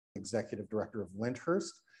Executive Director of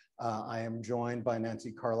Lyndhurst. I am joined by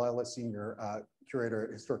Nancy Carlisle, a Senior Curator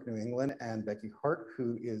at Historic New England, and Becky Hart,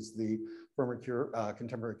 who is the former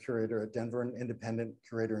Contemporary Curator at Denver, an independent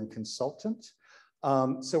curator and consultant.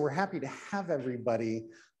 So we're happy to have everybody.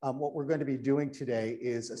 What we're going to be doing today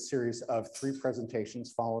is a series of 3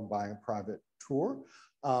 presentations followed by a private tour.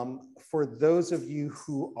 For those of you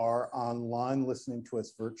who are online listening to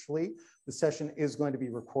us virtually, the session is going to be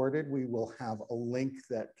recorded. We will have a link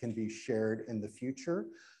that can be shared in the future.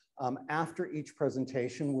 After each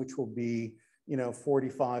presentation, which will be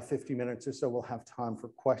 45, 50 minutes or so, we'll have time for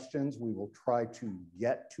questions. We will try to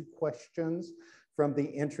get to questions from the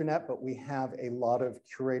internet, but we have a lot of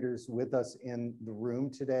curators with us in the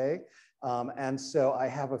room today. And so I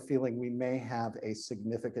have a feeling we may have a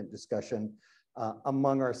significant discussion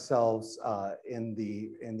among ourselves in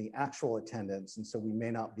the actual attendance, and so we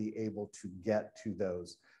may not be able to get to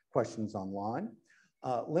those questions online.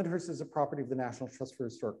 Lyndhurst is a property of the National Trust for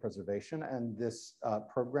Historic Preservation, and this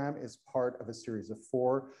program is part of a series of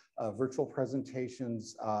 4 virtual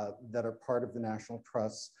presentations that are part of the National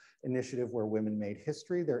Trust's initiative Where Women Made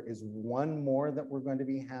History. There is one more that we're going to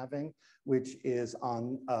be having, which is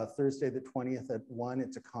on Thursday the 20th at 1.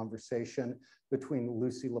 It's a conversation between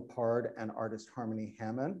Lucy Lepard and artist Harmony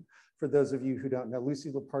Hammond. For those of you who don't know, Lucy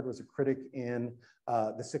Lepard was a critic in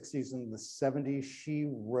the 60s and the 70s. She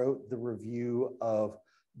wrote the review of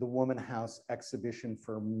the Woman House exhibition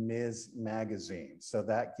for Ms. Magazine. So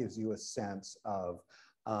that gives you a sense of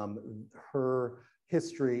her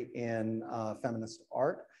history in feminist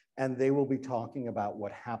art. And they will be talking about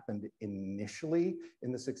what happened initially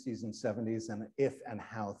in the 60s and 70s and if and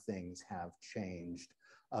how things have changed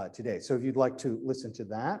today. So if you'd like to listen to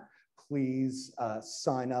that, please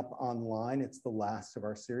sign up online. It's the last of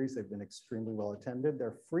our series. They've been extremely well attended.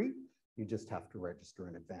 They're free. You just have to register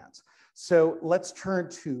in advance. So let's turn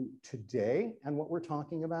to today and what we're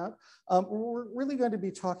talking about. We're really going to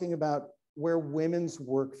be talking about where women's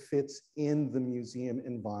work fits in the museum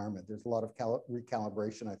environment. There's a lot of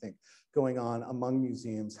recalibration, I think, going on among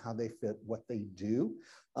museums, how they fit, what they do.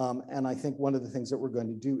 And I think one of the things that we're going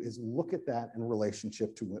to do is look at that in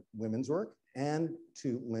relationship to women's work and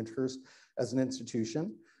to Lyndhurst as an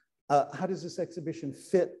institution. How does this exhibition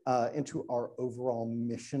fit into our overall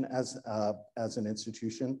mission as an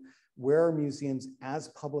institution? Where are museums as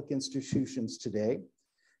public institutions today?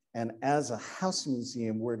 And as a house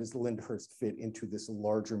museum, where does Lyndhurst fit into this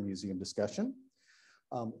larger museum discussion?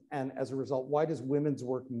 And as a result, why does women's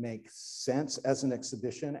work make sense as an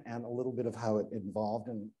exhibition, and a little bit of how it evolved?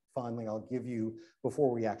 And finally, I'll give you,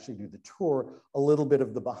 before we actually do the tour, a little bit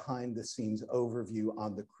of the behind the scenes overview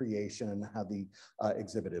on the creation and how the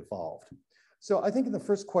exhibit evolved. So I think in the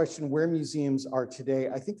first question, where museums are today,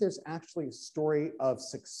 I think there's actually a story of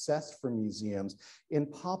success for museums in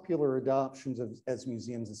popular adoptions as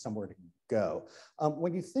museums as somewhere to go.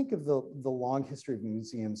 When you think of the long history of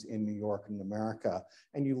museums in New York and America,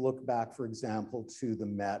 and you look back, for example, to the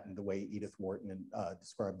Met and the way Edith Wharton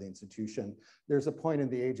described the institution, there's a point in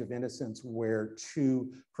the Age of Innocence where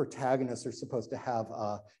 2 protagonists are supposed to have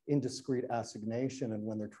indiscreet assignation, and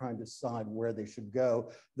when they're trying to decide where they should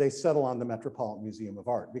go, they settle on the Metropolitan Museum of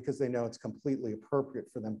Art because they know it's completely appropriate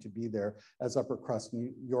for them to be there as upper crust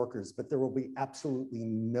New Yorkers, but there will be absolutely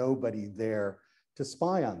nobody there to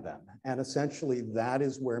spy on them. And essentially that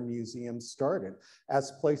is where museums started,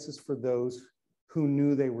 as places for those who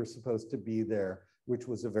knew they were supposed to be there, which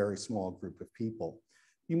was a very small group of people.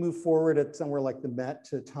 You move forward at somewhere like the Met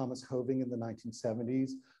to Thomas Hoving in the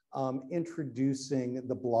 1970s, introducing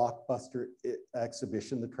the blockbuster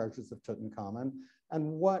exhibition, The Treasures of Tutankhamun. And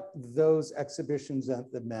what those exhibitions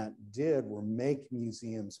at the Met did were make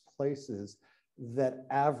museums places that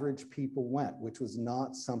average people went, which was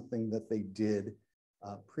not something that they did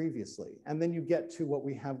previously. And then you get to what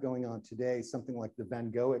we have going on today, something like the Van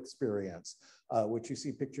Gogh experience, which you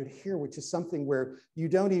see pictured here, which is something where you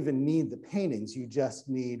don't even need the paintings, you just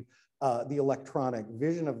need the electronic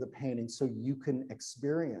vision of the painting so you can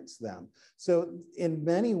experience them. So in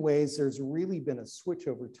many ways, there's really been a switch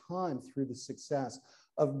over time through the success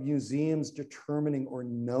of museums determining or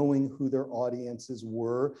knowing who their audiences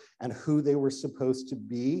were and who they were supposed to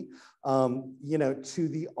be, to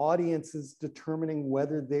the audiences determining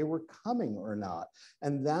whether they were coming or not.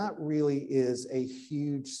 And that really is a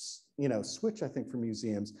huge, switch, I think, for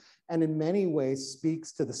museums, and in many ways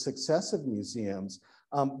speaks to the success of museums.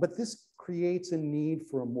 But this creates a need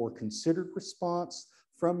for a more considered response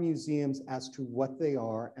from museums as to what they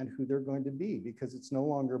are and who they're going to be, because it's no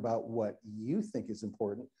longer about what you think is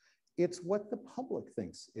important, it's what the public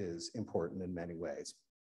thinks is important in many ways.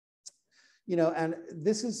 And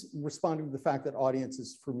this is responding to the fact that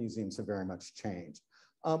audiences for museums have very much changed.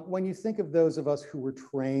 When you think of those of us who were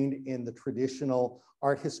trained in the traditional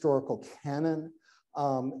art historical canon,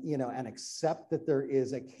 and accept that there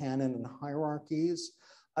is a canon and hierarchies,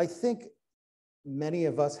 I think many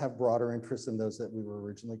of us have broader interests than those that we were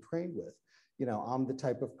originally trained with. I'm the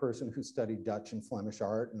type of person who studied Dutch and Flemish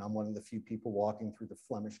art, and I'm one of the few people walking through the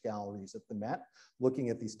Flemish galleries at the Met, looking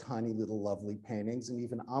at these tiny little lovely paintings. And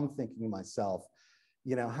even I'm thinking to myself,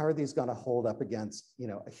 how are these going to hold up against,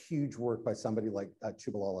 a huge work by somebody like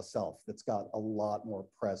Chubalala Self that's got a lot more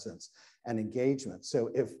presence and engagement.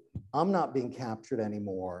 So if I'm not being captured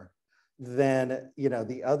anymore, then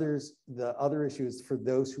the other issues for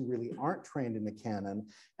those who really aren't trained in the canon,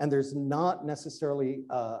 and there's not necessarily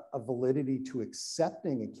a validity to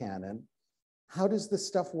accepting a canon. How does this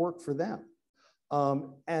stuff work for them?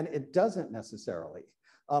 And it doesn't necessarily.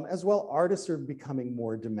 As well, artists are becoming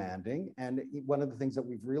more demanding. And one of the things that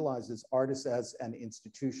we've realized is artists as an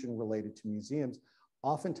institution related to museums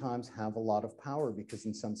oftentimes have a lot of power because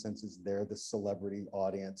in some senses, they're the celebrity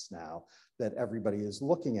audience now that everybody is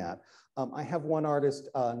looking at. I have one artist,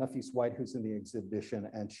 Nafis White, who's in the exhibition,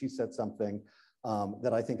 and she said something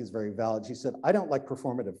that I think is very valid. She said, I don't like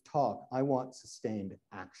performative talk, I want sustained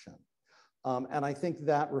action. And I think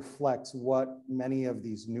that reflects what many of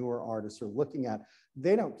these newer artists are looking at.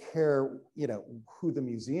 They don't care, who the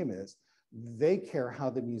museum is. They care how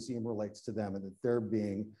the museum relates to them and that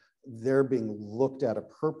they're being looked at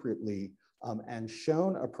appropriately and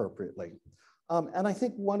shown appropriately. And I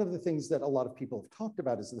think one of the things that a lot of people have talked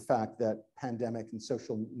about is the fact that pandemic and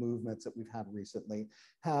social movements that we've had recently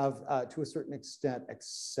have, to a certain extent,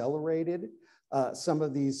 accelerated some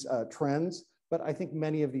of these trends. But I think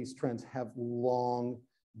many of these trends have long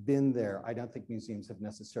been there. I don't think museums have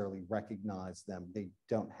necessarily recognized them. They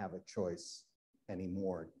don't have a choice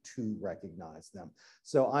anymore to recognize them.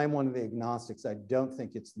 So I'm one of the agnostics. I don't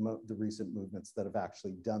think it's the recent movements that have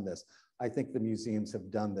actually done this. I think the museums have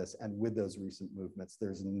done this, and with those recent movements,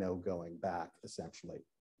 there's no going back, essentially.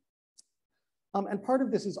 And part of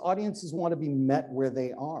this is audiences want to be met where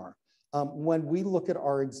they are. When we look at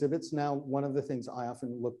our exhibits now, one of the things I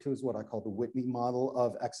often look to is what I call the Whitney model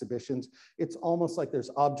of exhibitions. It's almost like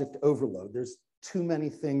there's object overload. There's too many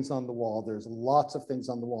things on the wall. There's lots of things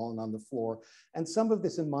on the wall and on the floor. And some of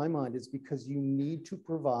this in my mind is because you need to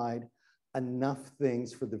provide enough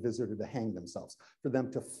things for the visitor to hang themselves, for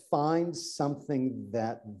them to find something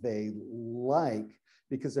that they like,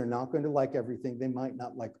 because they're not going to like everything. They might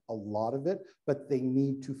not like a lot of it, but they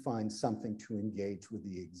need to find something to engage with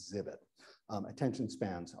the exhibit. Attention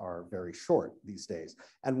spans are very short these days.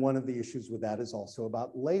 And one of the issues with that is also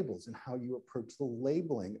about labels and how you approach the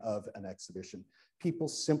labeling of an exhibition. People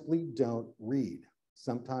simply don't read,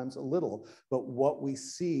 sometimes a little, but what we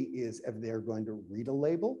see is if they're going to read a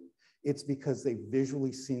label, it's because they've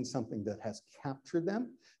visually seen something that has captured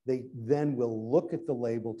them. They then will look at the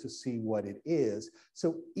label to see what it is.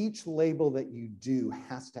 So each label that you do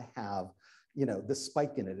has to have, the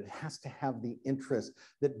spike in it. It has to have the interest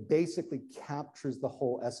that basically captures the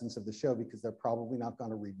whole essence of the show, because they're probably not going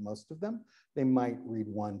to read most of them. They might read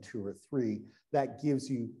 1, 2, or 3. That gives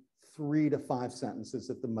you 3 to 5 sentences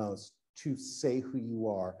at the most to say who you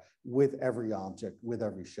are with every object, with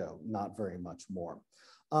every show, not very much more.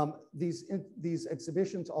 These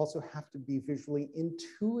exhibitions also have to be visually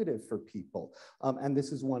intuitive for people. And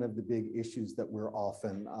this is one of the big issues that we're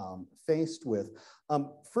often faced with.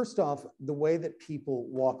 First off, the way that people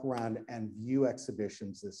walk around and view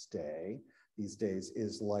exhibitions these days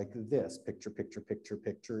is like this: picture, picture, picture,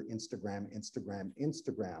 picture, Instagram, Instagram,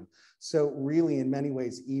 Instagram. So really, in many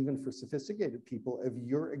ways, even for sophisticated people, if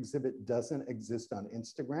your exhibit doesn't exist on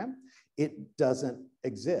Instagram, it doesn't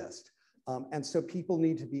exist. And so people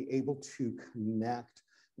need to be able to connect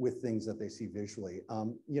with things that they see visually.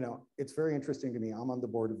 It's very interesting to me. I'm on the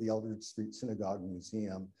board of the Eldridge Street Synagogue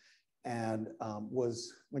Museum, and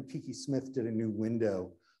when Kiki Smith did a new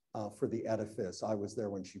window for the edifice, I was there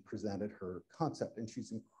when she presented her concept, and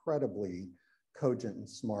she's incredibly cogent and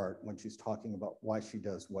smart when she's talking about why she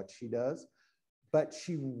does what she does, but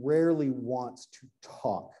she rarely wants to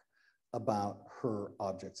talk about her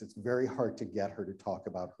objects. It's very hard to get her to talk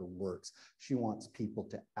about her works. She wants people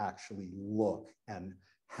to actually look and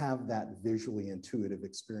have that visually intuitive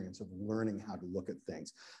experience of learning how to look at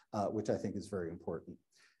things, which I think is very important.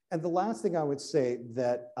 And the last thing I would say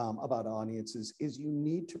that about audiences is you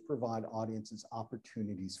need to provide audiences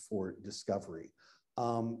opportunities for discovery.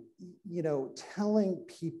 Telling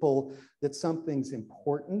people that something's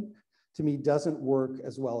important to me doesn't work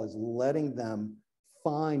as well as letting them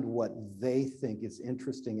find what they think is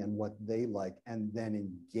interesting and what they like, and then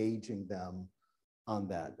engaging them on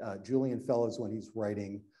that. Julian Fellows, when he's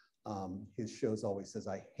writing his shows, always says,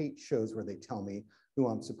 I hate shows where they tell me who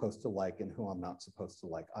I'm supposed to like and who I'm not supposed to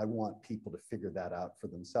like. I want people to figure that out for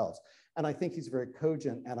themselves. And I think he's very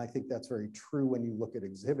cogent, and I think that's very true when you look at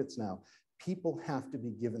exhibits now. People have to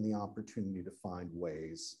be given the opportunity to find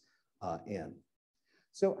ways in.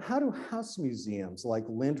 So how do house museums like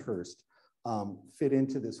Lyndhurst fit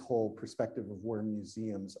into this whole perspective of where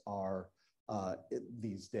museums are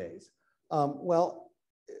these days? Well,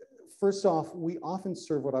 first off, we often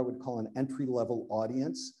serve what I would call an entry-level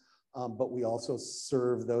audience, but we also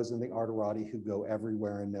serve those in the arterati who go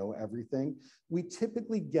everywhere and know everything. We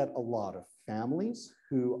typically get a lot of families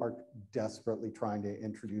who are desperately trying to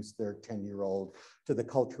introduce their 10-year-old to the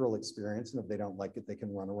cultural experience, and if they don't like it, they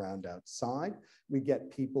can run around outside. We get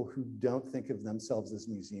people who don't think of themselves as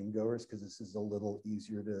museum goers because this is a little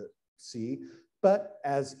easier to see. But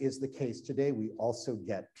as is the case today, we also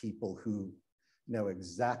get people who know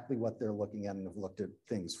exactly what they're looking at and have looked at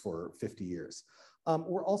things for 50 years.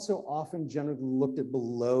 We're also often generally looked at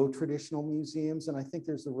below traditional museums, and I think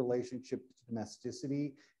there's a relationship to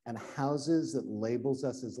domesticity and houses that labels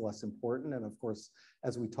us as less important. And of course,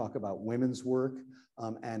 as we talk about women's work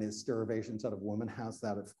and its derivations out of woman house,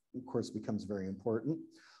 that of course becomes very important.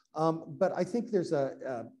 But I think there's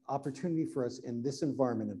an opportunity for us in this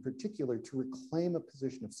environment in particular to reclaim a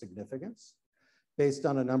position of significance based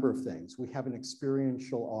on a number of things. We have an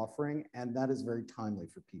experiential offering, and that is very timely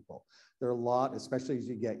for people. There are a lot, especially as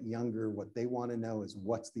you get younger, what they want to know is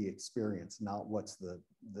what's the experience, not what's the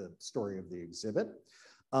story of the exhibit.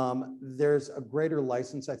 There's a greater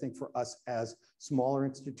license, I think, for us as smaller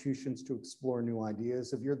institutions to explore new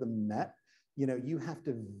ideas. If you're the Met, you know, you have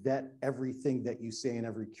to vet everything that you say in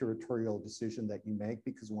every curatorial decision that you make,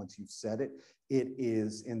 because once you've said it, it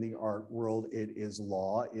is in the art world, it is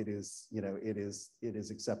law, it is, you know, it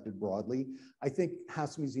is accepted broadly. I think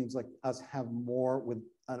house museums like us have more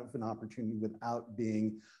of an opportunity without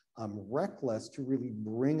being reckless to really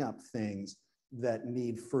bring up things that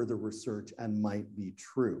need further research and might be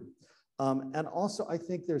true. And also, I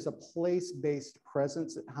think there's a place-based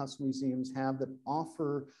presence that house museums have that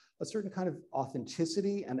offer a certain kind of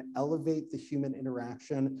authenticity and elevate the human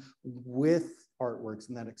interaction with artworks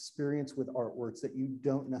and that experience with artworks that you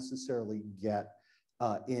don't necessarily get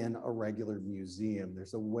in a regular museum.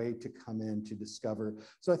 There's a way to come in to discover.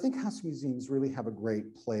 So I think house museums really have a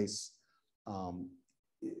great place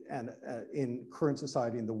in current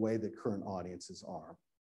society in the way that current audiences are.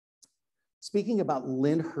 Speaking about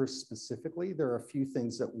Lyndhurst specifically, there are a few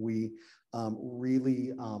things that we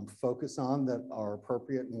really focus on that are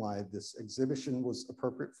appropriate and why this exhibition was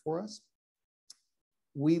appropriate for us.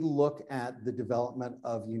 We look at the development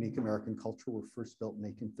of unique American culture. We're first built in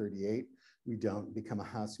 1838. We don't become a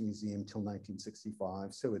house museum till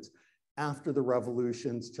 1965. So it's after the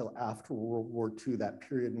revolutions till after World War II, that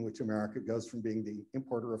period in which America goes from being the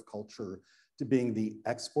importer of culture to being the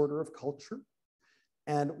exporter of culture.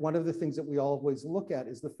 And one of the things that we always look at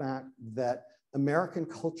is the fact that American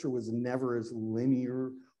culture was never as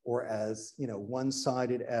linear or as, you know,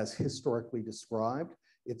 one-sided as historically described.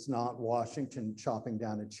 It's not Washington chopping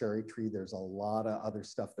down a cherry tree. There's a lot of other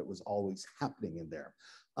stuff that was always happening in there.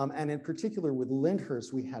 And in particular with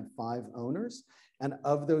Lyndhurst, we had 5 owners. And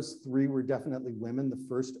of those 3 were definitely women. The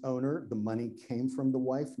first owner, the money came from the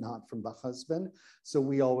wife, not from the husband. So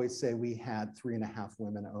we always say we had 3.5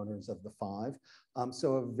 women owners of the 5.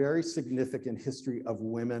 So a very significant history of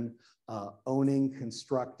women owning,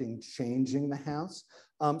 constructing, changing the house.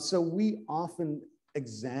 So we often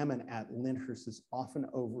examine at Lyndhurst this often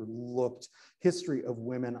overlooked history of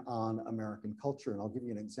women on American culture. And I'll give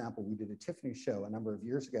you an example. We did a Tiffany show a number of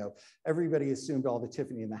years ago. Everybody assumed all the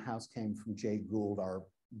Tiffany in the house came from Jay Gould, our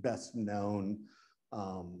best known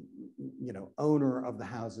you know, owner of the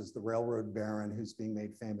houses, the railroad baron who's being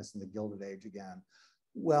made famous in the Gilded Age again.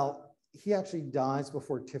 Well, he actually dies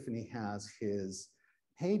before Tiffany has his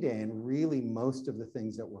heyday, and really most of the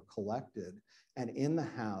things that were collected and in the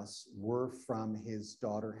house were from his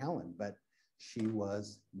daughter, Helen, but she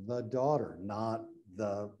was the daughter, not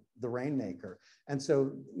the rainmaker. And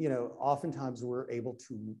so, you know, oftentimes we're able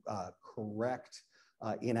to correct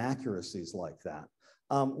inaccuracies like that.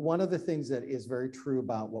 One of the things that is very true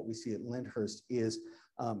about what we see at Lyndhurst is,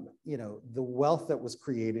 you know, the wealth that was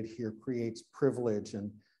created here creates privilege, and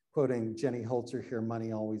quoting Jenny Holzer here,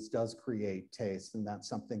 money always does create taste. And that's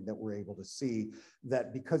something that we're able to see,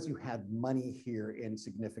 that because you had money here in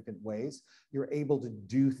significant ways, you're able to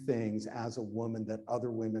do things as a woman that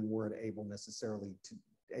other women weren't able necessarily to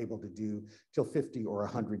do till 50 or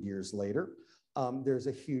 100 years later. There's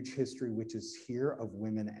a huge history, which is here, of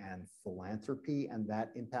women and philanthropy and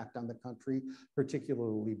that impact on the country,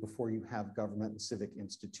 particularly before you have government and civic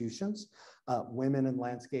institutions. Women in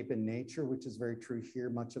landscape and nature, which is very true here.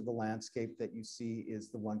 Much of the landscape that you see is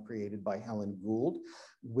the one created by Helen Gould.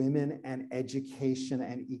 Women and education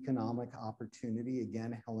and economic opportunity.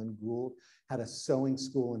 Again, Helen Gould had a sewing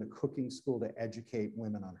school and a cooking school to educate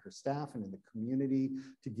women on her staff and in the community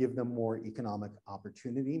to give them more economic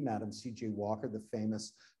opportunity. Madam C.J. Walker, the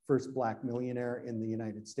famous first Black millionaire in the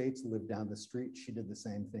United States, lived down the street. She did the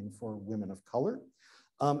same thing for women of color.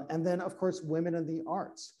 And then, of course, women in the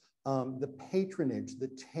arts. The patronage,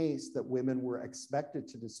 the taste that women were expected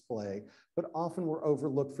to display, but often were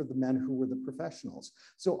overlooked for the men who were the professionals.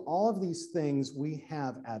 So all of these things we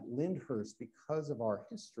have at Lyndhurst, because of our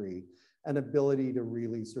history, an ability to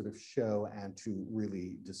really sort of show and to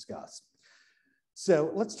really discuss.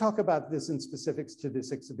 So let's talk about this in specifics to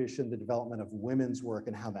this exhibition, the development of women's work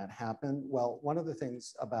and how that happened. Well, one of the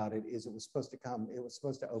things about it is it was supposed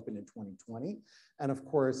to open in 2020. And of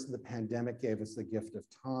course, the pandemic gave us the gift of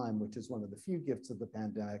time, which is one of the few gifts of the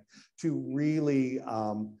pandemic, to really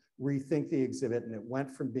rethink the exhibit. And it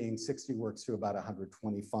went from being 60 works to about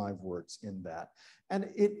 125 works in that. And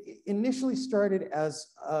it initially started as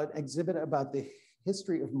an exhibit about the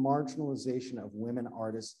history of marginalization of women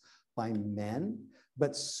artists by men,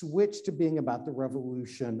 but switched to being about the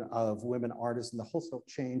revolution of women artists and the wholesale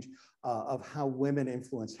change of how women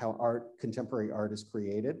influenced how contemporary art is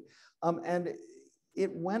created. And it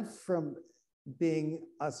went from being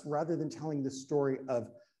us, rather than telling the story of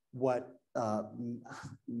what the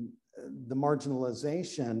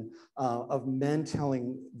marginalization of men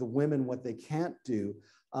telling the women what they can't do,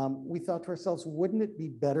 we thought to ourselves, wouldn't it be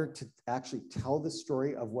better to actually tell the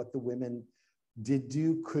story of what the women did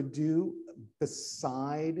do, could do,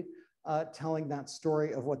 beside telling that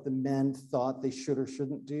story of what the men thought they should or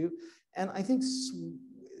shouldn't do? And I think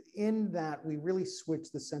in that, we really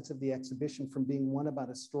switched the sense of the exhibition from being one about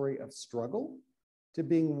a story of struggle to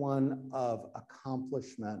being one of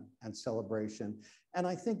accomplishment and celebration. And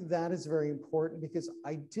I think that is very important, because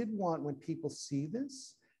I did want, when people see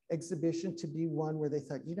this exhibition, to be one where they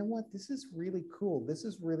thought, you know what, this is really cool, this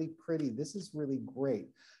is really pretty, this is really great,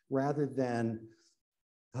 rather than,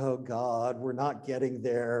 oh God, we're not getting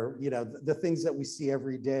there. You know, the things that we see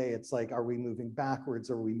every day, it's like, are we moving backwards?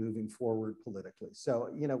 Or are we moving forward politically? So,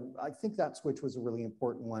 you know, I think that switch was a really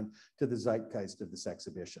important one to the zeitgeist of this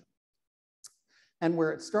exhibition. And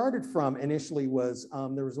where it started from initially was,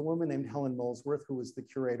 there was a woman named Helen Molesworth, who was the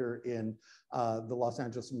curator in the Los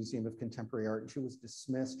Angeles Museum of Contemporary Art, and she was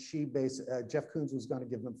dismissed. Jeff Koons was going to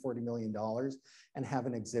give them $40 million and have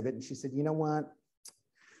an exhibit. And she said, you know what?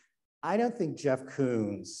 I don't think Jeff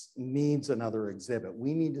Koons needs another exhibit.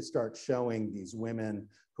 We need to start showing these women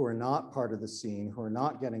who are not part of the scene, who are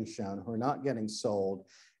not getting shown, who are not getting sold.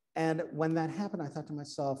 And when that happened, I thought to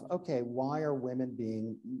myself, okay, why are women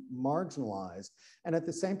being marginalized? And at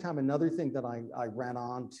the same time, another thing that I ran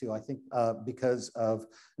on to, I think because of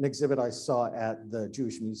an exhibit I saw at the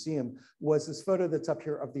Jewish Museum, was this photo that's up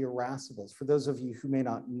here of the Irascibles. For those of you who may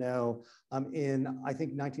not know, in, I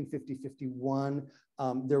think, 1950-51,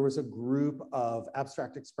 there was a group of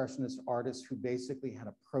abstract expressionist artists who basically had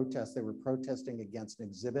a protest. They were protesting against an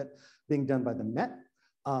exhibit being done by the Met,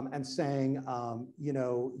 and saying, you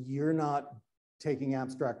know, you're not taking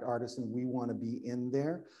abstract artists and we want to be in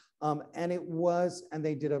there. And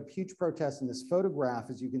they did a huge protest, and this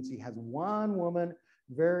photograph, as you can see, has one woman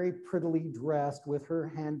very prettily dressed with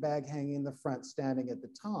her handbag hanging in the front, standing at the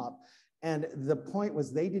top. And the point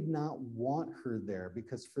was, they did not want her there,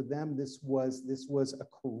 because for them, this was a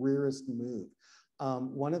careerist move.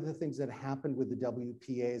 One of the things that happened with the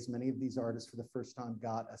WPA is many of these artists for the first time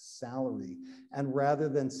got a salary. And rather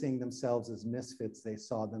than seeing themselves as misfits, they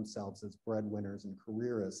saw themselves as breadwinners and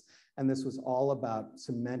careerists. And this was all about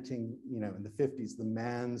cementing, you know, in the 50s, the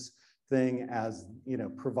man's thing as, you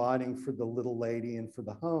know, providing for the little lady and for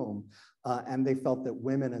the home. And they felt that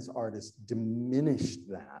women as artists diminished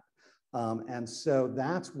that. And so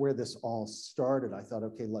that's where this all started. I thought,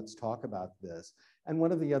 okay, let's talk about this. And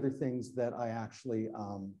one of the other things that I actually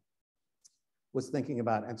was thinking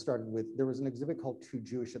about and started with, there was an exhibit called Too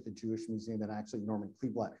Jewish at the Jewish Museum, and actually Norman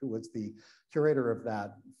Kleeblatt, who was the curator of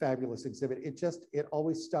that fabulous exhibit, it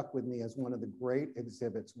always stuck with me as one of the great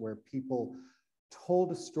exhibits where people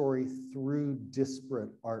told a story through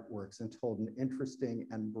disparate artworks and told an interesting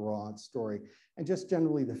and broad story. And just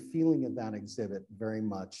generally the feeling of that exhibit very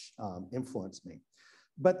much influenced me.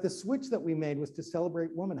 But the switch that we made was to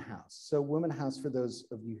celebrate Woman House. So Woman House, for those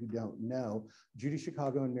of you who don't know, Judy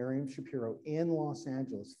Chicago and Miriam Shapiro in Los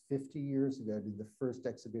Angeles 50 years ago did the first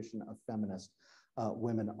exhibition of feminist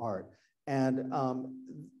women art. And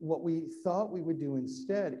what we thought we would do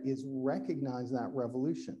instead is recognize that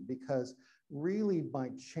revolution, because really by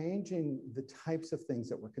changing the types of things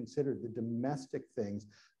that were considered the domestic things,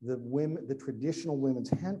 the traditional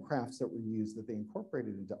women's handcrafts that were used, that they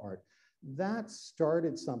incorporated into art, that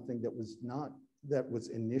started something that was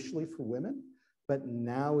initially for women, but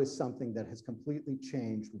now is something that has completely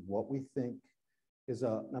changed what we think is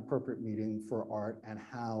an appropriate meaning for art and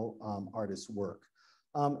how artists work.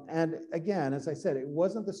 And again, as I said, it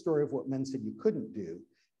wasn't the story of what men said you couldn't do.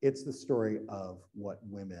 It's the story of what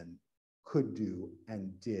women could do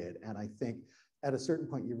and did. And I think at a certain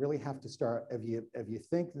point, you really have to start, if you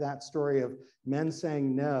think that story of men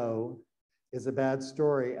saying no is a bad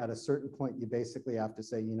story, at a certain point, you basically have to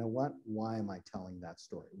say, you know what? Why am I telling that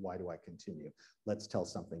story? Why do I continue? Let's tell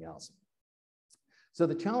something else. So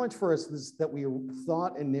the challenge for us is that we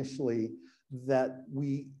thought initially that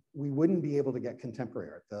we wouldn't be able to get contemporary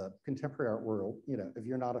art. The contemporary art world, you know, if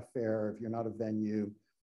you're not a fair, if you're not a venue,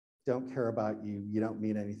 don't care about you, you don't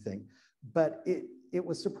mean anything. But it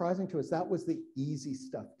was surprising to us. That was the easy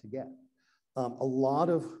stuff to get. A lot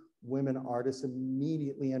of women artists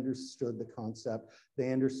immediately understood the concept.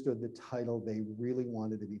 They understood the title. They really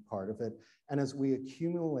wanted to be part of it. And as we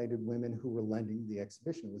accumulated women who were lending the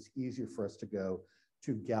exhibition, it was easier for us to go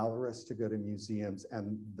to gallerists, to go to museums,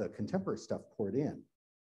 and the contemporary stuff poured in.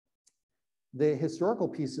 The historical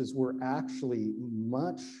pieces were actually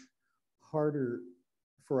much harder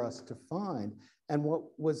for us to find. And what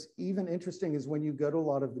was even interesting is when you go to a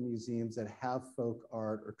lot of the museums that have folk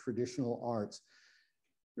art or traditional arts,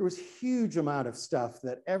 there was a huge amount of stuff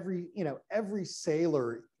that every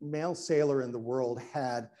sailor, male sailor in the world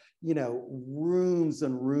had, rooms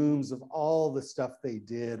and rooms of all the stuff they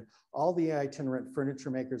did, all the itinerant furniture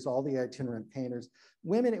makers, all the itinerant painters.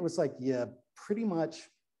 Women, it was like, yeah, pretty much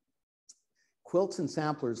quilts and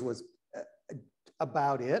samplers was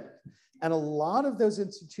about it. And a lot of those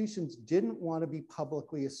institutions didn't want to be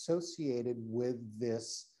publicly associated with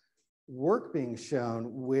this work being shown,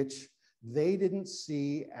 which they didn't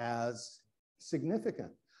see as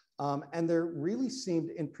significant. And there really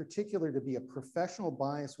seemed in particular to be a professional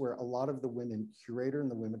bias where a lot of the women curator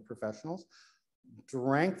and the women professionals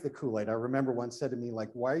drank the Kool-Aid. I remember one said to me, like,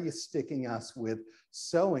 why are you sticking us with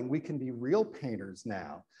sewing? We can be real painters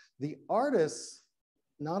now. The artists,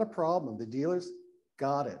 not a problem. The dealers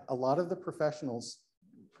got it. A lot of the professionals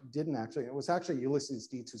didn't actually. It was actually Ulysses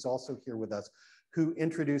Dietz, who's also here with us, who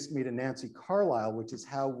introduced me to Nancy Carlisle, which is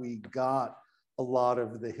how we got a lot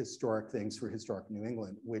of the historic things for Historic New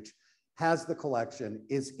England, which has the collection,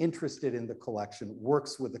 is interested in the collection,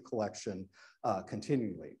 works with the collection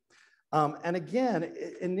continually. And again,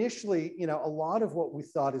 initially, a lot of what we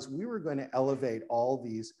thought is we were going to elevate all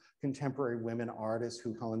these contemporary women artists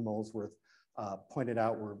who Helen Molesworth pointed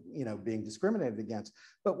out were being discriminated against.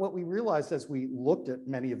 But what we realized as we looked at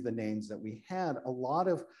many of the names that we had, a lot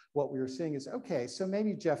of what we were seeing is, okay, so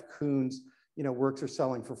maybe Jeff Koons, works are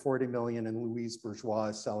selling for 40 million and Louise Bourgeois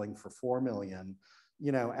is selling for 4 million,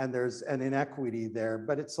 and there's an inequity there.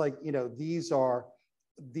 But it's like, there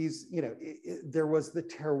was the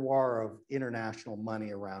terroir of international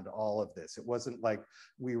money around all of this. It wasn't like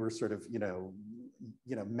we were sort of,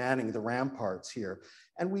 manning the ramparts here.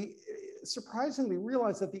 And we surprisingly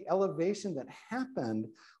realized that the elevation that happened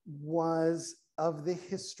was of the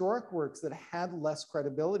historic works that had less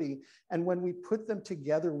credibility. And when we put them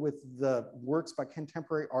together with the works by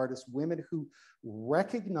contemporary artists, women who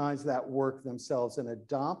recognized that work themselves and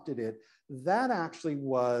adopted it, that actually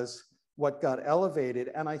was what got elevated.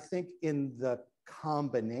 And I think in the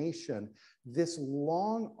combination, this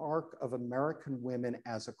long arc of American women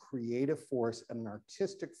as a creative force and an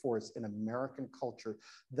artistic force in American culture,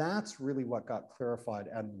 that's really what got clarified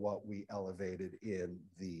and what we elevated in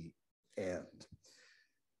the end.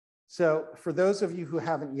 So for those of you who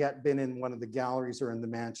haven't yet been in one of the galleries or in the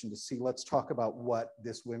mansion to see, let's talk about what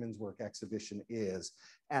this women's work exhibition is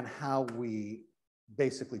and how we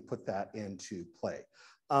basically put that into play.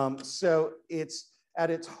 So at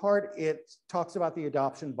its heart, it talks about the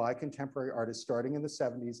adoption by contemporary artists starting in the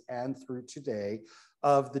 70s and through today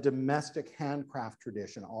of the domestic handcraft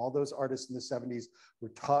tradition. All those artists in the 70s were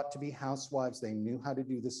taught to be housewives. They knew how to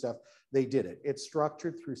do this stuff. They did it. It's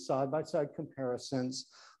structured through side-by-side comparisons.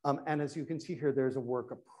 And as you can see here, there's a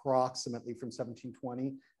work approximately from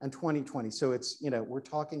 1720 and 2020. So it's, we're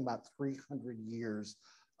talking about 300 years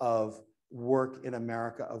of work in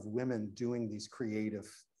America of women doing these creative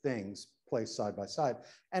things, place side by side.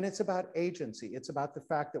 And it's about agency. It's about the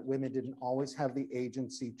fact that women didn't always have the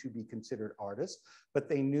agency to be considered artists, but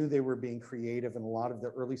they knew they were being creative. And a lot of the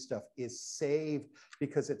early stuff is saved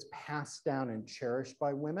because it's passed down and cherished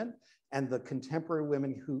by women. And the contemporary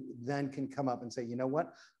women who then can come up and say, you know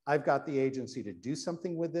what, I've got the agency to do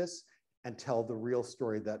something with this and tell the real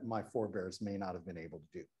story that my forebears may not have been able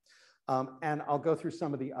to do. And I'll go through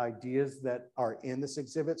some of the ideas that are in this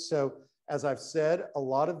exhibit. So as I've said, a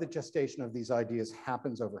lot of the gestation of these ideas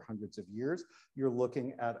happens over hundreds of years. You're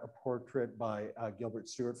looking at a portrait by Gilbert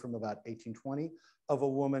Stuart from about 1820 of a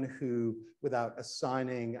woman who, without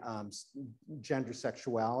assigning gender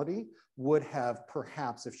sexuality, would have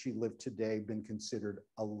perhaps, if she lived today, been considered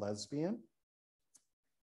a lesbian.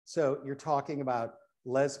 So you're talking about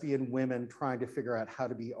lesbian women trying to figure out how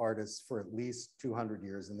to be artists for at least 200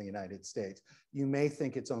 years in the United States. You may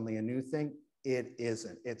think it's only a new thing. It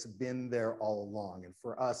isn't. It's been there all along. And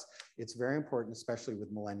for us, it's very important, especially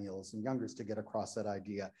with millennials and youngers, to get across that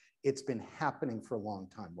idea. It's been happening for a long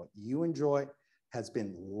time. What you enjoy has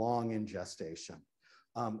been long in gestation.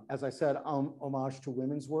 As I said, homage to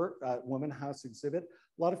women's work, Woman House exhibit.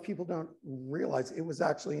 A lot of people don't realize it was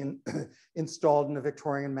actually installed in a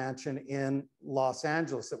Victorian mansion in Los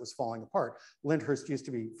Angeles that was falling apart. Lyndhurst used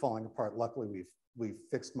to be falling apart. Luckily, we've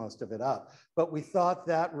fixed most of it up. But we thought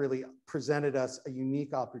that really presented us a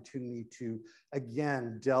unique opportunity to,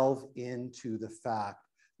 again, delve into the fact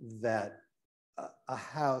that a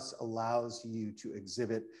house allows you to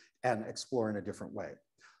exhibit and explore in a different way.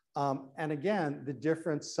 And again, the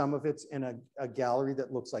difference, some of it's in a gallery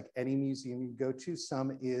that looks like any museum you go to,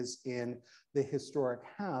 some is in the historic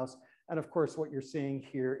house. And of course, what you're seeing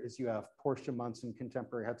here is you have Portia Munson,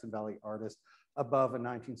 contemporary Hudson Valley artist, above a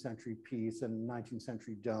 19th century piece and 19th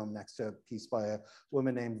century dome next to a piece by a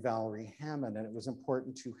woman named Valerie Hammond. And it was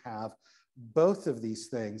important to have both of these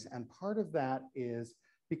things. And part of that is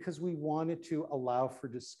because we wanted to allow for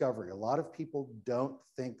discovery. A lot of people don't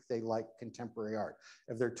think they like contemporary art.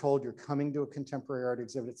 If they're told you're coming to a contemporary art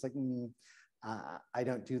exhibit, it's like, I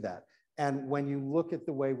don't do that. And when you look at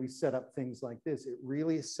the way we set up things like this, it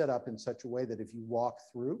really is set up in such a way that if you walk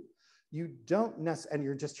through, you don't necessarily, and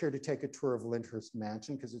you're just here to take a tour of Lyndhurst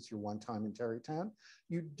Mansion because it's your one time in Terrytown,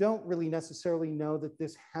 you don't really necessarily know that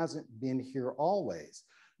this hasn't been here always.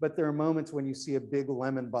 But there are moments when you see a big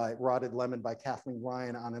rotted lemon by Kathleen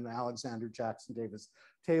Ryan on an Alexander Jackson Davis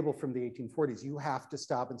table from the 1840s. You have to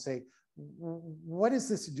stop and say, what is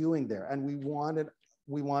this doing there? And we wanted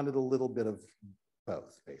a little bit of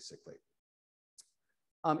both, basically.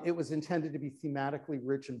 It was intended to be thematically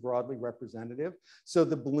rich and broadly representative. So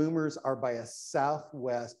the bloomers are by a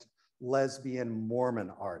Southwest lesbian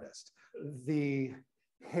Mormon artist. The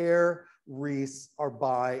hair wreaths are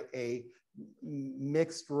by a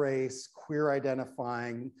mixed race, queer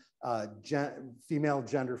identifying, female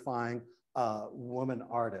genderfying woman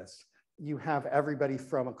artist. You have everybody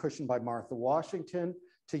from a cushion by Martha Washington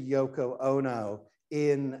to Yoko Ono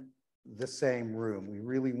in the same room. We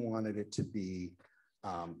really wanted it to be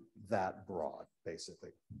that broad,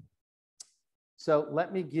 basically. So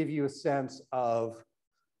let me give you a sense of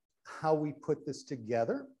how we put this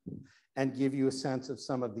together and give you a sense of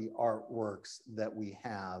some of the artworks that we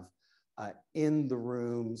have in the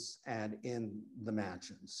rooms and in the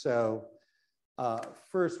mansion. So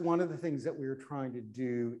first, one of the things that we were trying to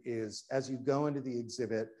do is, as you go into the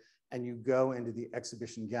exhibit and you go into the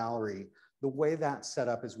exhibition gallery, the way that's set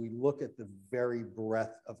up is we look at the very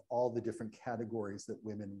breadth of all the different categories that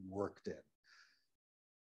women worked in.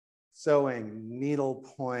 Sewing,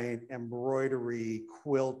 needlepoint, embroidery,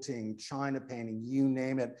 quilting, china painting, you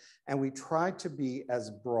name it. And we tried to be as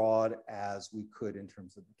broad as we could in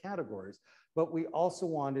terms of the categories, but we also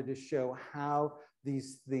wanted to show how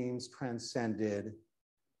these themes transcended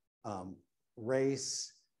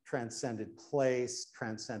race, transcended place,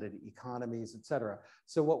 transcended economies, et cetera.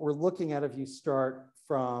 So what we're looking at, if you start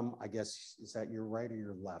from, I guess, is that your right or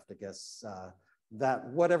your left? I guess, that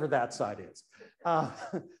whatever that side is,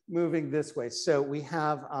 moving this way. So we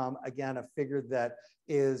have, again, a figure that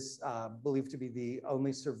is believed to be the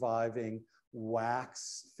only surviving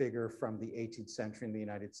wax figure from the 18th century in the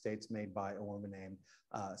United States, made by a woman named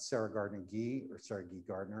Sarah Gardner Gee, or Sarah Gee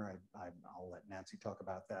Gardner. I'll let Nancy talk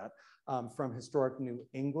about that, from historic New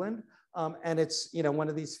England. And it's, one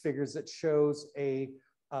of these figures that shows it's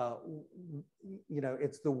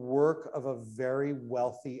the work of a very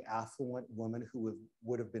wealthy, affluent woman who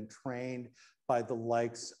would have been trained by the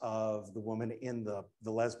likes of the woman in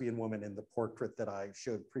the lesbian woman in the portrait that I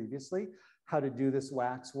showed previously, how to do this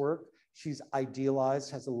wax work. She's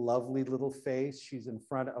idealized, has a lovely little face. She's in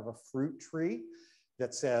front of a fruit tree.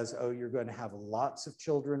 that says, oh, you're going to have lots of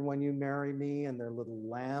children when you marry me, and they're little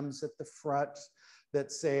lambs at the front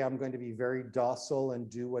that say, I'm going to be very docile and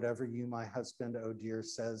do whatever you, my husband, oh dear,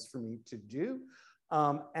 says for me to do.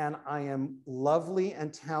 And I am lovely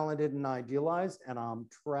and talented and idealized, and I'm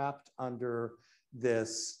trapped under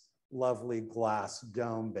this lovely glass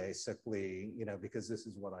dome, basically, you know, because this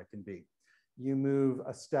is what I can be. You move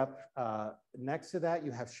a step next to that,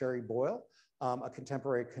 you have Sherry Boyle, a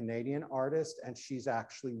contemporary Canadian artist, and she's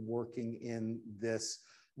actually working in this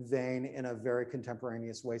vein in a very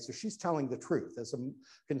contemporaneous way. So she's telling the truth as a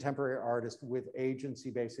contemporary artist with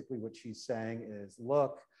agency. Basically what she's saying is,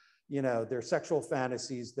 look, you know, their sexual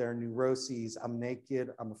fantasies, their neuroses, I'm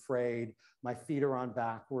naked, I'm afraid, my feet are on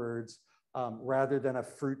backwards. Rather than a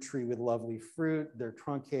fruit tree with lovely fruit, they're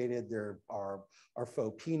truncated, there are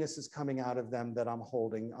faux penises coming out of them that I'm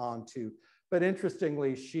holding on to. But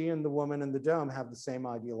interestingly, she and the woman in the dome have the same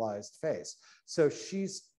idealized face. So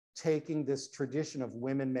she's taking this tradition of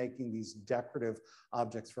women making these decorative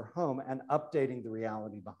objects for home and updating the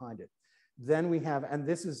reality behind it. Then we have, and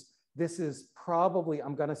this is probably,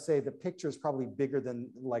 I'm gonna say the picture is probably bigger than,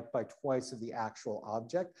 like, by twice of the actual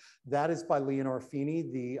object. That is by Leonore Feeney,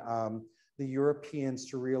 the European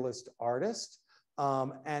surrealist artist.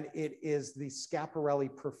 And it is the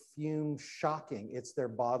Schiaparelli perfume Shocking. It's their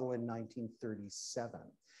bottle in 1937.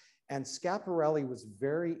 And Schiaparelli was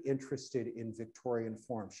very interested in Victorian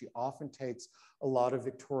forms. She often takes a lot of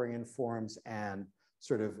Victorian forms and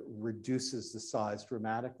sort of reduces the size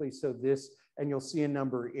dramatically. So this, and you'll see a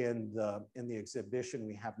number in the exhibition.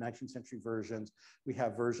 We have 19th century versions. We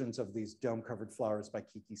have versions of these dome-covered flowers by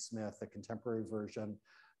Kiki Smith, a contemporary version.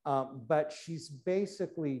 But she's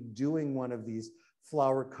basically doing one of these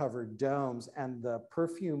flower-covered domes, and the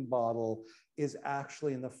perfume bottle is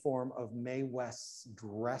actually in the form of Mae West's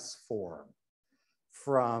dress form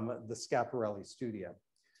from the Schiaparelli studio.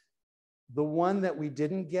 The one that we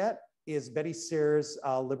didn't get is Betty Sayre's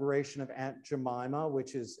Liberation of Aunt Jemima,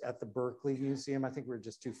 which is at the Berkeley Museum. I think we're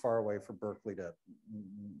just too far away for Berkeley to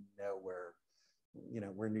know where, you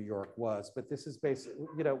know, where New York was. But this is basically,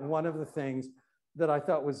 you know, one of the things that I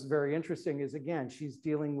thought was very interesting is, again, she's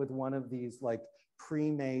dealing with one of these like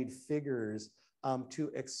pre-made figures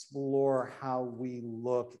to explore how we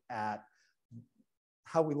look at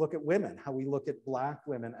women, how we look at Black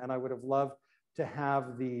women. And I would have loved to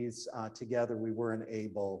have these together. We weren't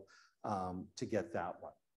able to get that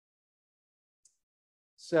one.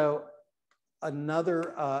 So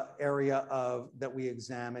another area that we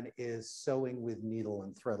examine is sewing with needle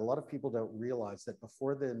and thread. A lot of people don't realize that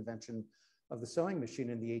before the invention of the sewing machine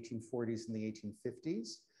in the 1840s and the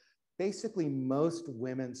 1850s, basically most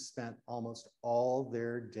women spent almost all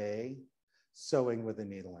their day sewing with a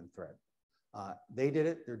needle and thread. They did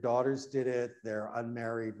it, their daughters did it, their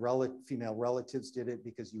unmarried female relatives did it,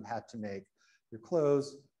 because you had to make your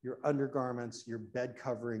clothes, your undergarments, your bed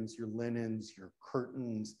coverings, your linens, your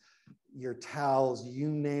curtains, your towels, you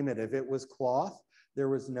name it. If it was cloth, there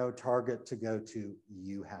was no Target to go to,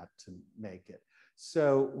 you had to make it.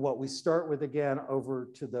 So what we start with, again, over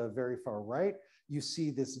to the very far right, you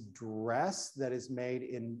see this dress that is made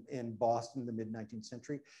in Boston in the mid-19th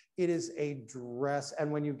century. It is a dress,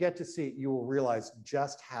 and when you get to see it, you will realize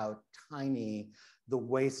just how tiny the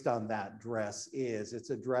waist on that dress is. It's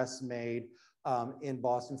a dress made in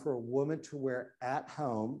Boston for a woman to wear at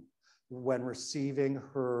home when receiving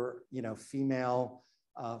her, you know, female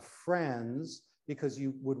friends, because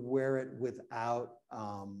you would wear it without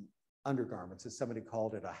undergarments, as somebody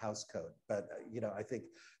called it, a house coat. But you know, I think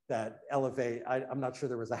that I'm not sure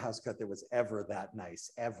there was a house coat that was ever that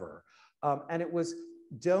nice, ever. And it was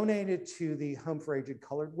donated to the Home for Aged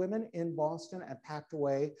Colored Women in Boston and packed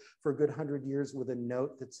away for a good 100 years with a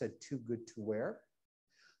note that said, "Too good to wear."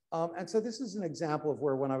 And so this is an example of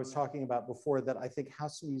where, when I was talking about before, that I think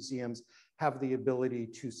house museums have the ability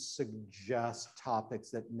to suggest topics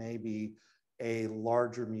that maybe a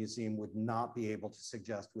larger museum would not be able to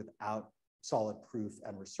suggest without solid proof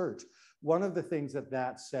and research. One of the things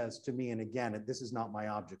that says to me, and again, this is not my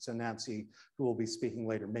object, so Nancy, who will be speaking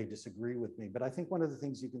later, may disagree with me, but I think one of the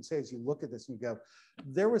things you can say is you look at this and you go,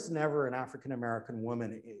 there was never an African-American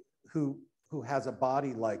woman who has a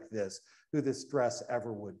body like this, who this dress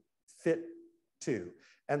ever would fit to.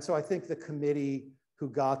 And so I think the committee who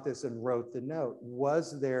got this and wrote the note,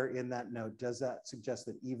 was there in that note, does that suggest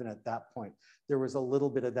that even at that point, there was a little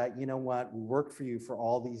bit of that, you know what, we worked for you for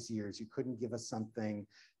all these years, you couldn't give us something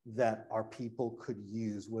that our people could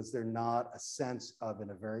use? Was there not a sense of, in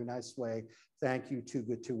a very nice way, thank you, too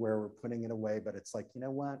good to wear, we're putting it away, but it's like, you know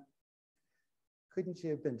what, couldn't you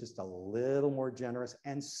have been just a little more generous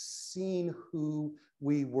and seen who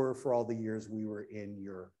we were for all the years we were in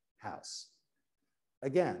your house?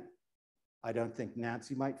 Again, I don't think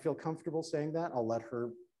Nancy might feel comfortable saying that. I'll let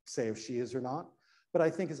her say if she is or not. But I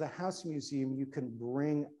think as a house museum, you can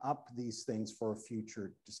bring up these things for a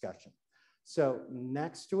future discussion. So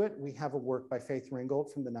next to it, we have a work by Faith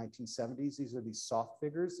Ringgold from the 1970s. These are these soft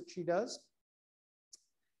figures that she does.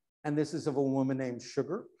 And this is of a woman named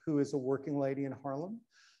Sugar, who is a working lady in Harlem.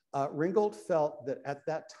 Ringgold felt that at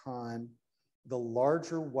that time, the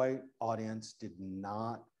larger white audience did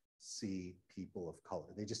not see people of color.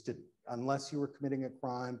 They just didn't. Unless you were committing a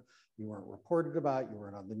crime, you weren't reported about, you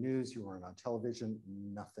weren't on the news, you weren't on television,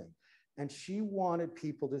 nothing. And she wanted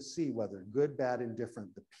people to see, whether good, bad,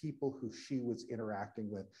 indifferent, the people who she was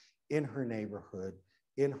interacting with in her neighborhood,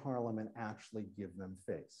 in Harlem, and actually give them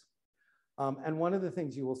face. And one of the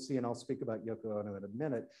things you will see, and I'll speak about Yoko Ono in a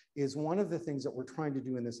minute, is one of the things that we're trying to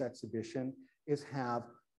do in this exhibition is have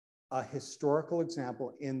a historical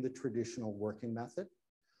example in the traditional working method,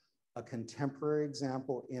 a contemporary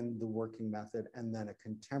example in the working method, and then a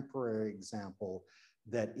contemporary example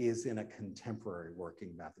that is in a contemporary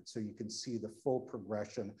working method. So you can see the full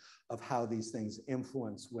progression of how these things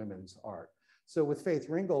influence women's art. So with Faith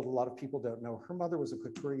Ringgold, a lot of people don't know, her mother was a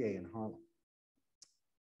couturier in Harlem.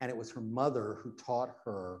 And it was her mother who taught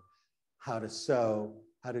her how to sew,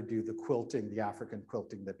 how to do the quilting, the African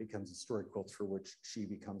quilting that becomes the story quilts for which she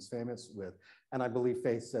becomes famous with. And I believe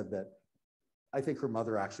Faith said that, I think her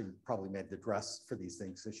mother actually probably made the dress for these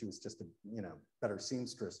things, so she was just a better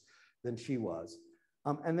seamstress than she was.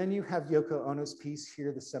 And then you have Yoko Ono's piece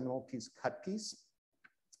here, the seminal piece, Cut Piece.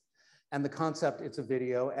 And the concept, it's a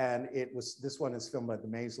video, and this one is filmed by the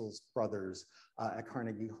Maisels brothers at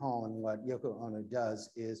Carnegie Hall. And what Yoko Ono does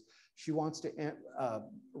is she wants to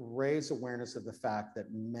raise awareness of the fact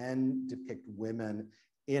that men depict women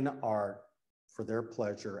in art for their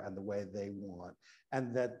pleasure and the way they want.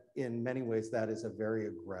 And that in many ways, that is a very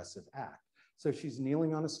aggressive act. So she's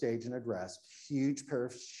kneeling on a stage in a dress, huge pair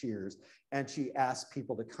of shears, and she asks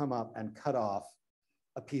people to come up and cut off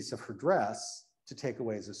a piece of her dress to take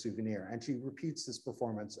away as a souvenir. And she repeats this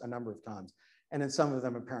performance a number of times. And in some of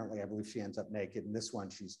them, apparently, I believe she ends up naked. In this one,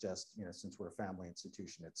 she's just, since we're a family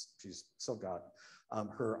institution, she's still got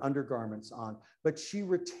her undergarments on, but she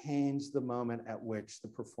retains the moment at which the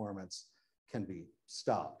performance can be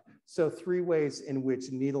stopped. So 3 ways in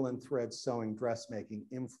which needle and thread sewing dressmaking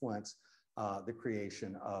influence the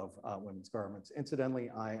creation of women's garments. Incidentally,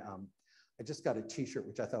 I just got a t-shirt,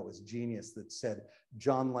 which I thought was genius, that said,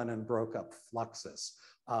 John Lennon broke up Fluxus.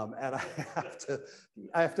 And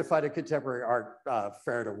I have to find a contemporary art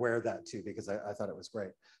fair to wear that to, because I thought it was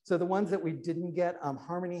great. So the ones that we didn't get,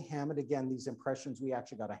 Harmony Hammond, again, these impressions, we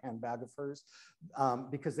actually got a handbag of hers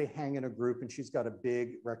because they hang in a group, and she's got a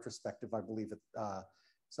big retrospective, I believe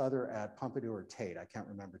it's either at Pompidou or Tate, I can't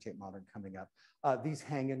remember, Tate Modern coming up. These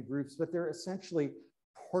hang in groups, but they're essentially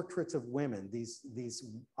portraits of women. These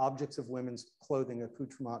objects of women's clothing,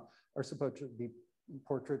 accoutrement, are supposed to be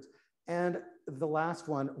portraits. And the last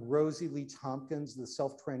one, Rosie Lee Tompkins, the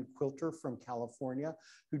self-trained quilter from California,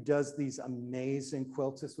 who does these amazing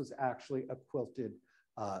quilts. This was actually a quilted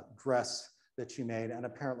dress that she made. And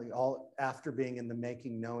apparently after being in the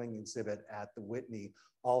Making Knowing exhibit at the Whitney,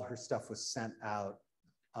 all her stuff was sent out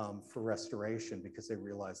for restoration because they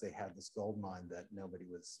realized they had this gold mine that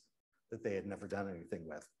that they had never done anything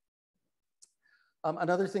with.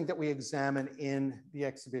 Another thing that we examine in the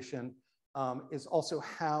exhibition is also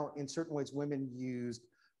how, in certain ways, women used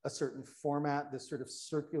a certain format, this sort of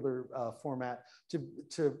circular format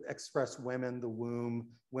to express women, the womb,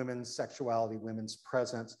 women's sexuality, women's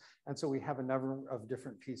presence. And so we have a number of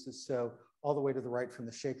different pieces. So all the way to the right from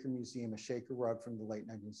the Shaker Museum, a Shaker rug from the late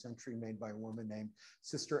 19th century made by a woman named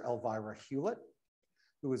Sister Elvira Hewlett,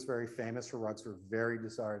 who was very famous. Her rugs were very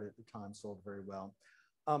desired at the time, sold very well.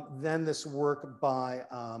 Then this work by,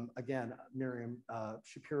 again, Miriam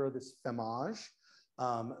Shapiro, this Femage,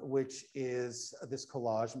 which is this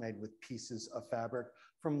collage made with pieces of fabric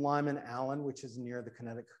from Lyman Allen, which is near the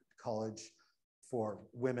Connecticut College for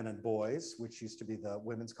Women and Boys, which used to be the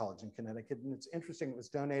Women's College in Connecticut. And it's interesting, it was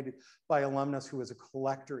donated by alumnus who was a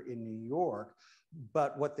collector in New York.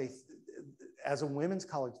 But as a women's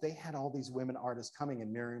college, they had all these women artists coming,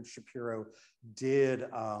 and Miriam Shapiro did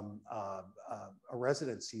a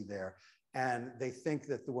residency there. And they think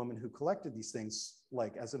that the woman who collected these things,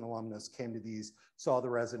 like as an alumnus, came to these, saw the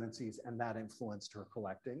residencies, and that influenced her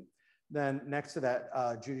collecting. Then next to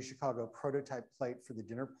that, Judy Chicago prototype plate for the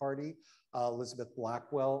dinner party, Elizabeth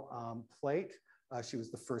Blackwell plate. She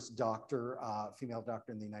was the first doctor, female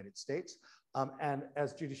doctor in the United States. And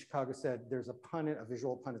as Judy Chicago said, there's a pun, a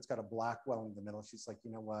visual pun. It's got a black well in the middle. She's like,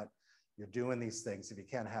 you know what? You're doing these things. If you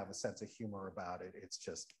can't have a sense of humor about it, it's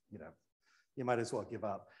just, you know, you might as well give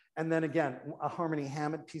up. And then again, a Harmony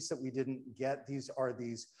Hammond piece that we didn't get. These are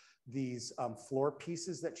these floor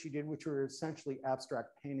pieces that she did, which were essentially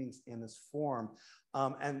abstract paintings in this form.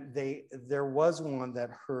 And there was one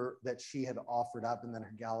that she had offered up, and then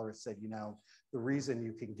her gallerist said, you know, the reason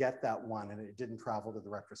you can get that one and it didn't travel to the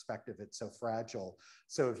retrospective, it's so fragile.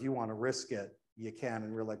 So if you want to risk it, you can.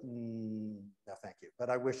 And we're like, no, thank you. But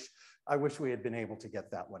I wish we had been able to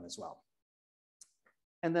get that one as well.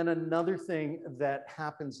 And then another thing that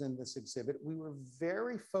happens in this exhibit, we were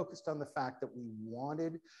very focused on the fact that we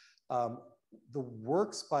wanted the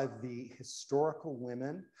works by the historical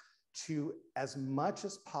women to, as much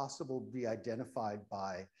as possible, be identified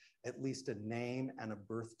by at least a name and a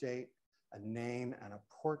birth date, a name and a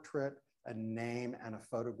portrait, a name and a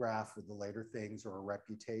photograph with the later things, or a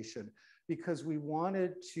reputation, because we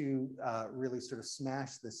wanted to really sort of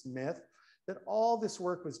smash this myth that all this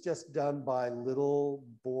work was just done by little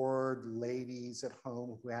bored ladies at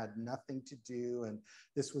home who had nothing to do, and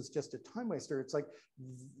this was just a time waster. It's like,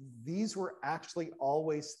 these were actually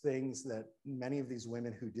always things that many of these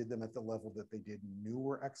women who did them at the level that they did knew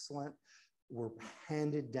were excellent, were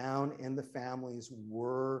handed down in the families,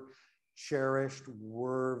 were cherished,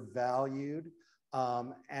 were valued.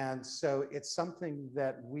 And so it's something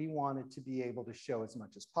that we wanted to be able to show as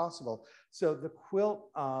much as possible. So the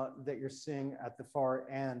quilt that you're seeing at the far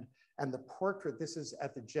end, and the portrait, this is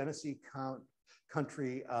at the Genesee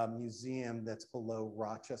Country Museum that's below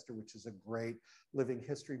Rochester, which is a great living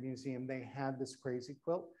history museum. They had this crazy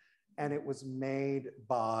quilt, and it was made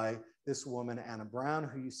by this woman, Anna Brown,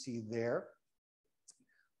 who you see there.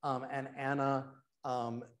 And Anna,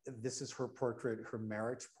 this is her portrait, her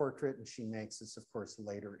marriage portrait, and she makes this, of course,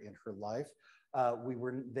 later in her life. They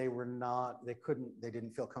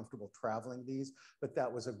didn't feel comfortable traveling these, but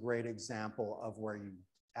that was a great example of where you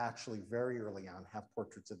actually very early on have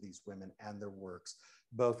portraits of these women and their works,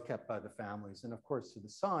 both kept by the families. And of course, to the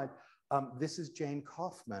side, this is Jane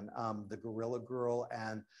Kaufman, the Guerrilla Girl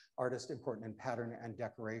and artist important in pattern and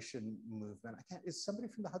decoration movement. Is somebody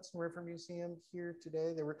from the Hudson River Museum here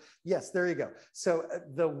today? Yes, there you go. So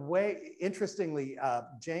interestingly,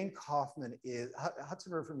 Jane Kaufman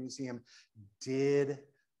Hudson River Museum did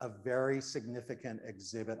a very significant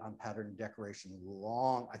exhibit on pattern and decoration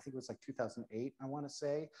I think it was like 2008, I want to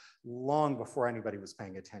say, long before anybody was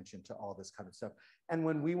paying attention to all this kind of stuff. And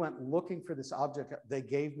when we went looking for this object, they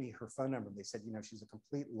gave me her phone number. They said, you know, she's a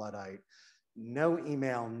complete Luddite, no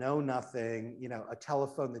email, no nothing, you know, a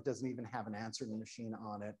telephone that doesn't even have an answering machine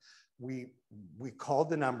on it. We called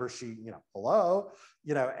the number, she, you know, hello,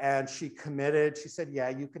 you know, and she committed. She said, yeah,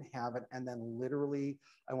 you can have it. And then literally,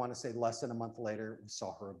 I want to say less than a month later, we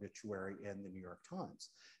saw her obituary in the New York Times.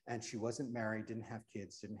 And she wasn't married, didn't have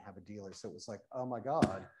kids, didn't have a dealer. So it was like, oh my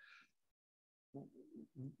God,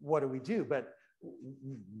 what do we do? But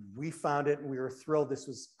we found it and we were thrilled. This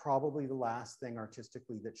was probably the last thing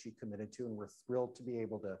artistically that she committed to, and we're thrilled to be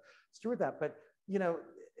able to steward that. But, you know,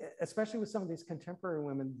 especially with some of these contemporary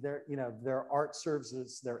women, their art serves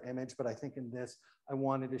as their image. But I think in this, I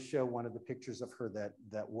wanted to show one of the pictures of her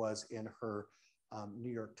that was in her New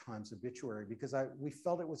York Times obituary, because we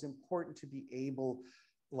felt it was important to be able,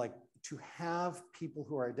 like, to have people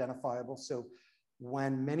who are identifiable. So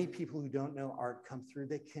when many people who don't know art come through,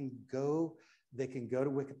 they can go to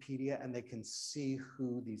Wikipedia and they can see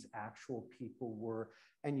who these actual people were,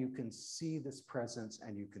 and you can see this presence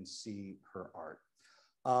and you can see her art.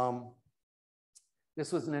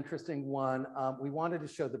 This was an interesting one. We wanted to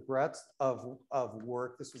show the breadth of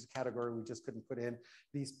work. This was a category we just couldn't put in.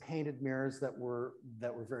 These painted mirrors that were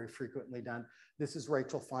very frequently done. This is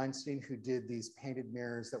Rachel Feinstein, who did these painted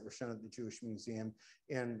mirrors that were shown at the Jewish Museum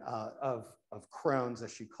of crones,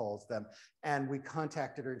 as she calls them. And we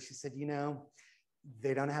contacted her and she said, you know,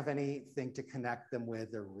 they don't have anything to connect them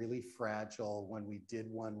with. They're really fragile. When we did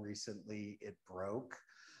one recently, it broke.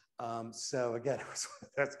 So again,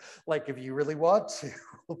 that's like, if you really want to,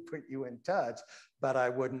 we'll put you in touch, but I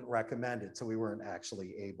wouldn't recommend it. So we weren't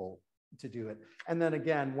actually able to do it. And then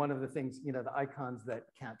again, one of the things, you know, the icons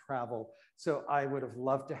that can't travel. So I would have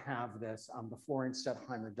loved to have this, the Florian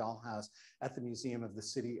Stettheimer dollhouse at the Museum of the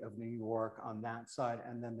City of New York on that side,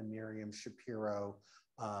 and then the Miriam Shapiro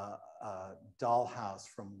dollhouse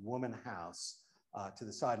from Woman House to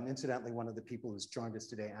the side. And incidentally, one of the people who's joined us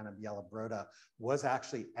today, Anna Biela-Broda, was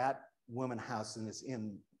actually at Woman House and is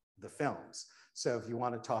in the films. So if you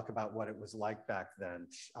want to talk about what it was like back then,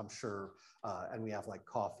 I'm sure, and we have like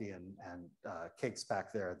coffee and cakes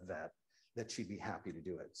back there that she'd be happy to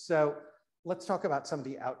do it. So let's talk about some of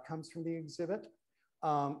the outcomes from the exhibit.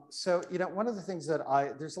 So, one of the things that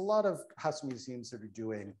there's a lot of house museums that are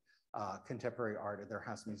doing contemporary art at their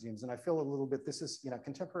house museums. And I feel a little bit, this is,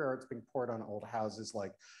 contemporary art's being poured on old houses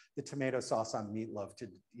like the tomato sauce on meatloaf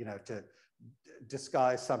to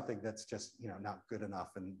disguise something that's just, not good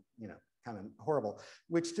enough and, kind of horrible,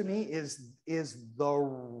 which to me is the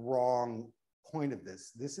wrong point of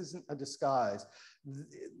this. This isn't a disguise.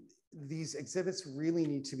 These exhibits really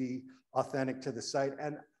need to be authentic to the site.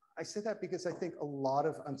 And I say that because I think a lot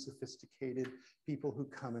of unsophisticated people who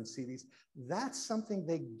come and see these, that's something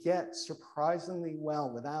they get surprisingly well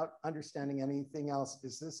without understanding anything else.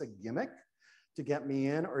 Is this a gimmick to get me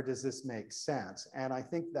in, or does this make sense? And I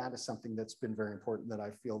think that is something that's been very important that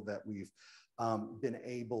I feel that we've been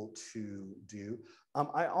able to do.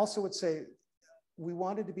 I also would say we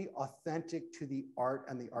wanted to be authentic to the art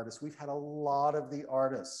and the artists. We've had a lot of the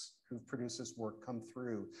artists who've produced this work come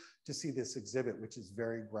through to see this exhibit, which is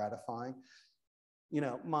very gratifying.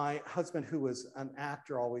 My husband, who was an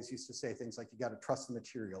actor, always used to say things like, you got to trust the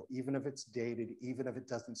material, even if it's dated, even if it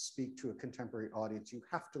doesn't speak to a contemporary audience, you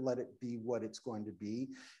have to let it be what it's going to be.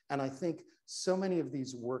 And I think so many of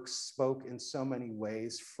these works spoke in so many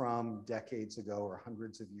ways from decades ago or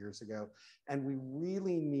hundreds of years ago. And we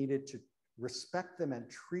really needed to respect them and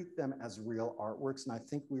treat them as real artworks. And I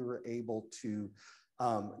think we were able to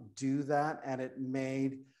do that. And it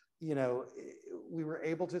made, we were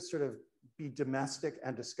able to sort of be domestic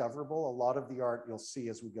and discoverable. A lot of the art you'll see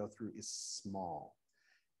as we go through is small.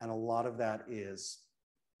 And a lot of that is,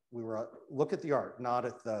 look at the art, not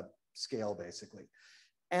at the scale, basically.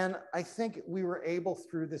 And I think we were able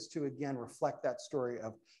through this to, again, reflect that story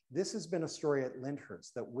of, this has been a story at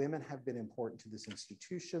Lyndhurst, that women have been important to this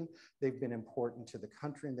institution, they've been important to the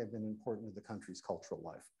country, and they've been important to the country's cultural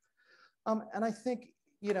life. And I think,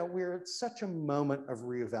 we're at such a moment of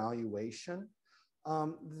reevaluation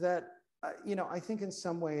that, I think in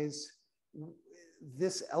some ways,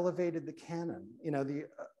 this elevated the canon. The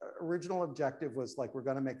original objective was like, we're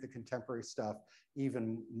gonna make the contemporary stuff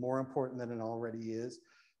even more important than it already is.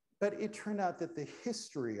 But it turned out that the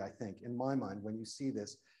history, I think, in my mind, when you see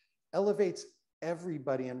this, elevates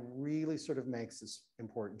everybody and really sort of makes this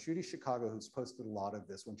important. Judy Chicago, who's posted a lot of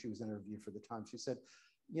this when she was interviewed for the Times, she said,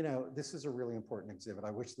 this is a really important exhibit.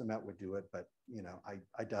 I wish the Met would do it, but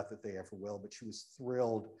I doubt that they ever will. But she was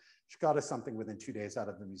thrilled. She got us something within 2 days out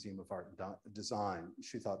of the Museum of Art and Design.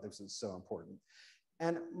 She thought this was so important.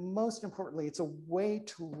 And most importantly, it's a way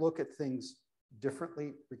to look at things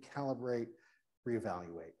differently, recalibrate,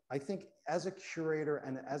 reevaluate. I think as a curator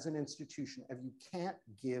and as an institution, if you can't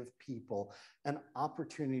give people an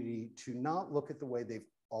opportunity to not look at the way they've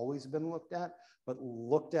always been looked at, but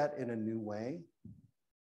looked at in a new way,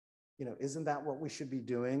 isn't that what we should be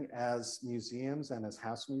doing as museums and as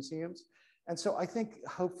house museums? And so I think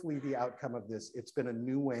hopefully the outcome of this, it's been a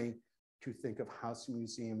new way to think of house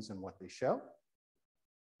museums and what they show,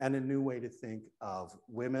 and a new way to think of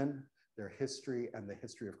women, their history, and the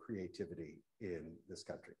history of creativity in this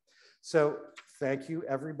country. So thank you,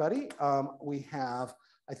 everybody. We have,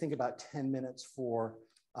 I think, about 10 minutes for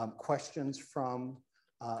questions from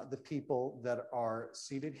the people that are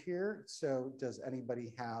seated here. So does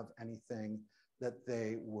anybody have anything that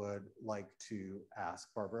they would like to ask?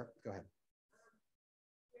 Barbara, go ahead.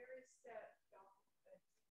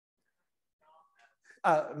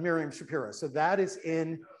 Miriam Shapiro. So that is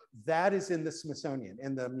in the Smithsonian,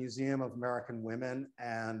 in the Museum of American Women.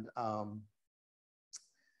 And a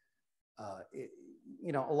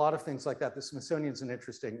lot of things like that. The Smithsonian's an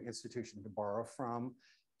interesting institution to borrow from.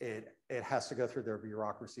 It has to go through their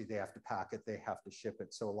bureaucracy. They have to pack it, they have to ship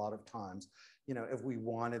it. So a lot of times, if we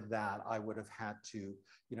wanted that, I would have had to,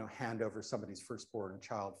 hand over somebody's firstborn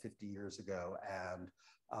child 50 years ago, and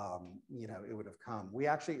it would have come. We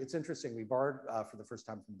actually, it's interesting, we borrowed for the first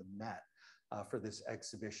time from the Met for this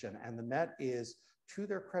exhibition. And the Met is, to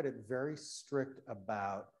their credit, very strict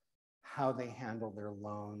about how they handle their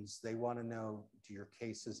loans. They want to know, do your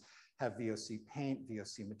cases have VOC paint,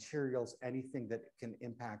 VOC materials, anything that can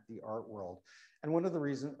impact the art world? And one of the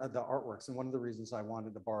reasons, the artworks, and one of the reasons I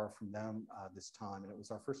wanted to borrow from them this time, and it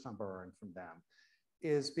was our first time borrowing from them,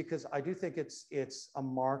 is because I do think it's a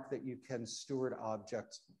mark that you can steward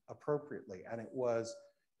objects appropriately. And it was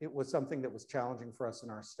something that was challenging for us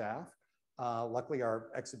and our staff. Luckily, our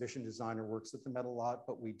exhibition designer works at the Met a lot,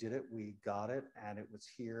 but we did it, we got it, and it was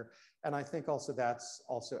here. And I think also that's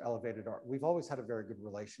also elevated art. We've always had a very good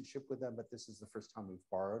relationship with them, but this is the first time we've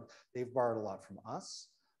borrowed. They've borrowed a lot from us.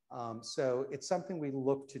 So it's something we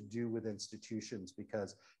look to do with institutions,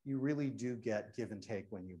 because you really do get give and take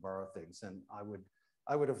when you borrow things. And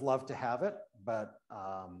I would have loved to have it, but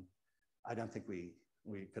I don't think we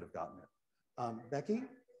could have gotten it. Becky?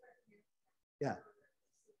 Yeah.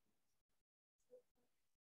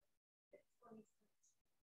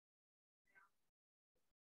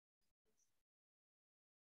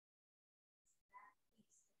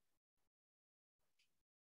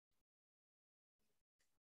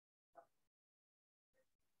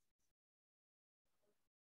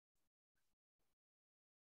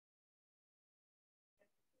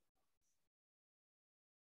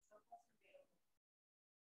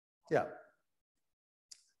 Yeah.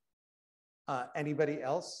 Anybody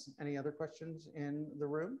else? Any other questions in the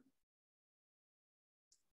room?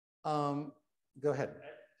 Go ahead.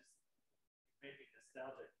 Just made me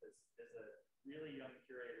nostalgic because as a really young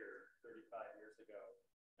curator 35 years ago,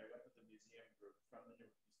 I went with the museum group from the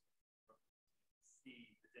see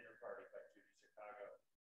the dinner party by Judy Chicago.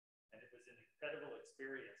 And it was an incredible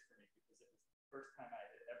experience for me because it was the first time I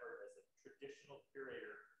had ever, as a traditional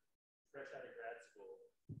curator, fresh out of grad school,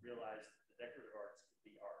 realized that the decorative arts could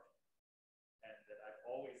be art. And that I've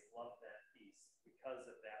always loved that piece because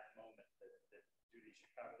of that moment that Judy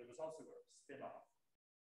Chicago. There was also a spin-off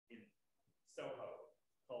in Soho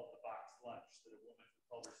called The Boxed Lunch that a woman who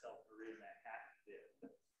called herself Maria Manhattan did.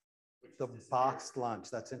 The Boxed Lunch,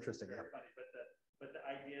 that's interesting. Very funny, but the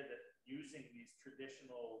idea that using these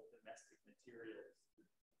traditional domestic materials to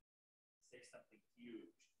say something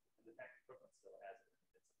huge, and the fact that Brooklyn still has it.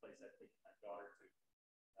 It's a place I've taken my daughter to.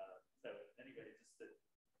 So anyway, just that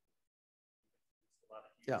a lot of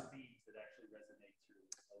huge themes that actually resonate through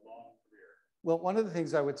a long career. Well, one of the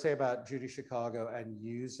things I would say about Judy Chicago and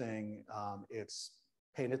using its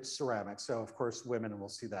painted ceramics, so of course women, and we'll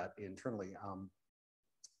see that internally,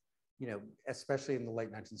 you know, especially in the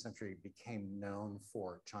late 19th century, became known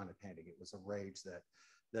for China painting. It was a rage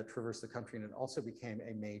that traversed the country, and it also became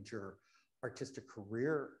a major artistic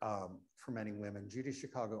career for many women. Judy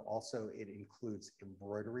Chicago also, it includes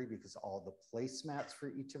embroidery because all the placemats for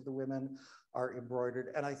each of the women are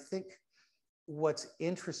embroidered. And I think what's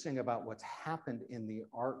interesting about what's happened in the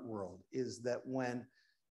art world is that when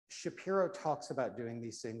Shapiro talks about doing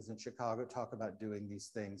these things and Chicago talk about doing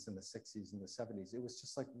these things in the 60s and the 70s, it was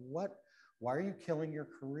just like, what? Why are you killing your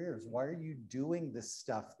careers? Why are you doing this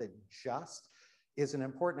stuff that just isn't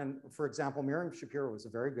important? And for example, Miriam Shapiro was a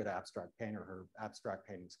very good abstract painter. Her abstract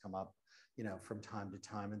paintings come up, you know, from time to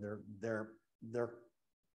time, and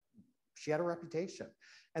she had a reputation.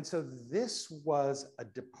 And so this was a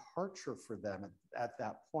departure for them at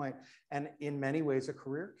that point, and in many ways a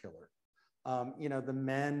career killer. You know, the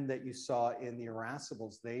men that you saw in the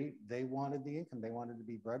Irascibles, they wanted the income, they wanted to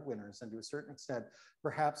be breadwinners, and to a certain extent,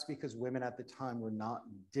 perhaps because women at the time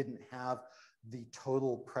didn't have the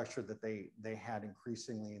total pressure that they had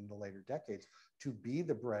increasingly in the later decades to be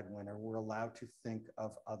the breadwinner, were allowed to think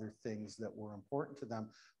of other things that were important to them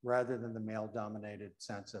rather than the male-dominated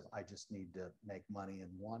sense of, I just need to make money and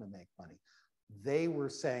want to make money. They were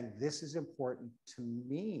saying, this is important to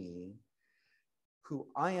me, who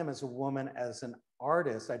I am as a woman, as an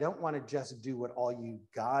artist. I don't want to just do what all you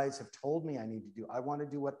guys have told me I need to do. I want to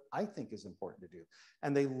do what I think is important to do.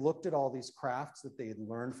 And they looked at all these crafts that they had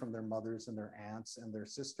learned from their mothers and their aunts and their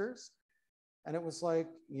sisters. And it was like,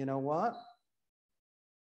 you know what?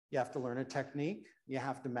 You have to learn a technique. You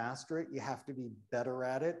have to master it. You have to be better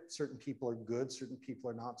at it. Certain people are good, certain people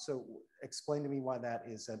are not. So explain to me why that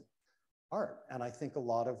isn't art. And I think a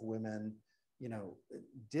lot of women, you know,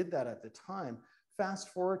 did that at the time. Fast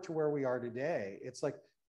forward to where we are today, it's like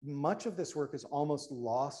much of this work has almost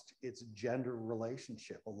lost its gender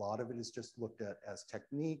relationship. A lot of it is just looked at as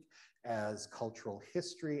technique, as cultural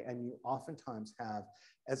history, and you oftentimes have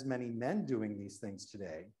as many men doing these things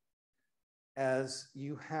today as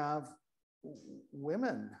you have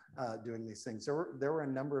women doing these things. There were a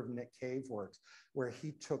number of Nick Cave works where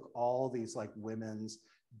he took all these like women's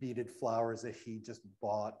beaded flowers that he just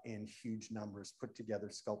bought in huge numbers, put together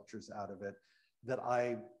sculptures out of it, that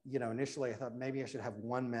I, you know, initially I thought maybe I should have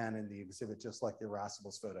one man in the exhibit, just like the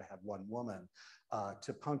Irascibles photo had one woman,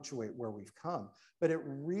 to punctuate where we've come. But it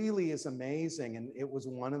really is amazing. And it was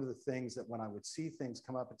one of the things that when I would see things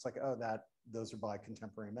come up, it's like, oh, those are by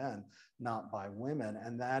contemporary men, not by women.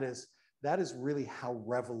 And that is really how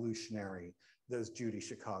revolutionary those Judy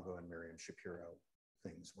Chicago and Miriam Shapiro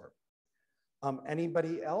things were.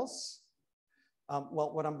 Anybody else?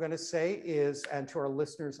 Well, what I'm going to say is, and to our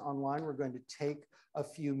listeners online, we're going to take a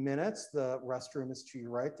few minutes. The restroom is to your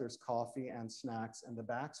right. There's coffee and snacks in the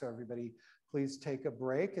back. So everybody, please take a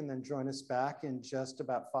break and then join us back in just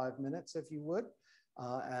about 5 minutes, if you would.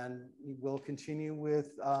 And we'll continue with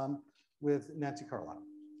Nancy Carlisle.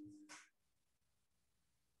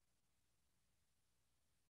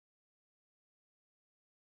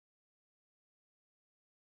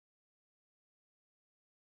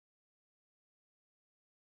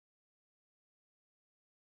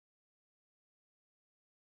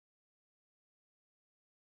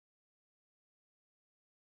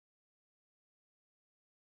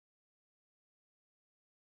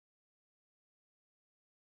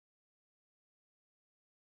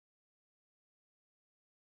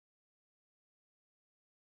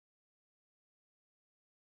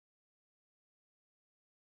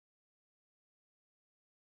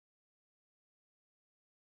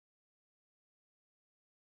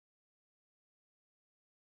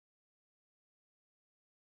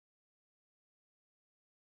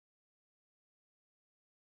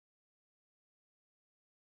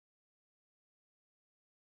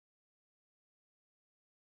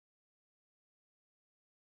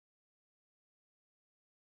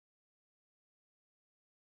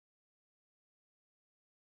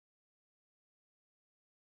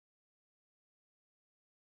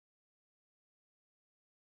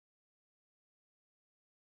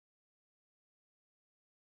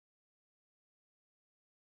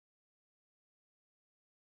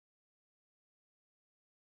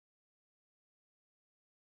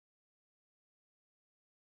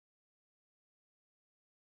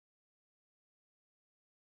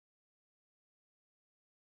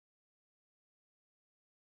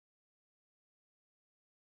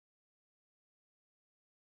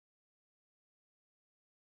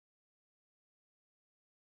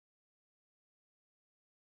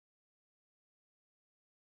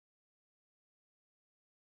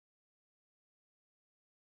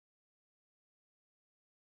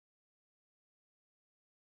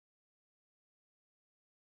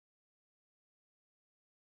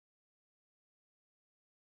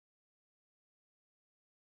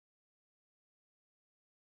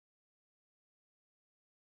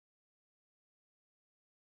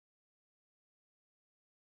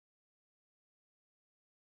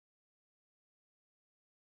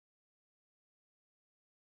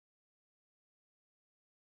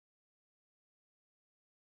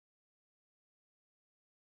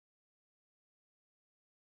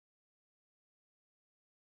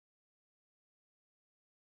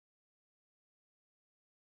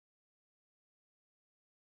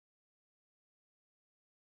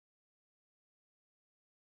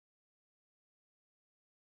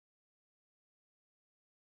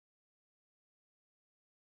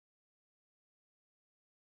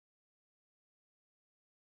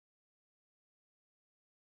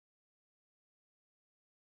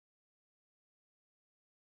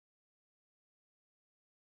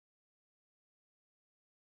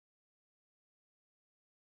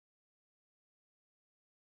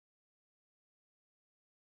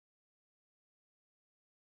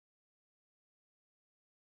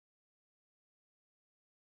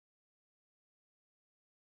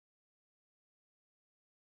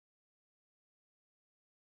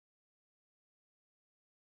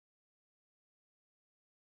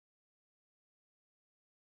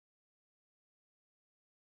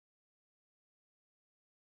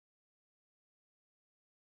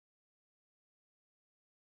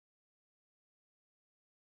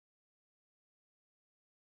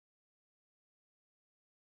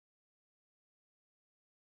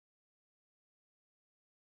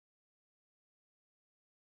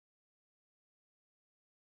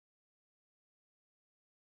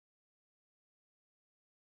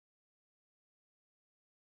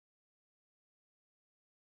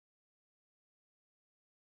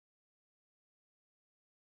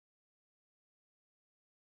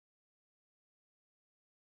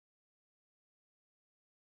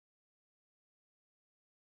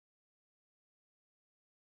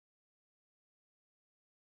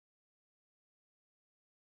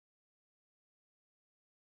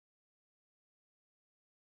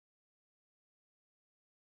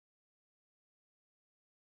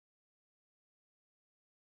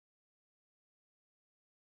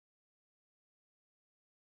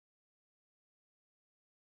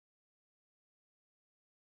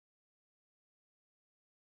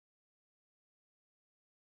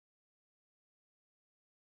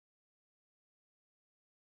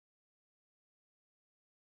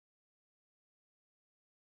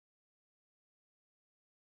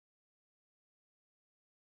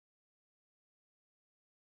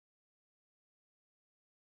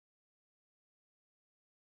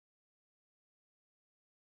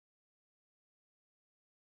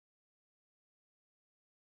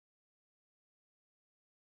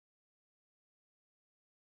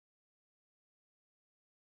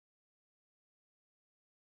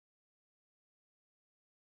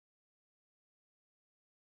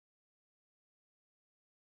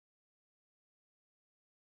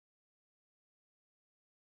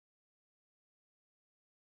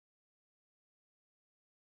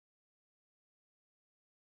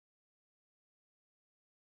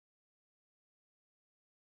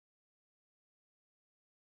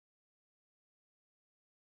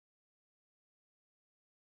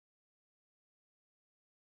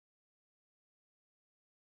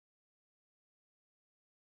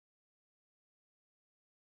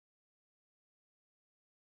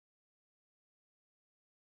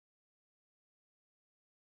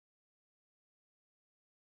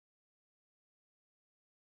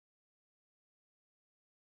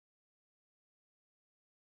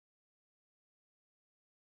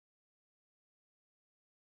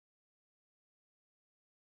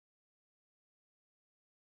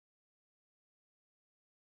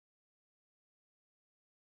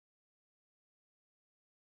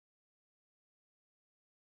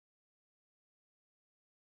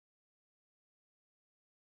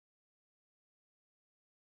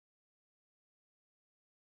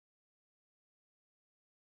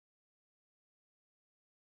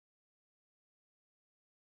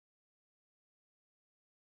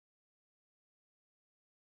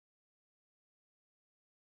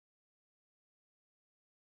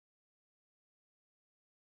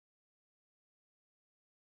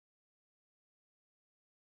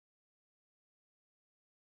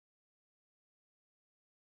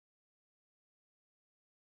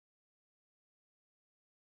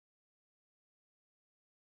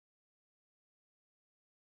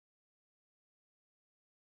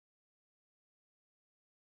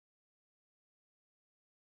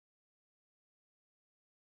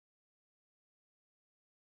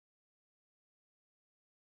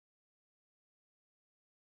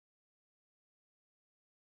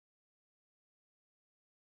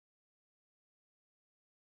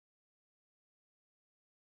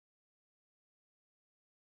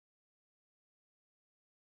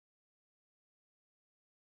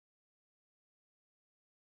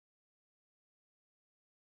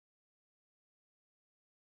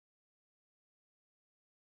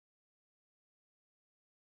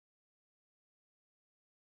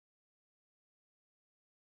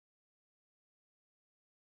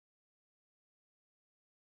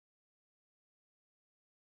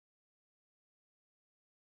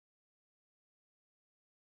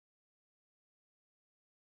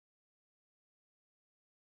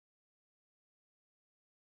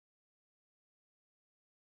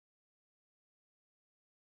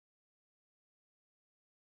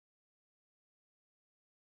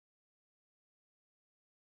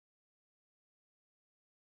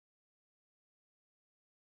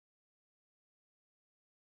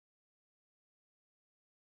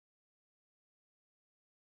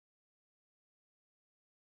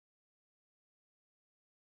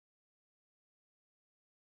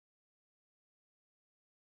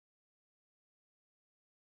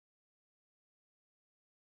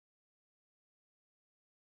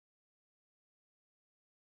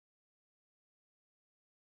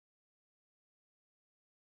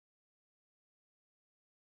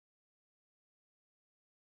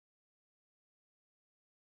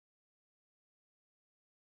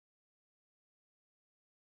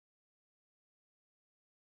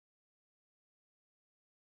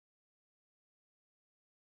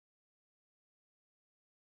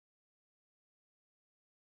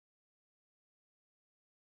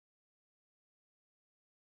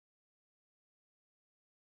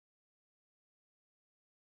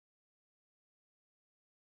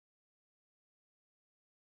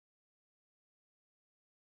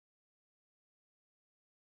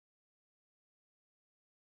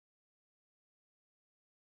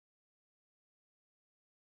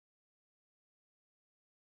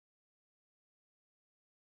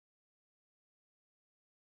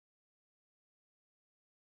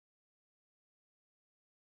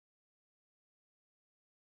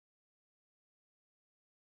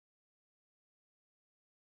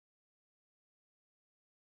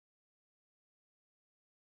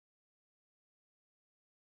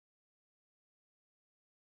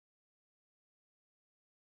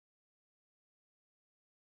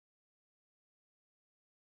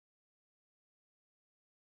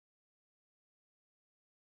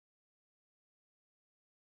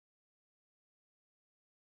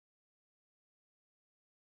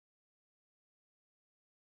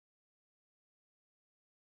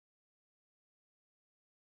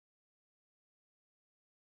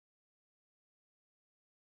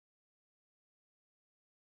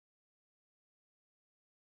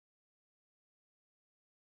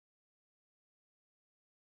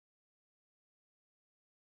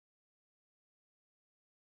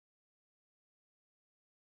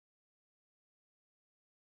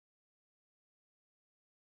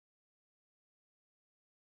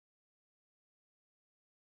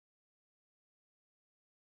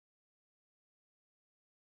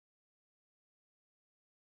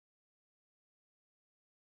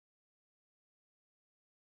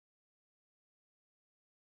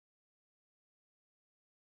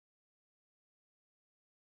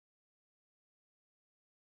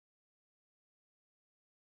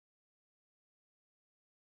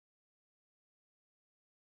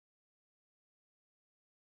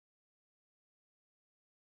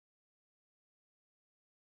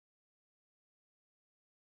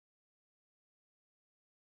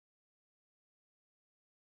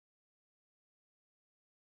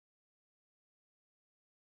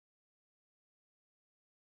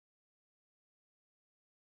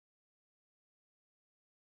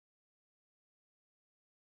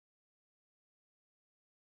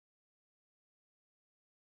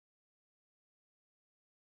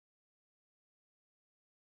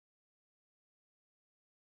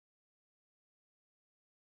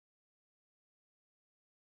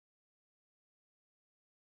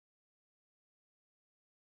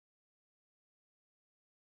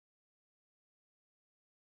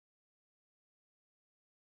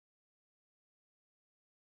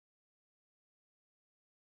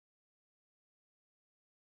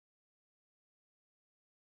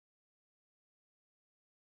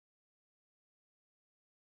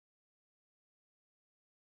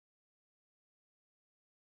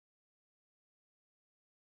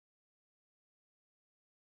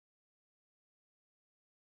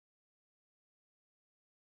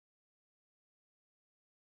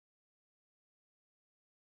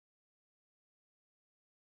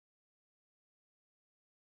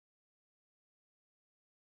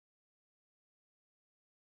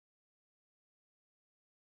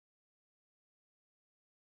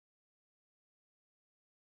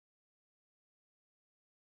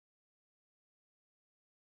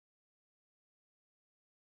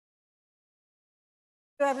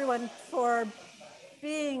 everyone for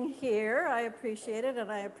being here. I appreciate it,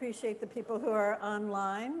 and I appreciate the people who are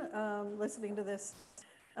online listening to this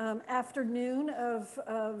afternoon of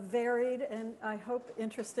varied and I hope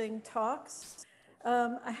interesting talks.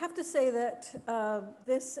 I have to say that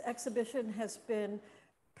this exhibition has been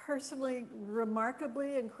personally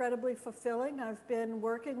remarkably, incredibly fulfilling. I've been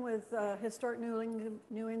working with Historic New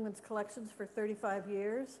England's collections for 35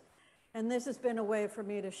 years, and this has been a way for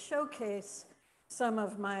me to showcase some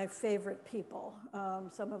of my favorite people,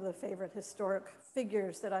 some of the favorite historic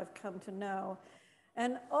figures that I've come to know.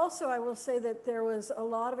 And also I will say that there was a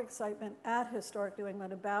lot of excitement at Historic New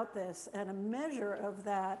England about this, and a measure of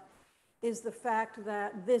that is the fact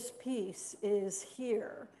that this piece is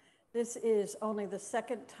here. This is only the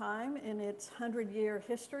second time in its 100-year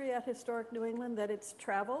history at Historic New England that it's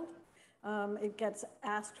traveled. It gets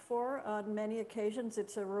asked for on many occasions.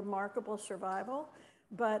 It's a remarkable survival,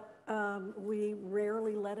 but we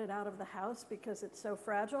rarely let it out of the house because it's so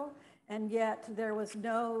fragile. And yet there was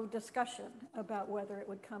no discussion about whether it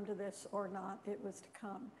would come to this or not. It was to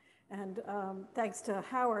come. And thanks to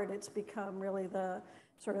Howard, it's become really the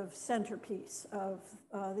sort of centerpiece of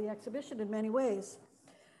the exhibition in many ways.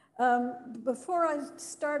 Before I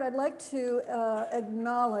start, I'd like to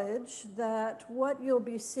acknowledge that what you'll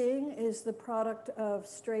be seeing is the product of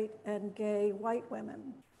straight and gay white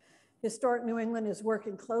women. Historic New England is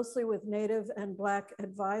working closely with Native and Black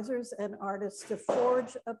advisors and artists to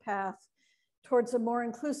forge a path towards a more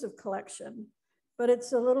inclusive collection. But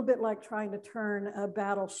it's a little bit like trying to turn a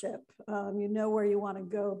battleship. You know where you want to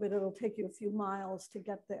go, but it'll take you a few miles to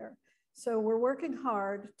get there. So we're working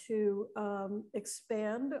hard to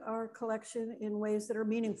expand our collection in ways that are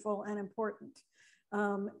meaningful and important.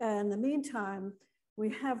 And in the meantime, we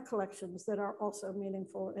have collections that are also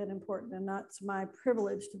meaningful and important, and that's my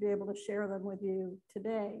privilege to be able to share them with you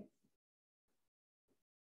today.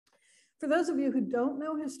 For those of you who don't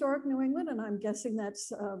know Historic New England, and I'm guessing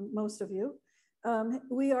that's most of you,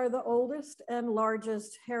 we are the oldest and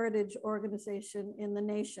largest heritage organization in the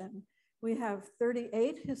nation. We have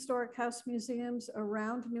 38 historic house museums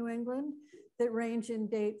around New England that range in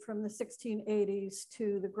date from the 1680s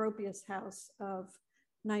to the Gropius House of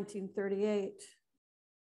 1938.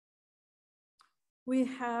 We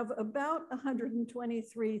have about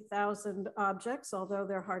 123,000 objects, although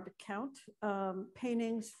they're hard to count,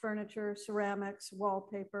 paintings, furniture, ceramics,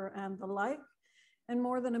 wallpaper, and the like, and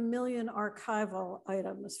more than 1 million archival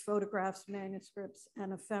items, photographs, manuscripts,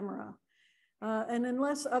 and ephemera. And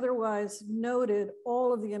unless otherwise noted,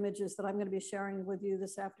 all of the images that I'm going to be sharing with you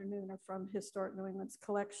this afternoon are from Historic New England's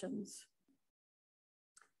collections.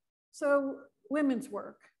 So, women's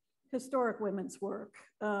work. Historic women's work,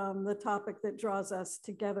 the topic that draws us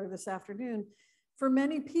together this afternoon. For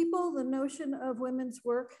many people, the notion of women's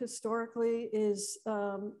work historically is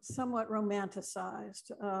somewhat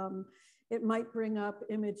romanticized. It might bring up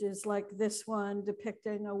images like this one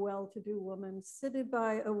depicting a well-to-do woman seated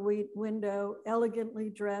by a window, elegantly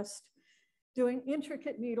dressed, doing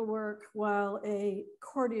intricate needlework while a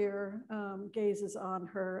courtier gazes on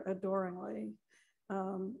her adoringly.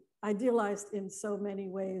 Idealized in so many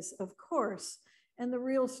ways, of course, and the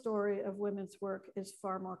real story of women's work is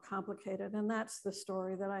far more complicated, and that's the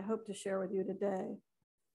story that I hope to share with you today.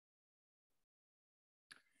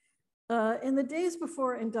 In the days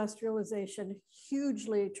before industrialization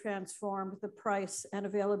hugely transformed the price and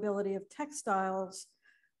availability of textiles,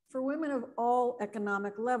 for women of all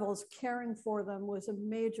economic levels, caring for them was a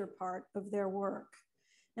major part of their work.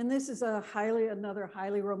 And this is another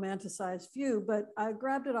highly romanticized view, but I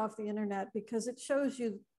grabbed it off the internet because it shows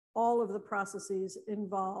you all of the processes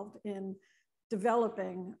involved in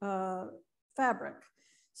developing fabric.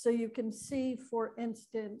 So you can see, for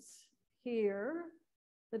instance, here,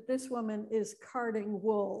 that this woman is carding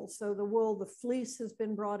wool. So the wool, the fleece has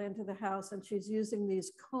been brought into the house, and she's using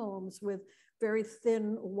these combs with very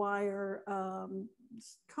thin wire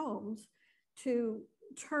combs to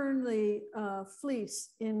turn the fleece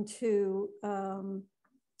into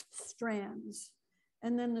strands.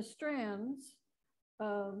 And then the strands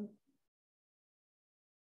are,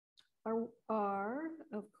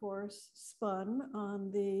 of course, spun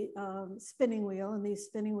on the spinning wheel. And these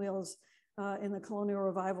spinning wheels in the colonial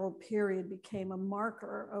revival period became a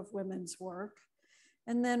marker of women's work.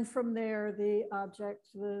 And then from there, the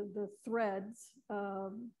object, the threads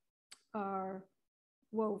are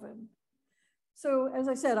woven. So as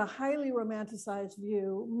I said, a highly romanticized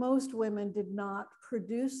view. Most women did not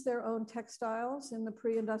produce their own textiles in the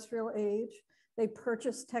pre-industrial age. They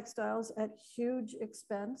purchased textiles at huge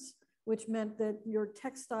expense, which meant that your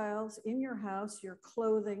textiles in your house, your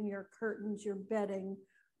clothing, your curtains, your bedding,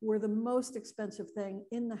 were the most expensive thing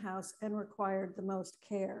in the house and required the most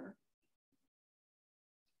care.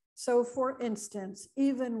 So for instance,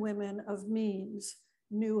 even women of means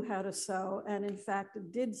knew how to sew and in fact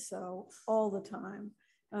did so all the time.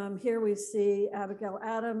 Here we see Abigail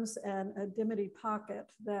Adams and a dimity pocket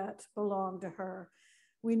that belonged to her.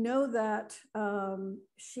 We know that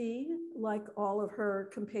she, like all of her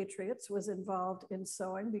compatriots, was involved in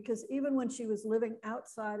sewing because even when she was living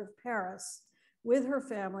outside of Paris with her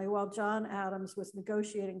family, while John Adams was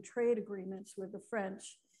negotiating trade agreements with the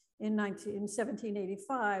French in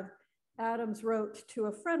 1785, Adams wrote to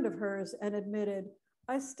a friend of hers and admitted,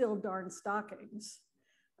 "I still darn stockings."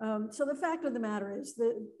 So the fact of the matter is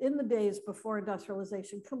that in the days before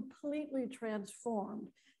industrialization completely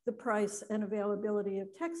transformed the price and availability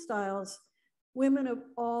of textiles, women of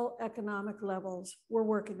all economic levels were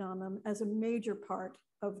working on them as a major part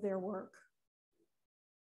of their work.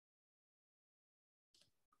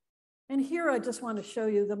 And here I just want to show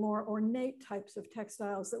you the more ornate types of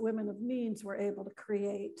textiles that women of means were able to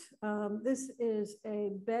create. This is a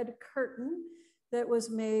bed curtain that was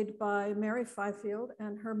made by Mary Fifield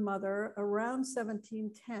and her mother around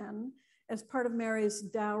 1710 as part of Mary's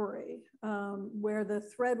dowry, where the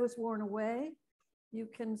thread was worn away. You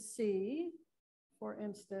can see, for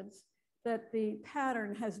instance, that the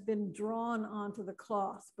pattern has been drawn onto the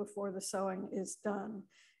cloth before the sewing is done.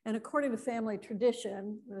 And according to family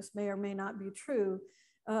tradition, this may or may not be true,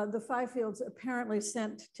 the Fifields apparently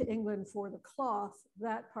sent to England for the cloth.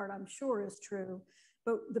 That part I'm sure is true,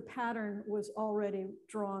 but the pattern was already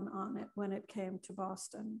drawn on it when it came to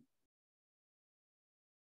Boston.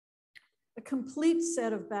 A complete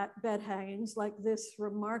set of bed hangings like this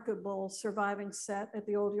remarkable surviving set at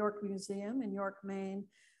the Old York Museum in York, Maine,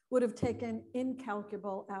 would have taken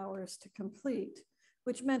incalculable hours to complete,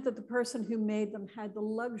 which meant that the person who made them had the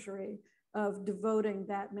luxury of devoting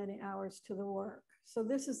that many hours to the work. So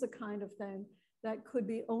this is the kind of thing that could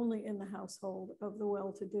be only in the household of the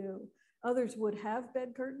well-to-do. Others would have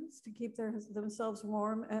bed curtains to keep themselves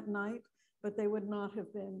warm at night, but they would not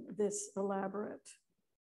have been this elaborate.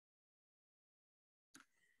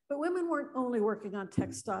 But women weren't only working on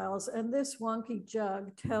textiles, and this wonky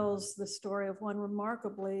jug tells the story of one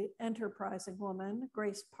remarkably enterprising woman,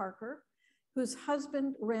 Grace Parker, whose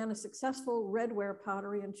husband ran a successful redware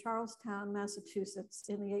pottery in Charlestown, Massachusetts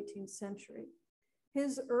in the 18th century.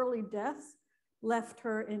 His early death left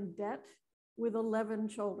her in debt with 11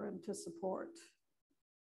 children to support.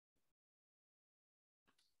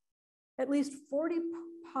 At least 40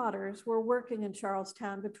 potters were working in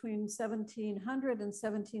Charlestown between 1700 and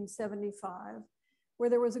 1775, where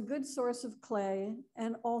there was a good source of clay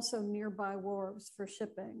and also nearby wharves for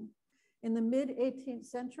shipping. In the mid-18th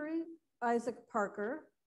century, Isaac Parker,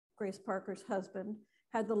 Grace Parker's husband,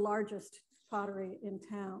 had the largest pottery in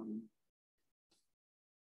town.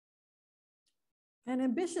 An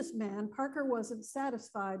ambitious man, Parker wasn't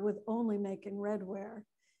satisfied with only making redware.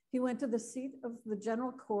 He went to the seat of the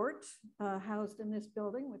General Court, housed in this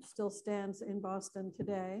building, which still stands in Boston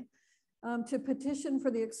today, to petition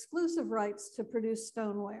for the exclusive rights to produce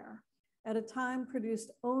stoneware, at a time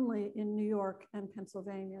produced only in New York and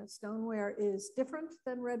Pennsylvania. Stoneware is different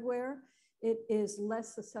than redware. It is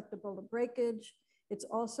less susceptible to breakage. It's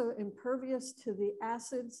also impervious to the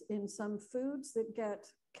acids in some foods that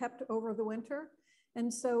get kept over the winter.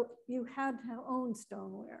 And so you had to own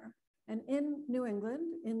stoneware. And in New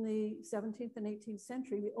England, in the 17th and 18th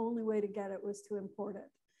century, the only way to get it was to import it.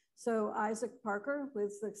 So Isaac Parker,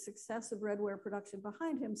 with the success of redware production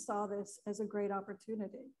behind him, saw this as a great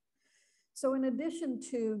opportunity. So in addition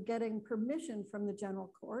to getting permission from the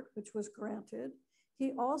General Court, which was granted,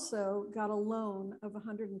 he also got a loan of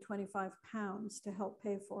 125 pounds to help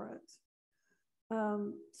pay for it.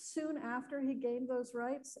 Soon after he gained those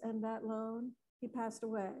rights and that loan, he passed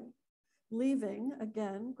away, leaving,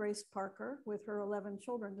 again, Grace Parker with her 11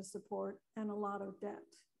 children to support and a lot of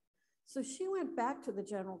debt. So she went back to the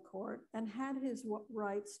General Court and had his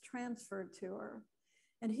rights transferred to her.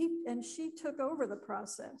 And she took over the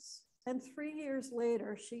process. And 3 years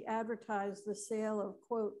later, she advertised the sale of,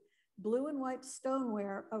 quote, blue and white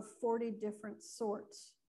stoneware of 40 different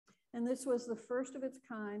sorts. And this was the first of its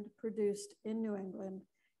kind produced in New England,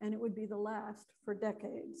 and it would be the last for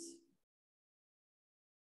decades.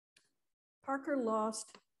 Parker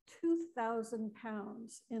lost 2,000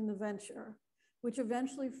 pounds in the venture, which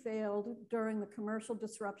eventually failed during the commercial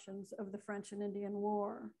disruptions of the French and Indian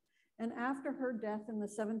War. And after her death in the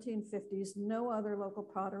 1750s, no other local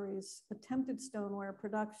potteries attempted stoneware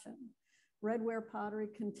production. Redware pottery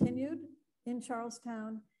continued in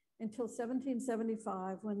Charlestown until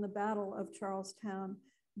 1775, when the Battle of Charlestown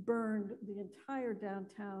burned the entire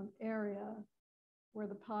downtown area where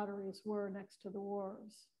the potteries were next to the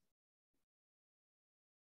wharves.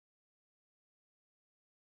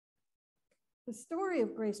 The story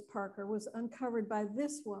of Grace Parker was uncovered by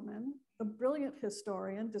this woman, a brilliant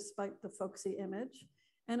historian, despite the folksy image,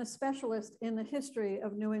 and a specialist in the history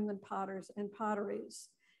of New England potters and potteries.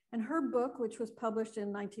 And her book, which was published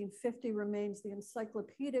in 1950, remains the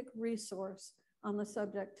encyclopedic resource on the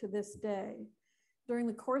subject to this day. During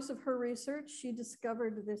the course of her research, she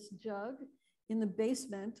discovered this jug in the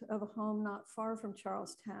basement of a home not far from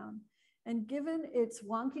Charlestown. And given its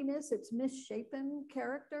wonkiness, its misshapen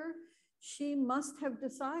character, she must have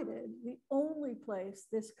decided the only place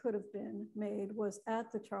this could have been made was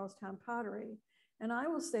at the Charlestown Pottery. And I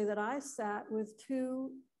will say that I sat with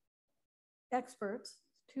two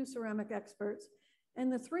ceramic experts,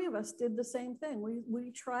 and the three of us did the same thing.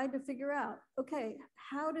 We tried to figure out, okay,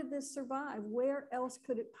 how did this survive? Where else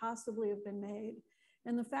could it possibly have been made?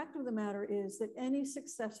 And the fact of the matter is that any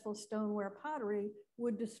successful stoneware pottery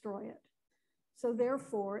would destroy it. So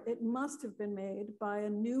therefore, it must have been made by a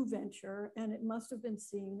new venture, and it must have been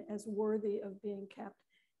seen as worthy of being kept.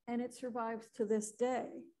 And it survives to this day.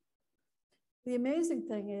 The amazing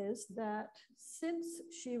thing is that since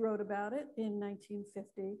she wrote about it in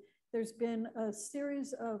 1950, there's been a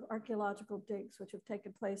series of archaeological digs which have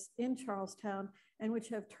taken place in Charlestown and which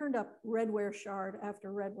have turned up redware shard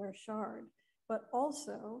after redware shard, but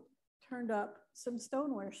also turned up some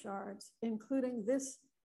stoneware shards, including this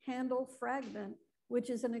handle fragment, which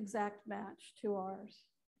is an exact match to ours.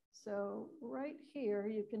 So right here,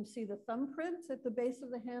 you can see the thumbprints at the base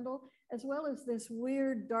of the handle, as well as this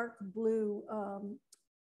weird dark blue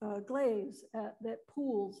glaze that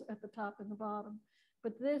pools at the top and the bottom.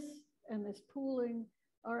 But this and this pooling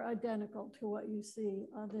are identical to what you see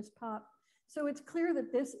on this pot. So it's clear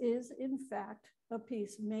that this is, in fact, a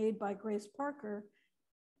piece made by Grace Parker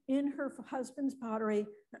in her husband's pottery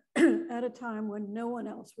at a time when no one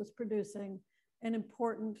else was producing an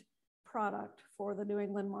important product for the New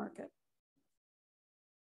England market.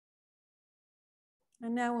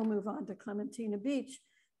 And now we'll move on to Clementina Beach,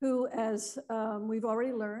 who, as we've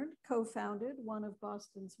already learned, co-founded one of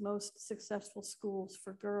Boston's most successful schools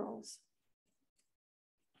for girls.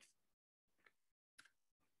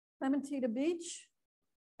 Clementina Beach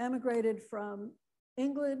emigrated from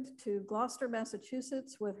England to Gloucester,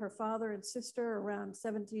 Massachusetts with her father and sister around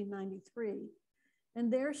 1793.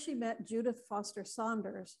 And there she met Judith Foster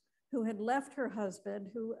Saunders, who had left her husband,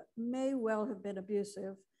 who may well have been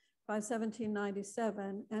abusive, by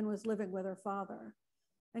 1797 and was living with her father.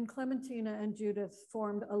 And Clementina and Judith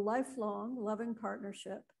formed a lifelong loving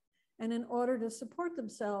partnership. And in order to support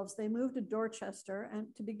themselves, they moved to Dorchester and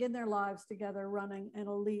to begin their lives together running an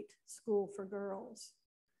elite school for girls.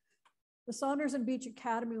 The Saunders and Beach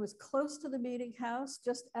Academy was close to the meeting house,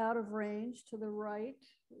 just out of range to the right.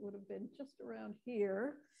 It would have been just around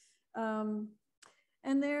here. And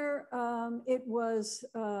there it was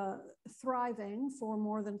thriving for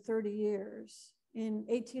more than 30 years. In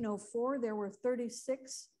 1804, there were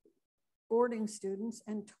 36 boarding students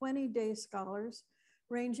and 20 day scholars,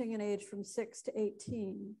 ranging in age from 6 to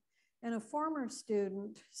 18. And a former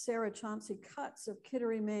student, Sarah Chauncey Cutts of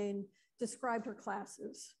Kittery, Maine, described her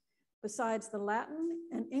classes. Besides the Latin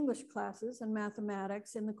and English classes and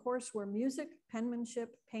mathematics, in the course were music,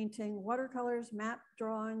 penmanship, painting, watercolors, map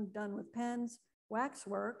drawing done with pens,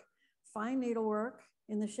 waxwork, fine needlework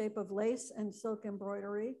in the shape of lace and silk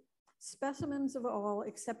embroidery. Specimens of all,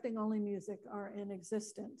 excepting only music, are in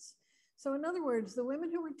existence. So in other words, the women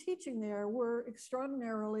who were teaching there were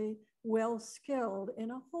extraordinarily well skilled in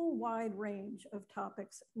a whole wide range of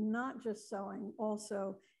topics, not just sewing,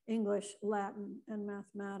 also English, Latin, and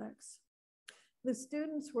mathematics. The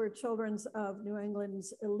students were children of New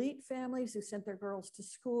England's elite families who sent their girls to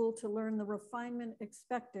school to learn the refinement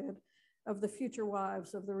expected of the future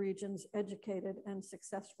wives of the region's educated and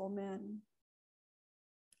successful men.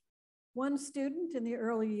 One student in the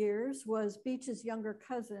early years was Beach's younger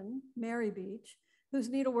cousin, Mary Beach, whose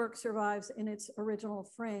needlework survives in its original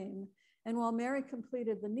frame. And while Mary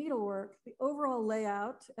completed the needlework, the overall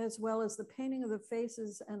layout, as well as the painting of the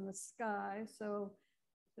faces and the sky, so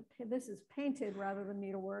this is painted rather than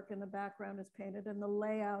needlework, and the background is painted, and the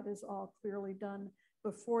layout is all clearly done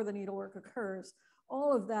before the needlework occurs.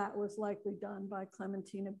 All of that was likely done by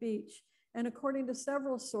Clementina Beach. And according to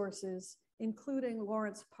several sources, including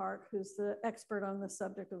Lawrence Park, who's the expert on the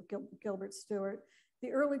subject of Gilbert Stuart,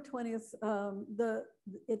 the early 20th,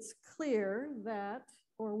 it's clear that,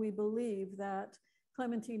 or we believe that,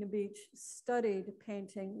 Clementina Beach studied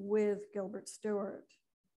painting with Gilbert Stuart.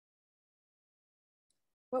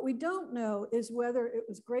 What we don't know is whether it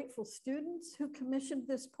was grateful students who commissioned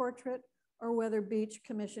this portrait or whether Beach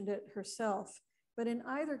commissioned it herself. But in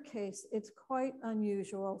either case, it's quite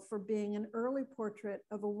unusual for being an early portrait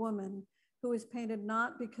of a woman who was painted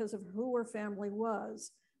not because of who her family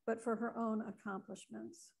was, but for her own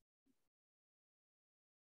accomplishments.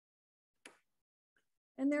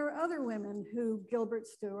 And there are other women who Gilbert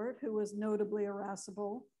Stuart, who was notably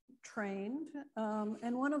irascible, trained,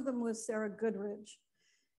 and one of them was Sarah Goodrich.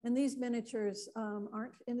 And these miniatures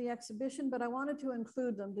aren't in the exhibition, but I wanted to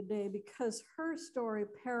include them today because her story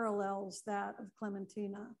parallels that of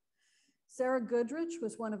Clementina. Sarah Goodrich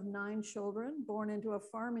was one of 9 children born into a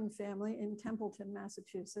farming family in Templeton,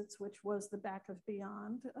 Massachusetts, which was the back of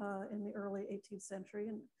beyond in the early 18th century.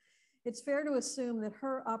 And it's fair to assume that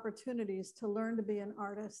her opportunities to learn to be an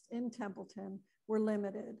artist in Templeton were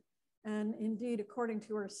limited. And indeed, according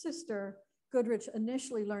to her sister, Goodrich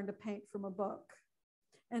initially learned to paint from a book.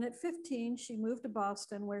 And at 15, she moved to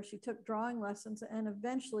Boston where she took drawing lessons and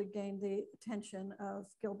eventually gained the attention of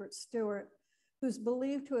Gilbert Stuart, who's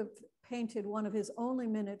believed to have painted one of his only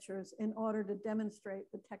miniatures in order to demonstrate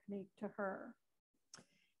the technique to her.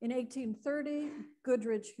 In 1830,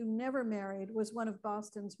 Goodrich, who never married, was one of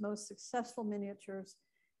Boston's most successful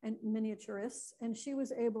miniaturists, and she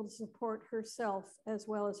was able to support herself as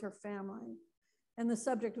well as her family. And the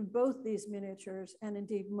subject of both these miniatures, and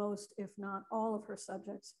indeed most, if not all of her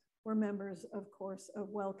subjects, were members, of course, of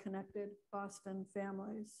well-connected Boston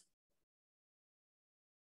families.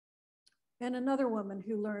 And another woman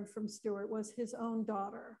who learned from Stuart was his own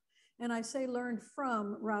daughter. And I say learned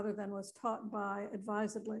from rather than was taught by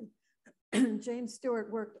advisedly. Jane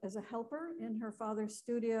Stuart worked as a helper in her father's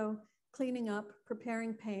studio, cleaning up,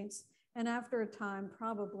 preparing paints, and after a time,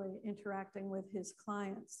 probably interacting with his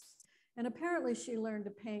clients. And apparently she learned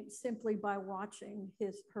to paint simply by watching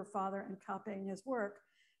her father and copying his work,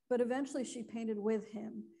 but eventually she painted with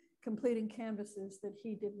him, completing canvases that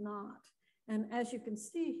he did not. And as you can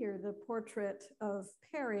see here, the portrait of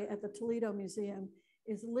Perry at the Toledo Museum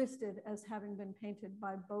is listed as having been painted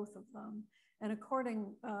by both of them. And according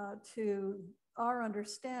to our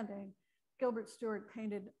understanding, Gilbert Stuart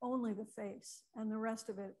painted only the face, and the rest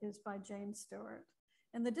of it is by Jane Stuart.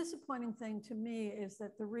 And the disappointing thing to me is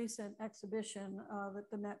that the recent exhibition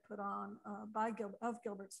that the Met put on of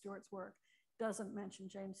Gilbert Stuart's work doesn't mention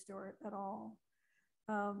Jane Stuart at all.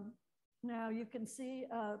 Now you can see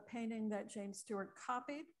a painting that Jane Stuart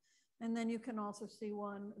copied, and then you can also see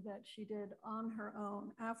one that she did on her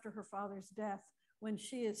own after her father's death when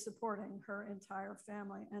she is supporting her entire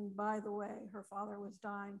family. And by the way, her father was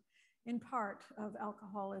dying in part of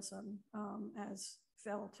alcoholism, as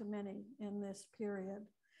fell to many in this period.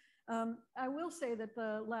 I will say that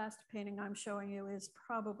the last painting I'm showing you is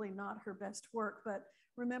probably not her best work, but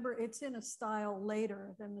remember, it's in a style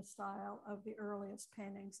later than the style of the earliest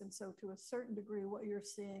paintings. And so to a certain degree, what you're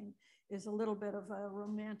seeing is a little bit of a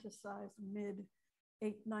romanticized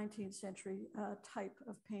mid-19th century type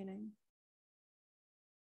of painting.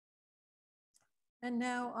 And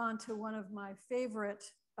now on to one of my favorite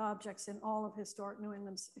objects in all of Historic New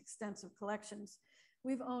England's extensive collections.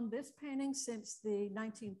 We've owned this painting since the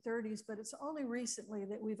 1930s, but it's only recently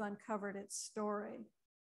that we've uncovered its story.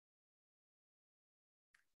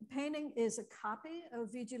 The painting is a copy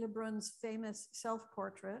of V.G. Lebrun's famous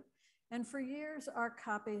self-portrait. And for years, our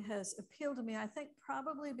copy has appealed to me, I think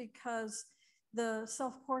probably because the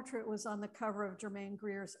self-portrait was on the cover of Germaine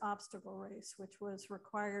Greer's Obstacle Race, which was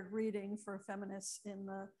required reading for feminists in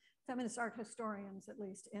the feminist art historians, at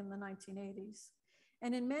least in the 1980s.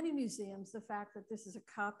 And in many museums, the fact that this is a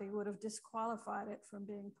copy would have disqualified it from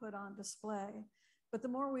being put on display. But the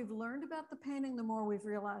more we've learned about the painting, the more we've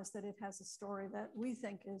realized that it has a story that we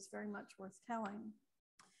think is very much worth telling.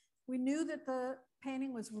 We knew that the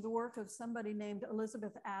painting was the work of somebody named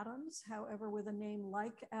Elizabeth Adams. However, with a name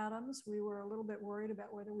like Adams, we were a little bit worried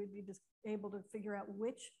about whether we'd be able to figure out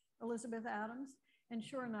which Elizabeth Adams. And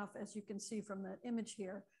sure enough, as you can see from the image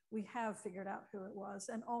here, we have figured out who it was.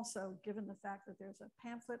 And also, given the fact that there's a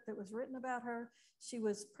pamphlet that was written about her, she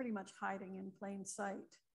was pretty much hiding in plain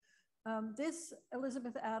sight. This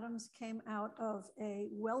Elizabeth Adams came out of a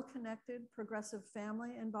well-connected progressive family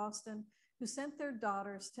in Boston who sent their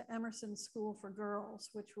daughters to Emerson School for Girls,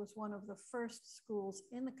 which was one of the first schools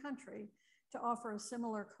in the country to offer a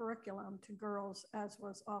similar curriculum to girls as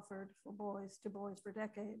was offered for boys for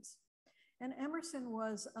decades. And Emerson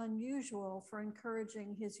was unusual for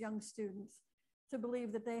encouraging his young students to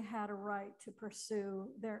believe that they had a right to pursue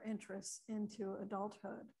their interests into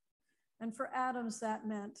adulthood. And for Adams, that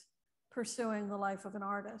meant pursuing the life of an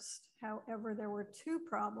artist. However, there were two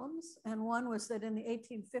problems. And one was that in the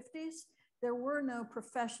 1850s, there were no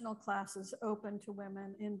professional classes open to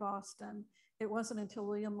women in Boston. It wasn't until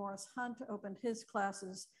William Morris Hunt opened his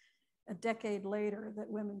classes a decade later that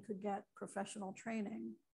women could get professional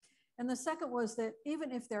training. And the second was that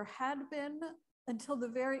even if there had been, until the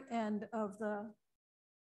very end of the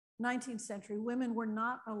 19th century, women were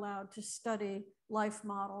not allowed to study life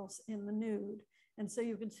models in the nude. And so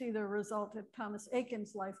you can see the result of Thomas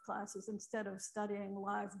Aiken's life classes. Instead of studying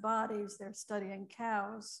live bodies, they're studying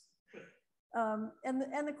cows. And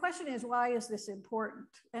the question is, why is this important?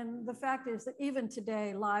 And the fact is that even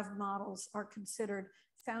today, live models are considered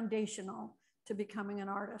foundational to becoming an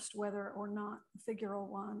artist, whether or not figural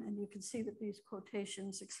one. And you can see that these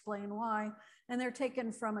quotations explain why, and they're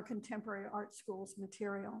taken from a contemporary art school's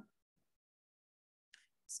material.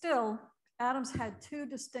 Still, Adams had two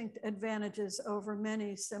distinct advantages over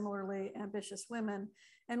many similarly ambitious women.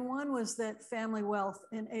 And one was that family wealth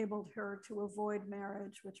enabled her to avoid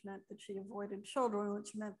marriage, which meant that she avoided children,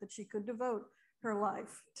 which meant that she could devote her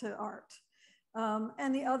life to art.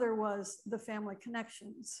 And the other was the family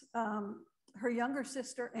connections. Her younger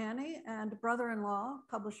sister, Annie, and brother-in-law,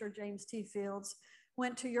 publisher James T. Fields,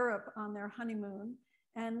 went to Europe on their honeymoon,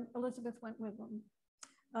 and Elizabeth went with them.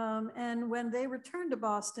 And when they returned to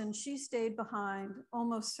Boston, she stayed behind,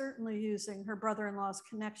 almost certainly using her brother-in-law's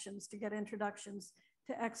connections to get introductions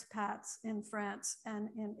to expats in France and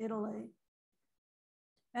in Italy.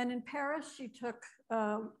 And in Paris, she took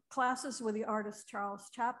classes with the artist Charles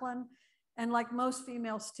Chaplin. And like most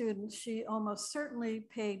female students, she almost certainly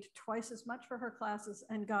paid twice as much for her classes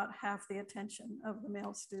and got half the attention of the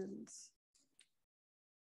male students.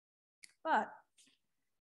 But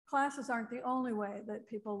classes aren't the only way that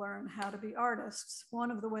people learn how to be artists.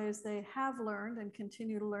 One of the ways they have learned and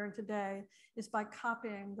continue to learn today is by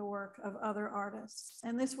copying the work of other artists.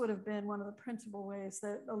 And this would have been one of the principal ways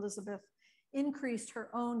that Elizabeth increased her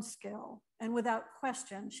own skill. And without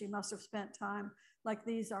question, she must have spent time like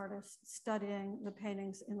these artists studying the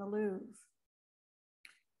paintings in the Louvre.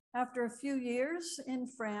 After a few years in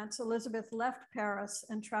France, Elizabeth left Paris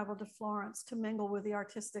and traveled to Florence to mingle with the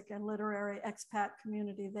artistic and literary expat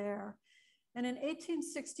community there. And in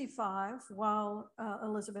 1865, while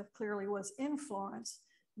Elizabeth clearly was in Florence,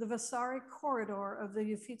 the Vasari corridor of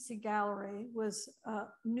the Uffizi Gallery was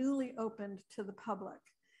newly opened to the public.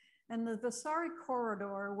 And the Vasari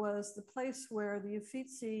corridor was the place where the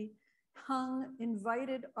Uffizi hung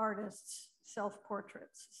invited artists'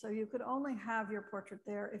 self-portraits. So you could only have your portrait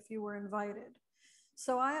there if you were invited.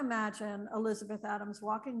 So I imagine Elizabeth Adams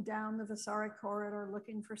walking down the Vasari corridor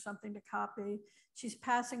looking for something to copy. She's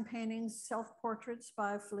passing paintings, self-portraits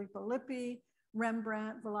by Filippo Lippi,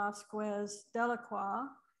 Rembrandt, Velázquez, Delacroix,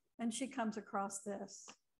 and she comes across this.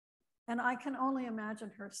 And I can only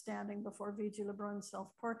imagine her standing before V.G. Lebrun's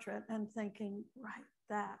self-portrait and thinking, right,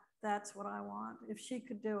 that's what I want. If she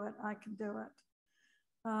could do it, I can do it.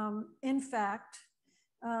 In fact,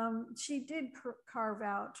 she did carve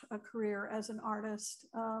out a career as an artist,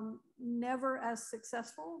 never as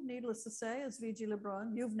successful, needless to say, as V.G.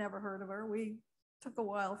 Lebrun. You've never heard of her. We took a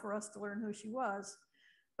while for us to learn who she was.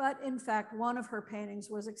 But in fact, one of her paintings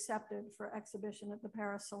was accepted for exhibition at the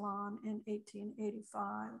Paris Salon in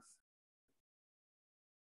 1885.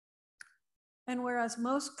 And whereas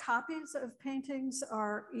most copies of paintings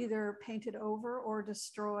are either painted over or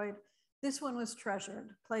destroyed, this one was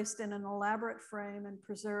treasured, placed in an elaborate frame and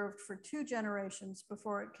preserved for 2 generations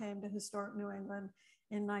before it came to historic New England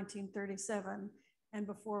in 1937, and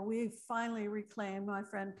before we finally reclaimed, my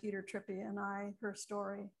friend Peter Trippi and I, her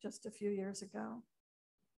story just a few years ago.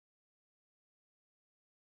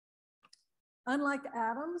 Unlike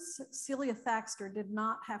Adams, Celia Thaxter did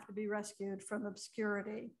not have to be rescued from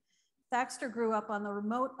obscurity. Thaxter grew up on the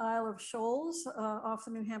remote Isle of Shoals off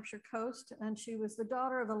the New Hampshire coast, and she was the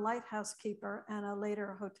daughter of a lighthouse keeper and a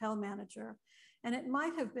later hotel manager. And it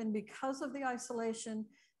might have been because of the isolation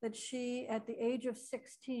that she, at the age of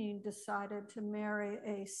 16, decided to marry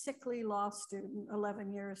a sickly law student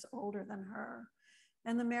 11 years older than her.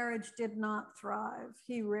 And the marriage did not thrive.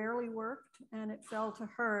 He rarely worked, and it fell to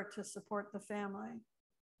her to support the family.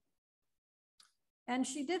 And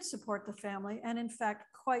she did support the family, and in fact,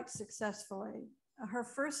 quite successfully. Her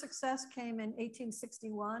first success came in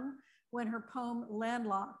 1861 when her poem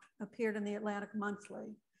Landlocked appeared in the Atlantic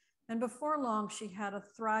Monthly. And before long, she had a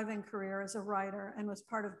thriving career as a writer and was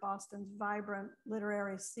part of Boston's vibrant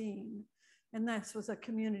literary scene. And this was a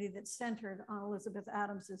community that centered on Elizabeth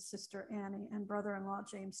Adams's sister Annie and brother-in-law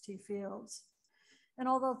James T. Fields. And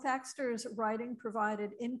although Thaxter's writing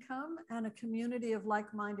provided income and a community of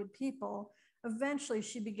like-minded people, eventually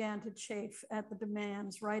she began to chafe at the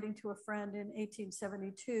demands, writing to a friend in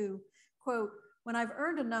 1872, quote, When I've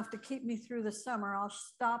earned enough to keep me through the summer, I'll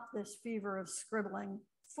stop this fever of scribbling.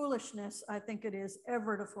 Foolishness, I think it is,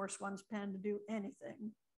 ever to force one's pen to do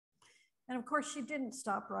anything. And of course, she didn't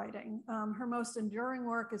stop writing. Her most enduring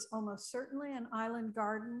work is almost certainly an island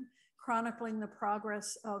garden, chronicling the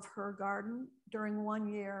progress of her garden during 1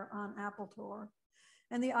 year on Appletor.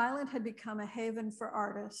 And the island had become a haven for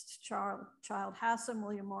artists. Child Hassam,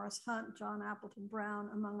 William Morris Hunt, John Appleton Brown,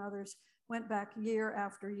 among others, went back year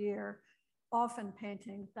after year, often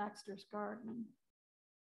painting Thaxter's garden.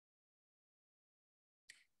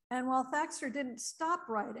 And while Thaxter didn't stop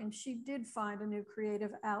writing, she did find a new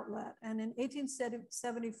creative outlet. And in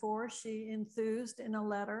 1874, she enthused in a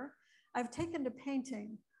letter, "I've taken to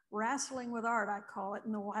painting, wrestling with art, I call it,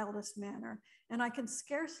 in the wildest manner. And I can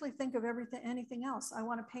scarcely think of anything else. I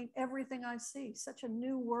want to paint everything I see. Such a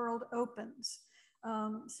new world opens."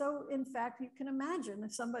 So in fact, you can imagine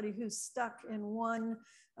if somebody who's stuck in one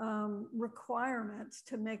requirement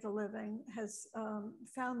to make a living has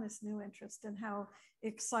found this new interest, and how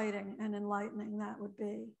exciting and enlightening that would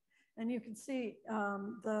be. And you can see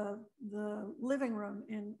the living room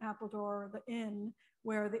in Appledore, the inn,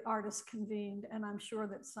 where the artists convened. And I'm sure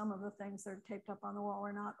that some of the things that are taped up on the wall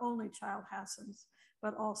are not only Child Hassam's,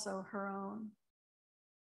 but also her own.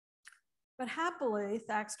 But happily,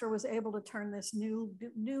 Thaxter was able to turn this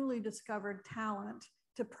newly discovered talent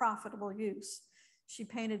to profitable use. She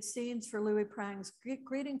painted scenes for Louis Prang's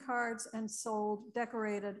greeting cards and sold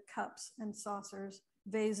decorated cups and saucers,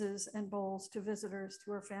 vases and bowls to visitors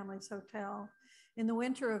to her family's hotel. In the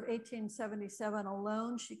winter of 1877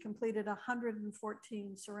 alone, she completed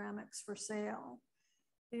 114 ceramics for sale.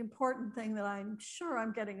 The important thing that I'm sure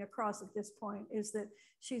I'm getting across at this point is that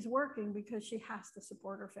she's working because she has to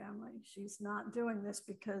support her family. She's not doing this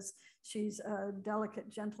because she's a delicate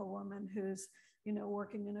gentlewoman who's,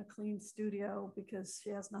 working in a clean studio because she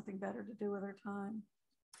has nothing better to do with her time.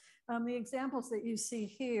 The examples that you see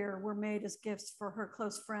here were made as gifts for her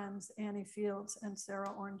close friends, Annie Fields and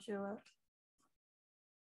Sarah Orne Jewett.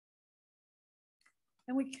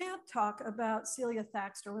 And we can't talk about Celia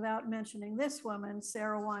Thaxter without mentioning this woman,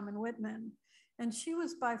 Sarah Wyman Whitman. And she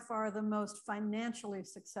was by far the most financially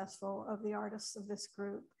successful of the artists of this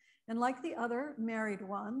group. And like the other married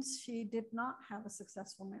ones, she did not have a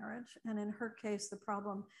successful marriage. And in her case, the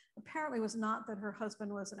problem apparently was not that her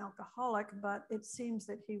husband was an alcoholic, but it seems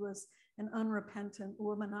that he was an unrepentant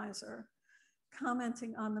womanizer.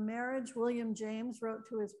 Commenting on the marriage, William James wrote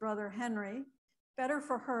to his brother Henry, "Better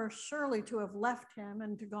for her surely to have left him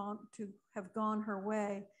and to have gone her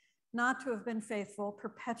way, not to have been faithful,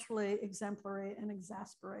 perpetually exemplary and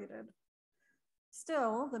exasperated."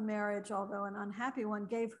 Still, the marriage, although an unhappy one,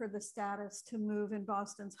 gave her the status to move in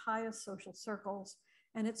Boston's highest social circles,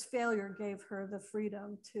 and its failure gave her the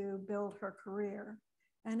freedom to build her career.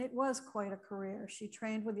 And it was quite a career. She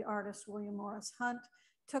trained with the artist William Morris Hunt,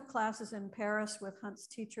 took classes in Paris with Hunt's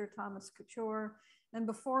teacher, Thomas Couture, and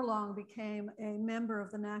before long became a member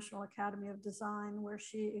of the National Academy of Design, where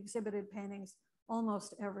she exhibited paintings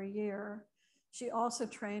almost every year. She also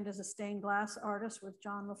trained as a stained glass artist with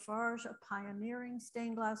John Lafarge, a pioneering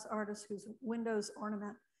stained glass artist whose windows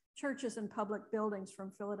ornament churches and public buildings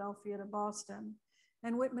from Philadelphia to Boston.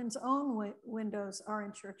 And Whitman's own windows are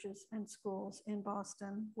in churches and schools in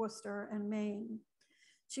Boston, Worcester, and Maine.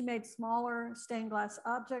 She made smaller stained glass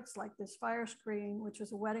objects like this fire screen, which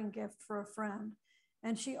was a wedding gift for a friend.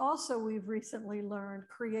 And she also, we've recently learned,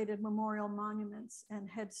 created memorial monuments and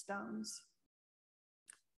headstones.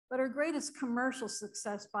 But her greatest commercial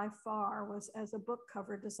success by far was as a book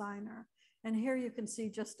cover designer. And here you can see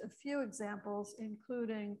just a few examples,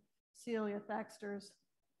 including Celia Thaxter's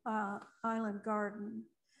Island Garden.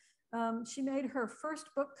 She made her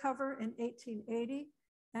first book cover in 1880,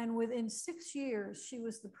 and within 6 years, she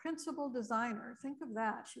was the principal designer. Think of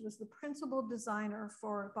that. She was the principal designer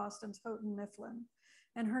for Boston's Houghton Mifflin,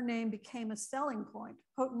 and her name became a selling point.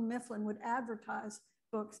 Houghton Mifflin would advertise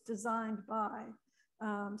books designed by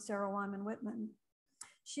Sarah Wyman Whitman.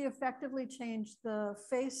 She effectively changed the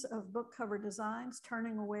face of book cover designs,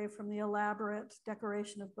 turning away from the elaborate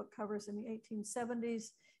decoration of book covers in the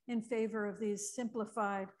 1870s in favor of these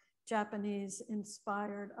simplified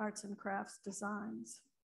Japanese-inspired arts and crafts designs.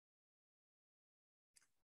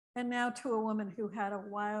 And now to a woman who had a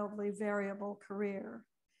wildly variable career.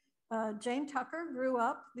 Jane Tucker grew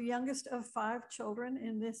up the youngest of 5 children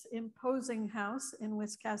in this imposing house in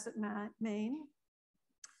Wiscasset, Maine.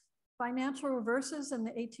 Financial reverses in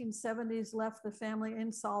the 1870s left the family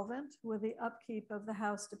insolvent with the upkeep of the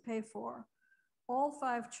house to pay for. All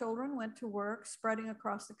 5 children went to work, spreading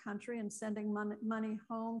across the country and sending money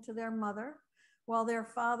home to their mother, while their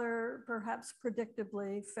father, perhaps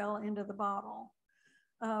predictably, fell into the bottle.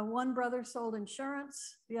 One brother sold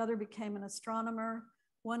insurance, the other became an astronomer.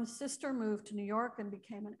 One sister moved to New York and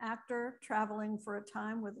became an actor, traveling for a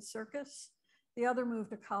time with a circus. The other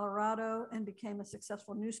moved to Colorado and became a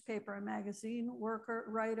successful newspaper and magazine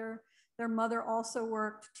writer. Their mother also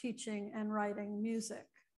worked teaching and writing music.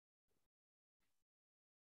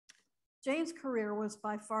 Jane's career was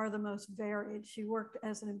by far the most varied. She worked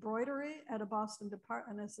as an embroiderer at a Boston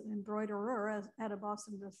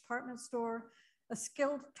department store, a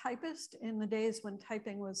skilled typist in the days when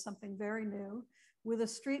typing was something very new, with a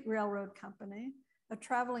street railroad company, a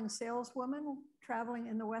traveling saleswoman traveling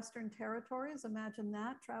in the Western Territories. Imagine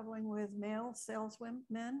that, traveling with male salesmen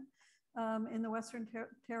in the Western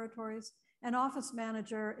Territories, an office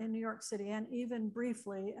manager in New York City, and even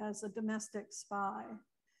briefly as a domestic spy.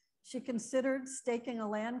 She considered staking a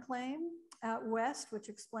land claim out west, which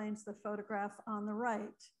explains the photograph on the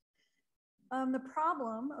right. The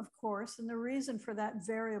problem, of course, and the reason for that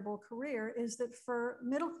variable career is that for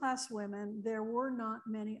middle-class women, there were not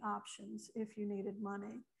many options if you needed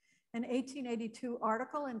money. An 1882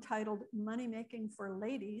 article entitled "Money Making for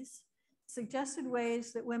Ladies" suggested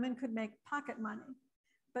ways that women could make pocket money,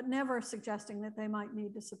 but never suggesting that they might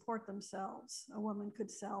need to support themselves. A woman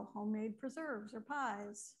could sell homemade preserves or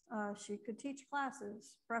pies. She could teach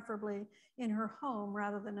classes, preferably in her home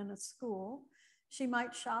rather than in a school. She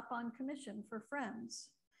might shop on commission for friends.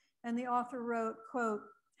 And the author wrote, quote,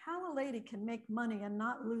 "How a lady can make money and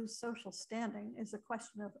not lose social standing is a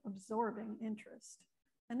question of absorbing interest."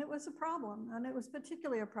 And it was a problem, and it was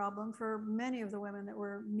particularly a problem for many of the women that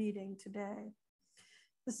we're meeting today.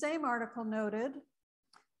 The same article noted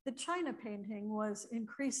that China painting was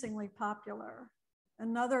increasingly popular.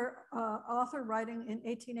 Another author writing in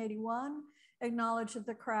 1881 acknowledged that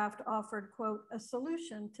the craft offered, quote, "a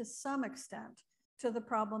solution to some extent to the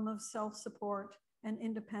problem of self-support and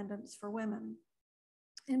independence for women."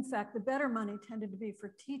 In fact, the better money tended to be for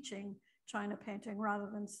teaching China painting rather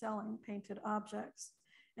than selling painted objects.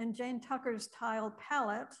 And Jane Tucker's tile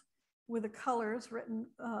palette with the colors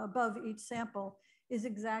written above each sample is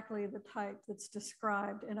exactly the type that's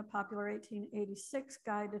described in a popular 1886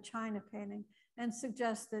 guide to China painting, and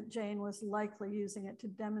suggests that Jane was likely using it to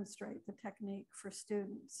demonstrate the technique for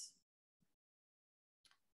students.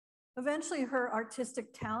 Eventually, her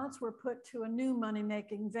artistic talents were put to a new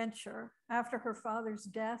money-making venture. After her father's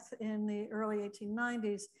death in the early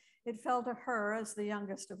 1890s, it fell to her, as the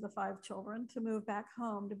youngest of the 5 children, to move back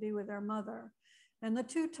home to be with their mother. And the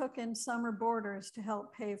two took in summer boarders to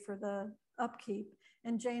help pay for the upkeep,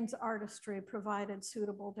 and Jane's artistry provided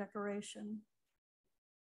suitable decoration.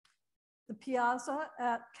 The piazza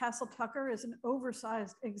at Castle Tucker is an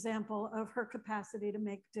oversized example of her capacity to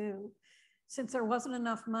make do. Since there wasn't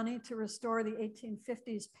enough money to restore the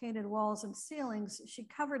 1850s painted walls and ceilings, she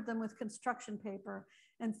covered them with construction paper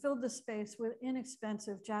and filled the space with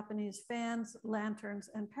inexpensive Japanese fans, lanterns,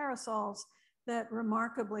 and parasols that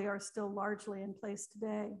remarkably are still largely in place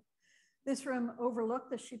today. This room overlooked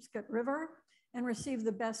the Sheepscot River and received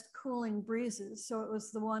the best cooling breezes, so it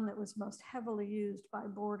was the one that was most heavily used by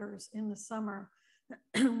boarders in the summer,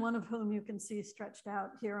 one of whom you can see stretched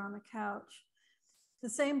out here on the couch. The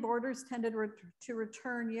same boarders tended to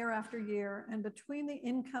return year after year, and between the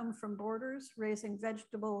income from boarders, raising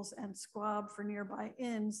vegetables and squab for nearby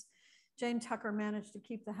inns, Jane Tucker managed to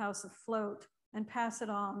keep the house afloat and pass it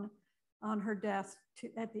on her death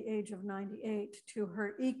at the age of 98 to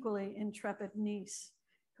her equally intrepid niece,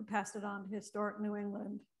 who passed it on to historic New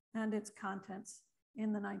England and its contents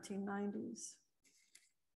in the 1990s.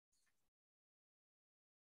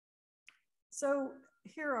 So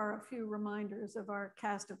here are a few reminders of our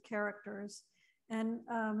cast of characters. And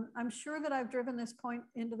I'm sure that I've driven this point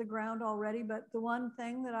into the ground already, but the one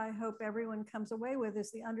thing that I hope everyone comes away with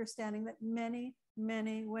is the understanding that many,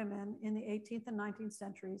 many women in the 18th and 19th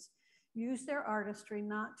centuries used their artistry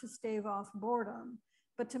not to stave off boredom,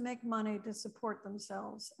 but to make money to support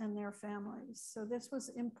themselves and their families. So this was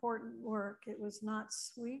important work. It was not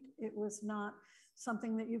sweet. It was not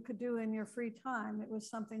something that you could do in your free time. It was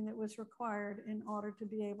something that was required in order to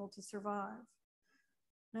be able to survive.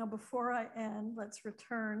 Now, before I end, let's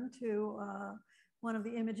return to one of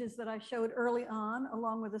the images that I showed early on,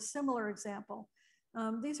 along with a similar example.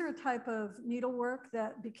 These are a type of needlework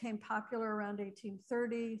that became popular around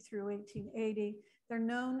 1830 through 1880. They're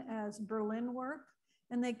known as Berlin work,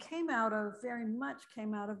 and they very much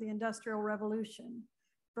came out of the Industrial Revolution.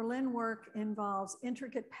 Berlin work involves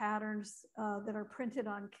intricate patterns that are printed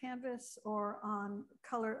on canvas or on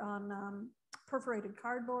perforated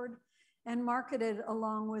cardboard, and marketed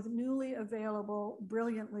along with newly available,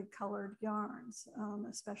 brilliantly colored yarns,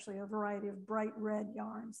 especially a variety of bright red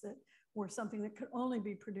yarns that were something that could only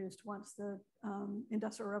be produced once the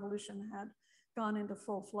Industrial Revolution had gone into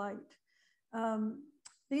full flight.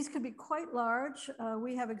 These could be quite large.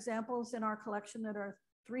 We have examples in our collection that are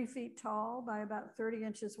 3 feet tall by about 30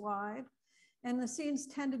 inches wide. And the scenes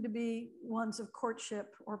tended to be ones of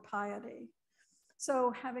courtship or piety.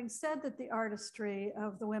 So having said that the artistry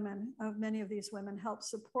of the women, of many of these women, helped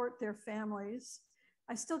support their families,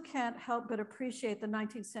 I still can't help but appreciate the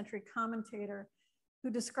 19th century commentator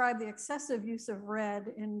who described the excessive use of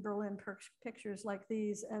red in Berlin pictures like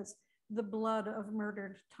these as the blood of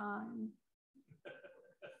murdered time.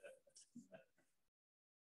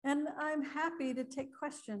 And I'm happy to take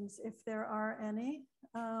questions if there are any.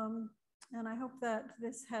 And I hope that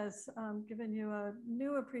this has given you a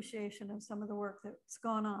new appreciation of some of the work that's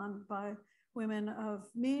gone on by women of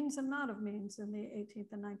means and not of means in the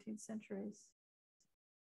 18th and 19th centuries.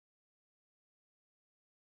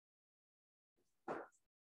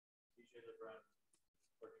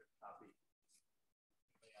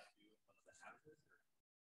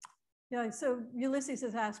 Yeah, so Ulysses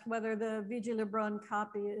has asked whether the V.G. Lebrun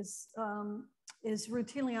copy is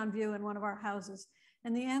routinely on view in one of our houses.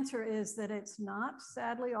 And the answer is that it's not,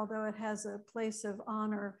 sadly, although it has a place of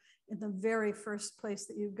honor in the very first place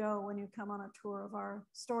that you go when you come on a tour of our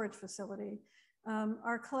storage facility.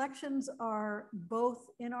 Our collections are both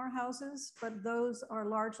in our houses, but those are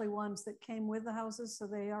largely ones that came with the houses, so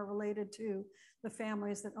they are related to the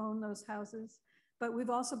families that own those houses. But we've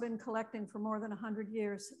also been collecting for more than 100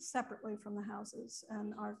 years separately from the houses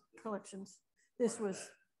and our collections. This was,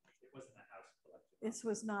 it wasn't a house collection. This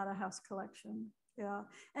was not a house collection. Yeah,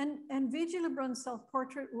 and V.G. Lebrun's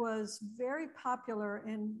self-portrait was very popular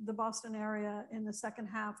in the Boston area in the second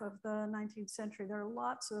half of the 19th century. There are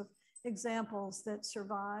lots of examples that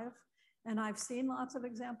survive, and I've seen lots of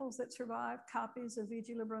examples that survive, copies of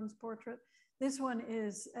V.G. Lebrun's portrait. This one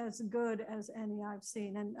is as good as any I've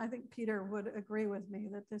seen, and I think Peter would agree with me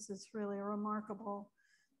that this is really a remarkable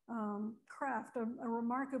craft, a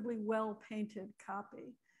remarkably well-painted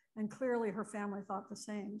copy. And clearly her family thought the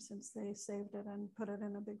same since they saved it and put it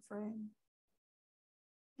in a big frame.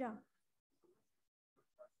 Yeah.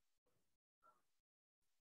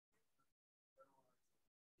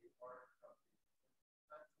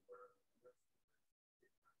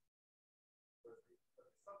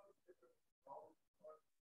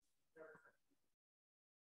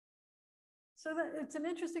 So it's an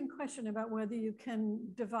interesting question about whether you can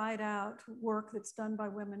divide out work that's done by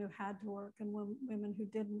women who had to work and women who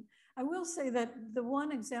didn't. I will say that the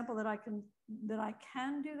one example that I can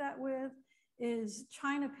do that with is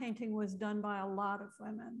China painting was done by a lot of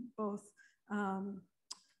women, both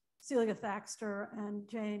Celia Thaxter and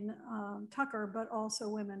Jane Tucker, but also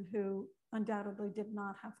women who undoubtedly did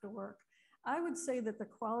not have to work. I would say that the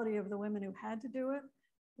quality of the women who had to do it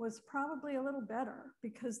was probably a little better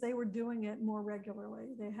because they were doing it more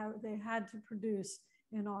regularly. They had to produce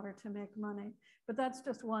in order to make money. But that's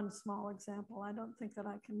just one small example. I don't think that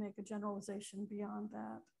I can make a generalization beyond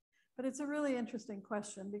that. But it's a really interesting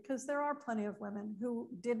question because there are plenty of women who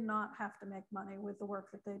did not have to make money with the work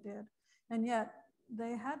that they did. And yet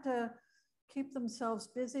they had to keep themselves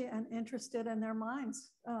busy and interested and their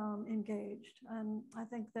minds engaged. And I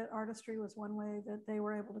think that artistry was one way that they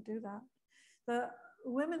were able to do that. The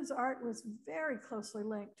women's art was very closely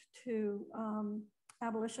linked to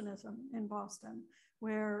abolitionism in Boston,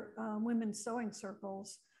 where women's sewing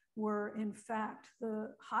circles were in fact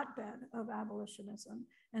the hotbed of abolitionism.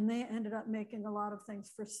 And they ended up making a lot of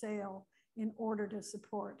things for sale in order to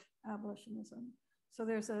support abolitionism. So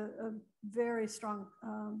there's a very strong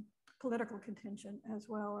political contingent as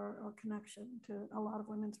well, or connection to a lot of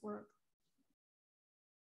women's work.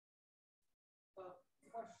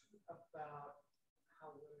 Question about how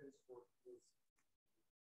women's work was.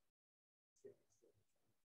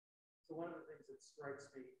 So one of the things that strikes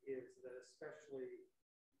me is that especially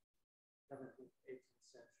 17th, 18th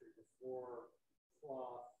century, before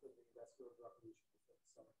cloth and the Industrial Revolution, before the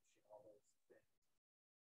sewing machine, all those things,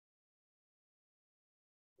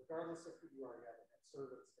 regardless of who you are, you had to have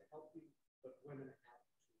servants to help you, but women had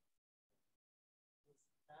to. Was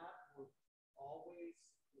that always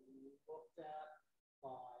looked at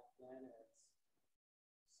by men as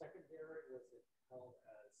secondary? Was it held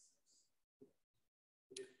as, we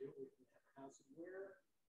didn't do it, we didn't have a house?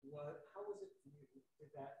 How was it viewed?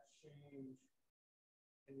 Did that change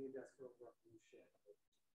in the Industrial Revolution?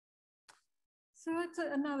 So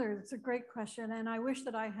it's a great question. And I wish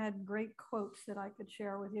that I had great quotes that I could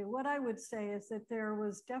share with you. What I would say is that there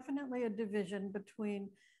was definitely a division between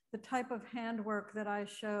the type of handwork that I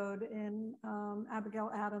showed in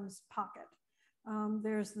Abigail Adams' pocket.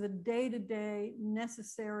 There's the day-to-day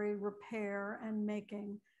necessary repair and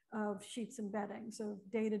making of sheets and beddings, of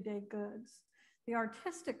day-to-day goods. The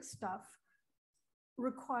artistic stuff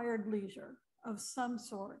required leisure of some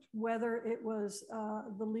sort, whether it was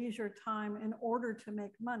the leisure time in order to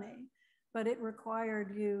make money, but it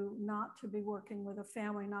required you not to be working with a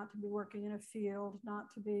family, not to be working in a field,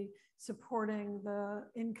 not to be supporting the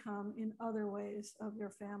income in other ways of your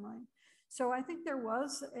family. So I think there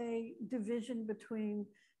was a division between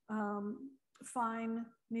fine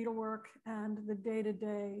needlework and the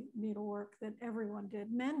day-to-day needlework that everyone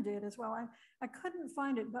did. Men did as well. I couldn't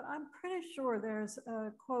find it, but I'm pretty sure there's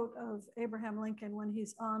a quote of Abraham Lincoln when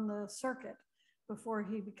he's on the circuit before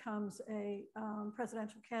he becomes a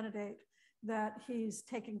presidential candidate, that he's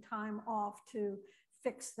taking time off to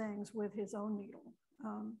fix things with his own needle.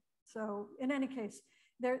 So in any case,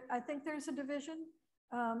 I think there's a division.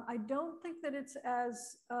 I don't think that it's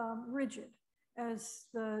as rigid as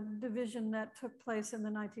the division that took place in the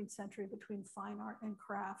 19th century between fine art and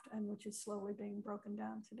craft, and which is slowly being broken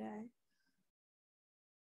down today.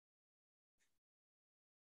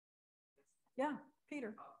 Yeah,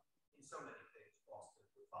 Peter. In so many things, Boston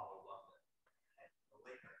would follow London. And the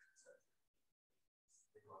late 19th century,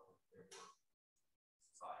 they grew up with their work,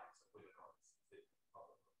 societies of women artists,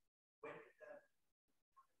 when did that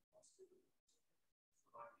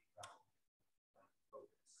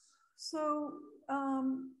So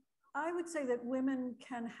I would say that women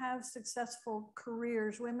can have successful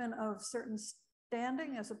careers, women of certain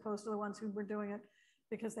standing, as opposed to the ones who were doing it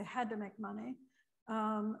because they had to make money,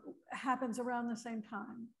 happens around the same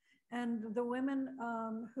time. And the women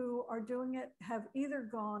who are doing it have either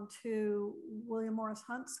gone to William Morris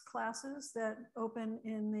Hunt's classes that open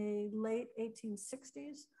in the late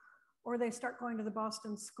 1860s, or they start going to the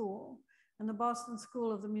Boston School. And the Boston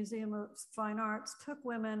School of the Museum of Fine Arts took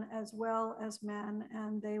women as well as men,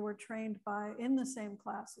 and they were trained in the same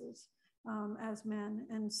classes as men.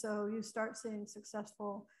 And so you start seeing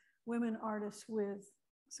successful women artists with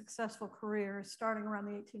successful careers starting around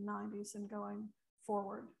the 1890s and going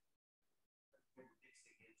forward.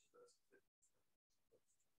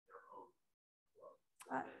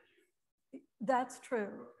 That's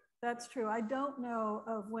true. That's true. I don't know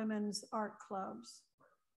of women's art clubs.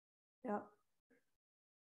 Yeah.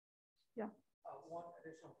 Yeah. One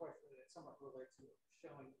additional question that somewhat relates to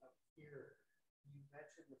showing up here. You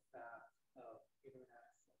mentioned the fact of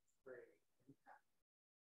international trade impact.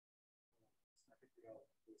 I think we all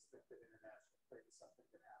think that international trade is something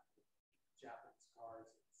that happened with Japanese cars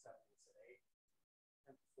in the 70s and 80s.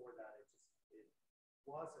 And before that, it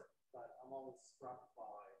wasn't. But I'm always struck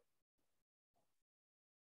by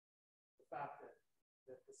the fact that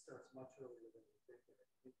this starts much earlier than we think that it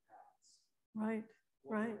impacts. Right,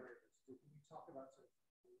 right. Can you talk about sort of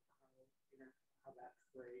how that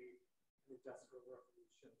trade, the Industrial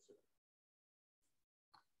Revolution?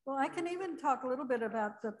 Well, I can even talk a little bit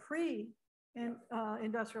about the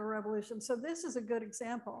pre-Industrial Revolution. So this is a good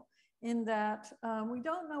example in that we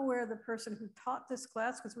don't know where the person who taught this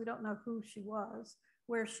class, because we don't know who she was,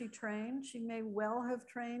 where she trained. She may well have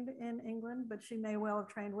trained in England, but she may well have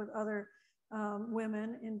trained with other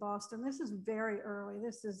women in Boston. This is very early.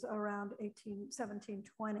 This is around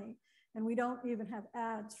 1720. And we don't even have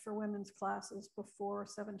ads for women's classes before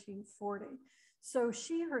 1740. So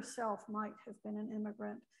she herself might have been an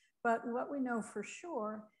immigrant. But what we know for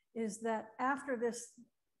sure is that after this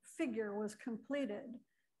figure was completed,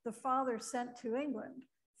 the father sent to England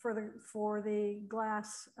for the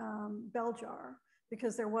glass bell jar,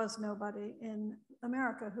 because there was nobody in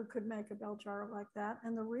America who could make a bell jar like that.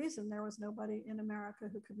 And the reason there was nobody in America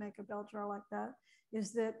who could make a bell jar like that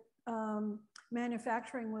is that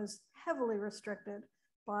manufacturing was heavily restricted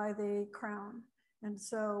by the crown. And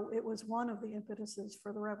so it was one of the impetuses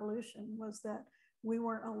for the revolution, was that we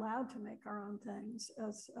weren't allowed to make our own things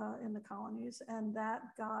as in the colonies. And that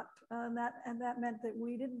meant that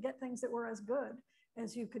we didn't get things that were as good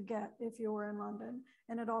as you could get if you were in London.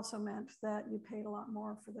 And it also meant that you paid a lot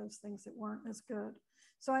more for those things that weren't as good.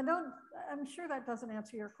 So I'm sure that doesn't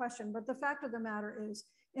answer your question, but the fact of the matter is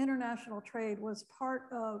international trade was part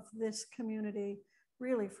of this community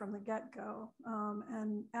really from the get-go.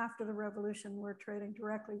 And after the revolution, we're trading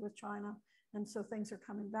directly with China. And so things are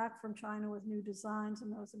coming back from China with new designs,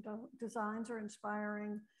 and those designs are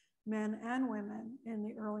inspiring men and women in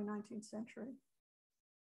the early 19th century.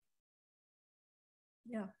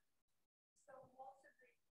 Yeah.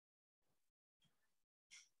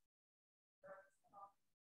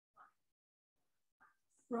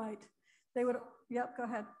 Right. They would, yep, go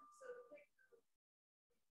ahead.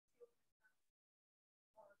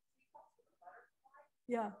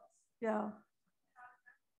 Yeah, yeah.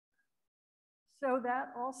 So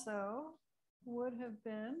that also would have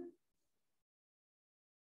been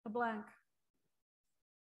a blank.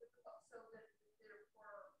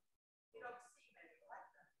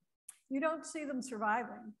 You don't see them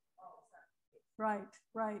surviving. Right,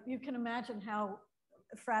 right. You can imagine how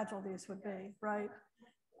fragile these would be, right?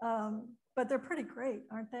 But they're pretty great,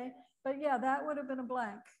 aren't they? But yeah, that would have been a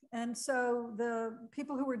blank. And so the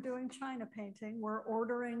people who were doing China painting were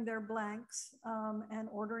ordering their blanks and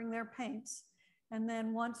ordering their paints. And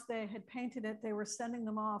then once they had painted it, they were sending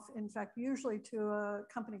them off, in fact, usually to a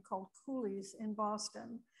company called Coolies in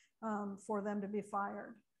Boston for them to be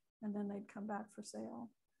fired. And then they'd come back for sale.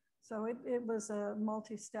 So it was a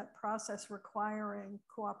multi-step process requiring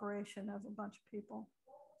cooperation of a bunch of people.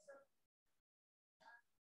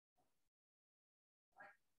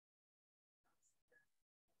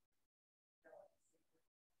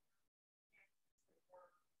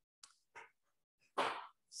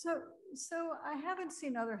 So I haven't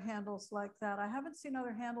seen other handles like that. I haven't seen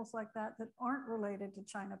other handles like that that aren't related to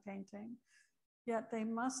China painting, yet they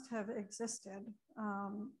must have existed,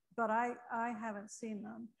 but I haven't seen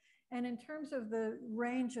them. And in terms of the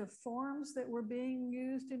range of forms that were being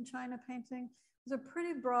used in China painting, it's a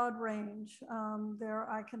pretty broad range.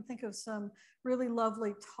 I can think of some really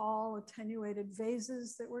lovely, tall, attenuated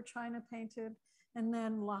vases that were China painted, and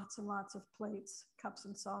then lots and lots of plates, cups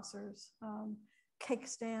and saucers, cake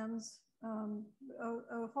stands,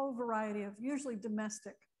 a whole variety of usually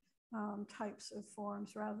domestic types of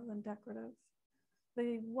forms rather than decorative.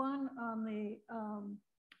 The one on the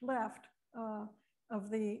left of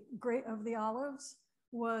the olives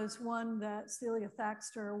was one that Celia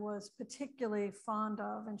Thaxter was particularly fond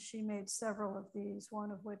of, and she made several of these,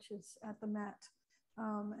 one of which is at the Met.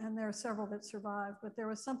 And there are several that survived, but there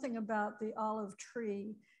was something about the olive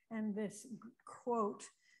tree and this quote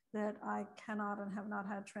that I cannot and have not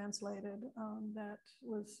had translated that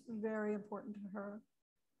was very important to her.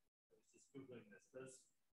 I was just Googling this.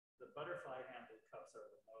 The butterfly handled cups are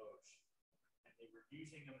Limoges, and they were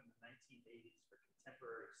using them in the 1980s for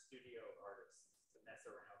contemporary studio artists to mess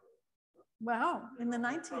around with. Wow, in the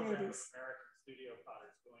 1980s. American studio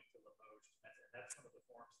potters going to Limoges to mess, and that's one of the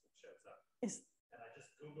forms that shows up. And I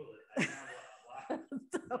just Googled it. I found one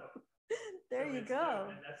online. There you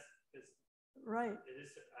go. And that's right. It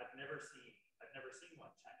is. I've never seen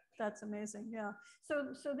one China. That's amazing. Yeah.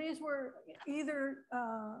 So these were either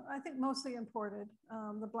I think mostly imported.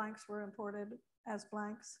 The blanks were imported as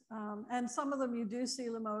blanks, and some of them you do see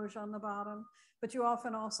Limoges on the bottom, but you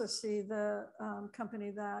often also see the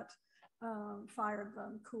company that fired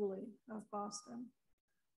them, Cooley of Boston.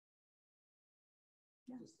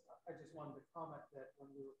 Yeah. I just wanted to comment that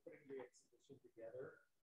when we were putting the exhibition together,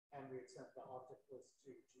 and we had sent the object list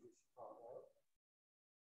to Judy Chicago,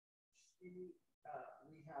 we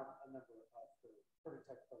have a number of the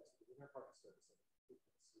prototype plates in her party service. You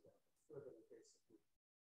can see that. So they're basically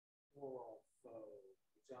floral faux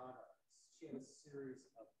vaginas. She had a series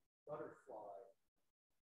of butterfly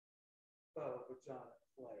faux vagina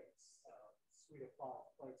plates, suite of 5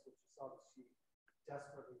 plates, which you saw that she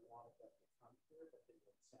desperately wanted them to come here, but they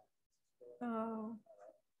were San Francisco. Oh.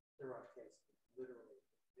 They're on case, literally,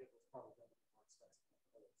 it was probably one of the more expensive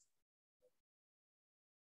plates.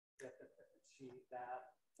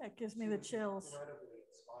 That gives me the chills. Incredibly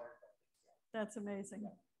inspired by this. That's amazing.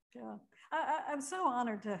 Yeah. I'm so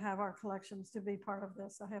honored to have our collections to be part of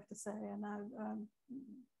this, I have to say. And I'm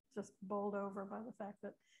just bowled over by the fact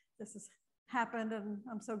that this has happened. And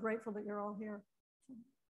I'm so grateful that you're all here.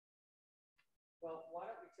 Well, why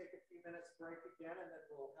don't we take a few minutes break again, and then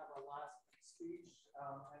we'll have our last speech,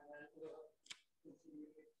 and then we'll continue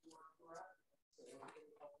to work. So,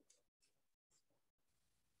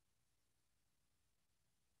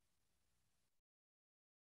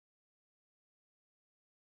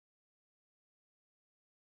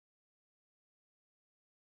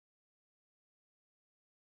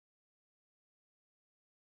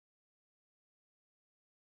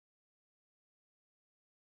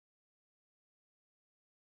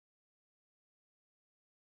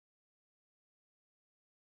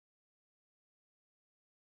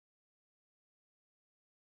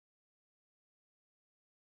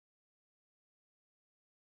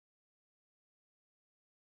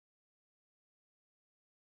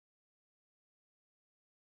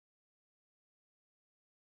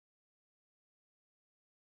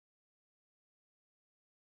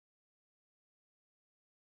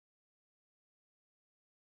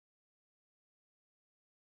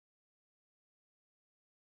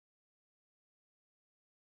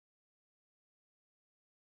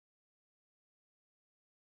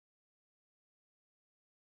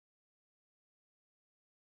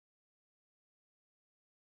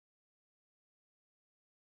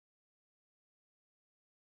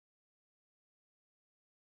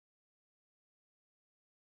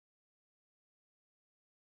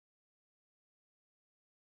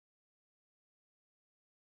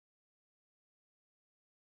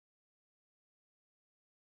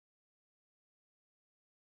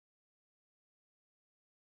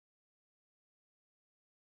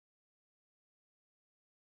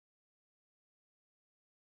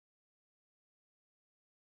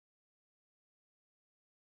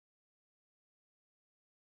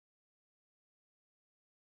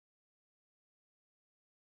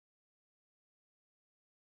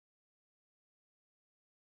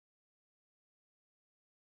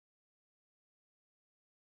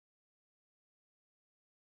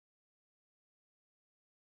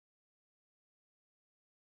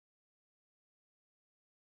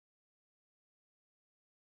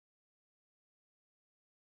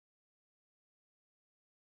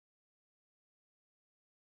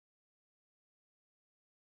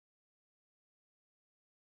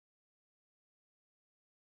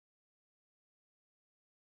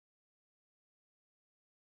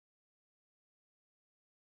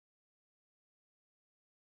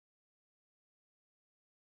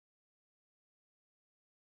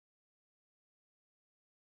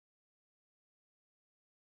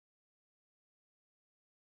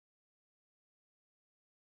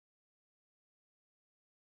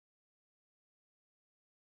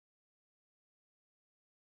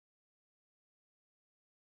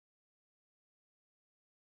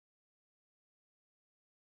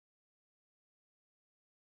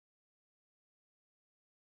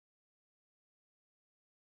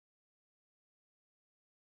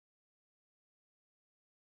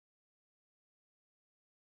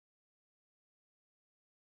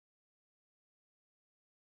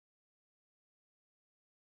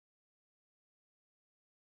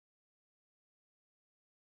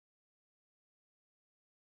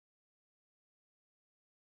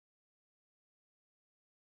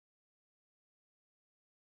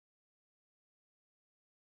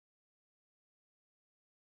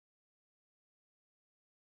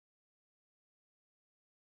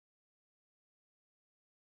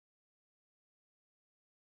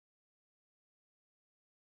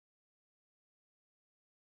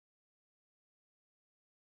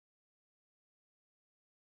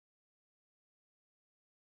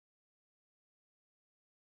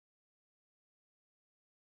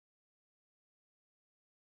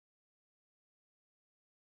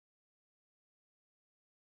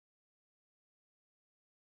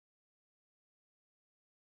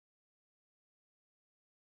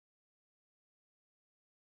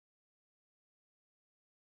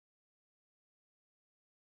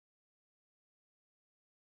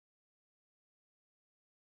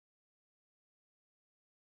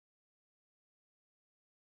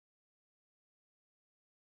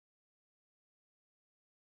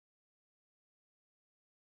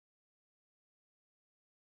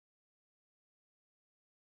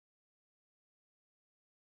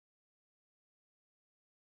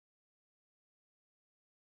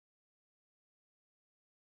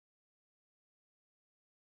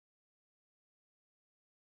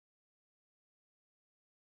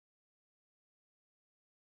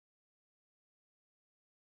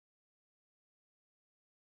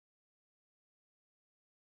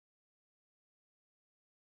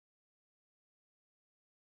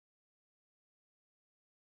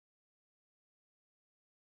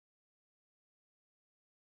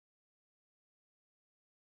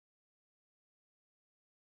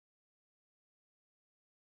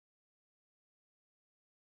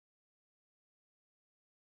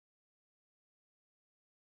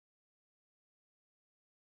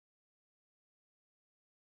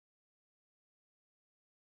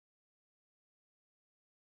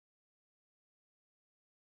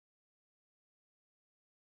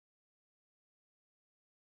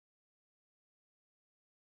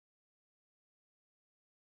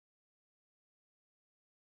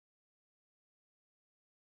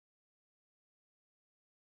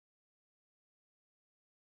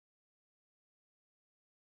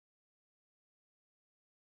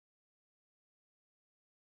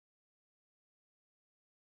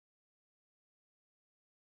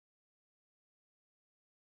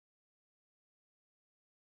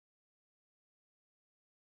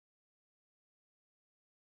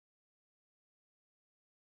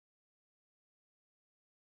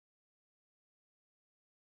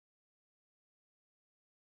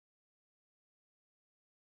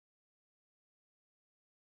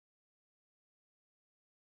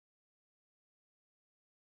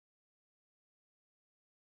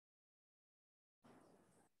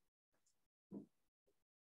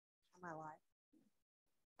 Am I live?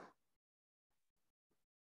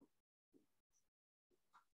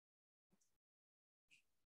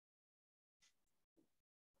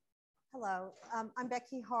 Hello, I'm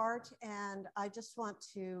Becky Hart, and I just want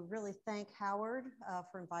to really thank Howard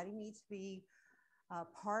for inviting me to be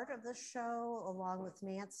part of this show along with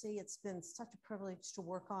Nancy. It's been such a privilege to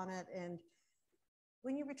work on it, and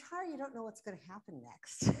when you retire, you don't know what's going to happen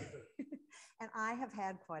next. And I have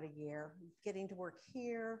had quite a year getting to work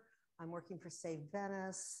here. I'm working for Save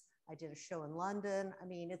Venice. I did a show in London. I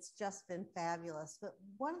mean, it's just been fabulous. But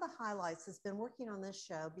one of the highlights has been working on this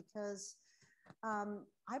show because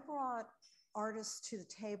I brought artists to the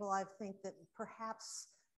table I think that perhaps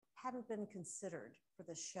hadn't been considered for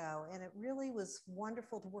the show. And it really was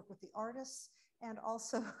wonderful to work with the artists and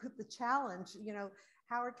also the challenge. You know,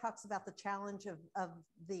 Howard talks about the challenge of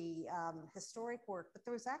the historic work, but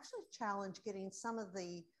there was actually a challenge getting some of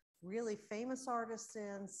the really famous artists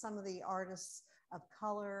in, some of the artists of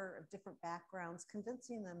color, of different backgrounds,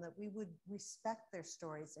 convincing them that we would respect their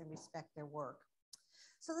stories and respect their work.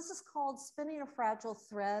 So this is called Spinning a Fragile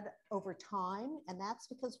Thread Over Time, and that's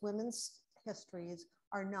because women's histories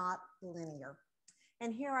are not linear.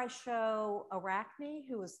 And here I show Arachne,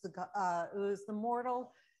 who is the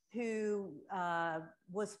mortal who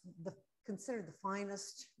was considered the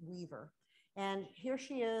finest weaver. And here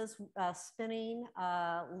she is spinning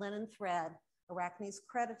linen thread. Arachne's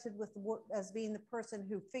credited with as being the person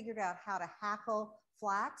who figured out how to hackle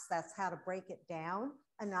flax. That's how to break it down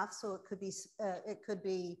enough so it could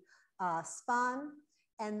be spun,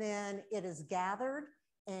 and then it is gathered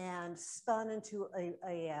and spun into a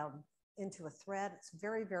thread. It's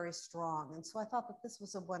very, very strong. And so I thought that this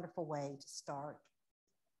was a wonderful way to start.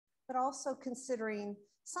 But also considering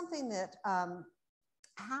something that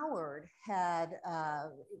Howard had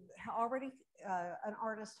already, an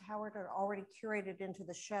artist Howard had already curated into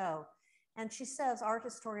the show. And she says art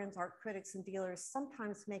historians, art critics, and dealers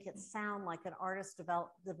sometimes make it sound like an artist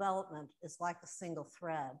development is like a single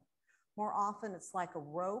thread. More often, it's like a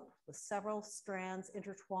rope with several strands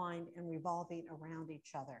intertwined and revolving around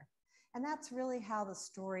each other. And that's really how the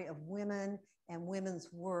story of women and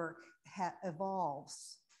women's work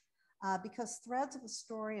evolves. Because threads of the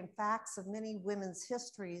story and facts of many women's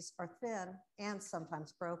histories are thin and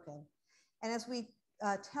sometimes broken. And as we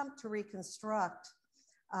attempt to reconstruct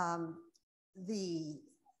the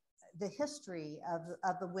history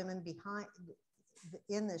of the women behind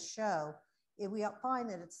in this show, we find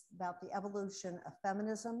that it's about the evolution of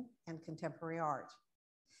feminism and contemporary art.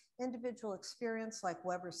 Individual experience like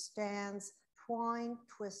Weber's stands twined,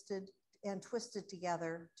 twisted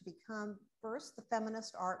together to become first the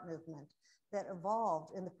feminist art movement that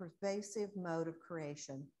evolved in the pervasive mode of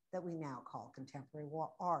creation that we now call contemporary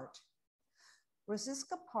art.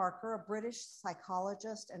 Rosiska Parker, a British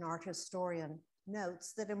psychologist and art historian,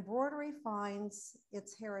 notes that embroidery finds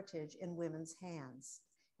its heritage in women's hands,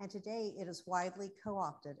 and today it is widely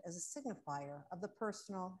co-opted as a signifier of the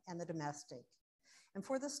personal and the domestic. And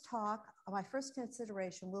for this talk, my first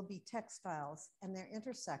consideration will be textiles and their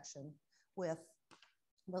intersection with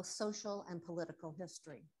both social and political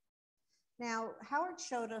history. Now, Howard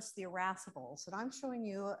showed us the irascibles, and I'm showing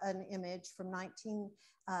you an image from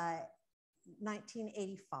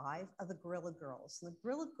 1985 of the Guerrilla Girls. And the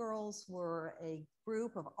Guerrilla Girls were a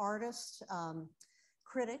group of artists,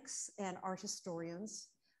 critics, and art historians,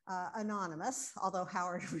 anonymous, although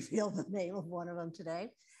Howard revealed the name of one of them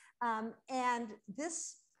today. And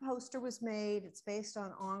this poster was made, it's based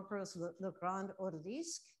on Ingres' Le Grand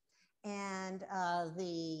Odalisque, and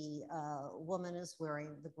the woman is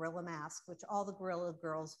wearing the gorilla mask, which all the Guerrilla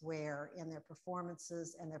Girls wear in their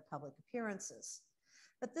performances and their public appearances.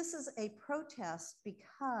 But this is a protest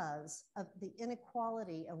because of the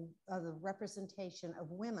inequality of the representation of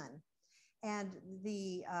women. And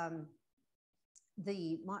the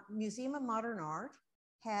Museum of Modern Art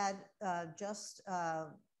had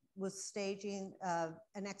was staging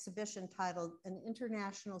an exhibition titled An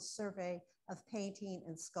International Survey of Painting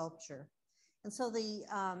and Sculpture. And so the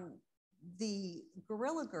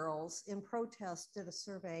Guerrilla Girls in protest did a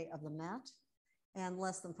survey of the Met, and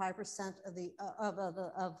less than 5% of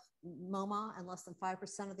MoMA, and less than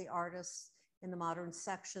 5% of the artists in the modern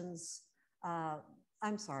sections, the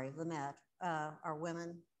Met, are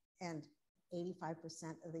women, and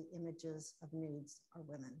 85% of the images of nudes are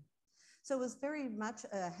women. So it was very much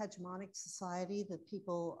a hegemonic society that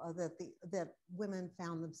that women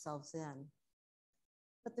found themselves in.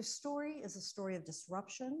 But their story is a story of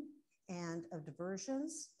disruption and of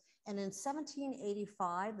diversions. And in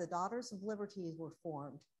 1785, the Daughters of Liberty were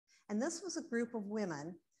formed. And this was a group of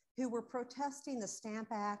women who were protesting the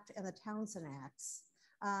Stamp Act and the Townshend Acts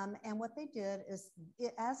And what they did is,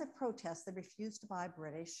 as a protest, they refused to buy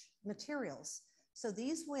British materials. So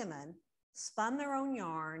these women spun their own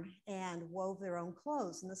yarn and wove their own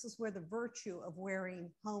clothes. And this is where the virtue of wearing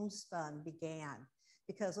homespun began,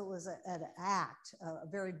 because it was an act, a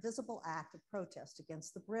very visible act of protest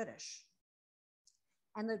against the British.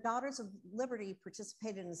 And the Daughters of Liberty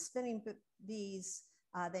participated in spinning bees.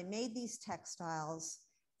 They made these textiles.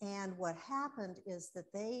 And what happened is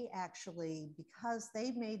that they actually, because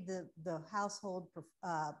they made the household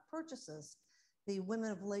purchases, the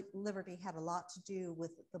Women of Liberty had a lot to do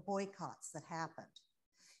with the boycotts that happened.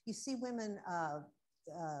 You see women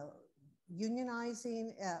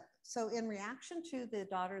unionizing. So in reaction to the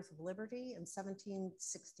Daughters of Liberty in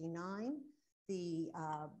 1769, the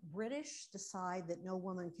British decide that no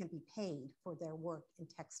woman can be paid for their work in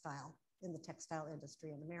the textile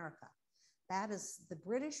industry in America. That is the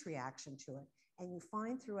British reaction to it. And you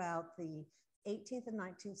find throughout the 18th and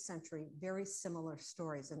 19th century very similar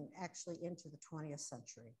stories, and actually into the 20th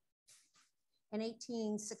century. In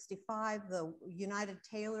 1865, the United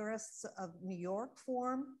Tailorists of New York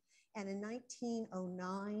formed, and in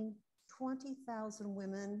 1909, 20,000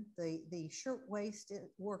 women, the shirtwaist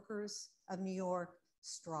workers of New York,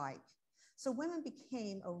 strike. So women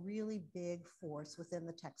became a really big force within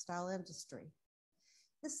the textile industry.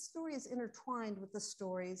 This story is intertwined with the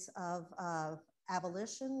stories of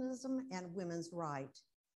abolitionism and women's right.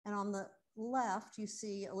 And on the left, you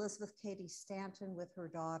see Elizabeth Cady Stanton with her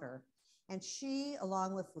daughter. And she,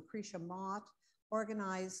 along with Lucretia Mott,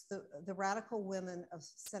 organized the Radical Women of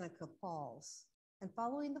Seneca Falls. And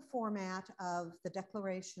following the format of the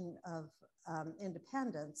Declaration of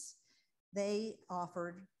Independence, they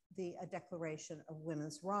offered a Declaration of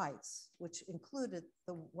Women's Rights, which included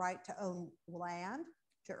the right to own land,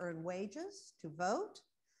 to earn wages, to vote,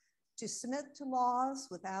 to submit to laws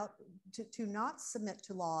to not submit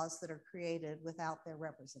to laws that are created without their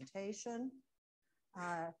representation,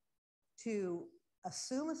 to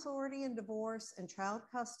assume authority in divorce and child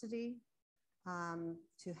custody,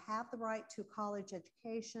 to have the right to college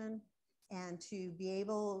education, and to be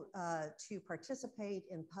able to participate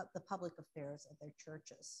in the public affairs of their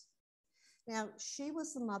churches. Now, she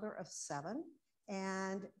was the mother of 7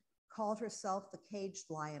 and called herself the Caged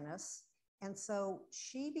Lioness. And so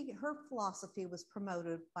her philosophy was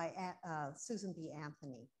promoted by Susan B.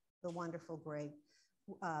 Anthony, the wonderful, great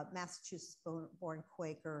Massachusetts-born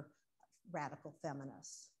Quaker radical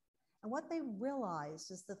feminist. And what they realized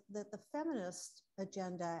is that the feminist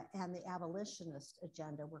agenda and the abolitionist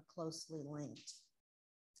agenda were closely linked.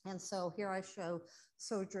 And so here I show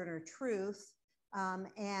Sojourner Truth,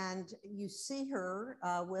 and you see her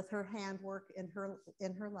with her handwork in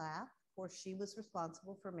her lap. Of course, she was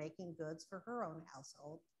responsible for making goods for her own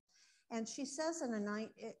household. And she says in a night,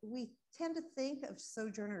 we tend to think of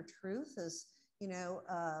Sojourner Truth as,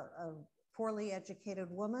 a poorly educated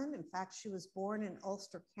woman. In fact, she was born in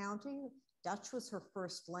Ulster County. Dutch was her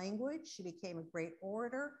first language. She became a great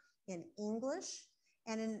orator in English.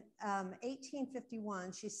 And in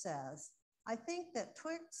 1851, she says, "I think that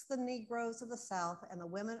twixt the Negroes of the South and the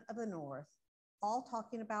women of the North, all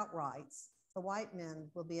talking about rights, the white men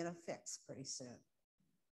will be in a fix pretty soon."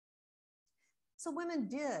 So women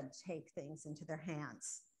did take things into their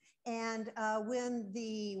hands. And when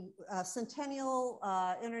the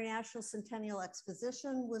International Centennial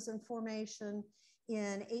Exposition was in formation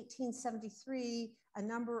in 1873, a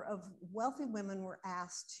number of wealthy women were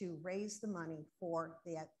asked to raise the money for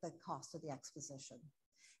the cost of the exposition.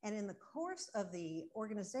 And in the course of the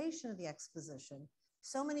organization of the exposition,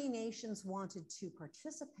 so many nations wanted to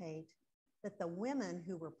participate that the women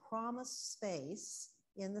who were promised space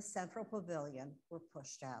in the central pavilion were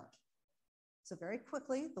pushed out. So very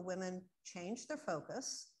quickly, the women changed their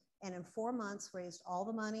focus, and in 4 months raised all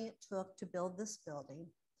the money it took to build this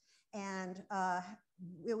building. And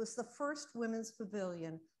it was the first women's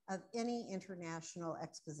pavilion of any international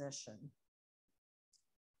exposition.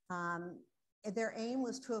 Their aim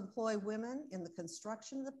was to employ women in the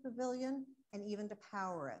construction of the pavilion and even to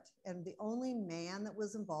power it. And the only man that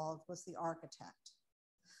was involved was the architect.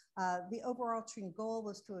 The overarching goal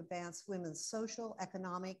was to advance women's social,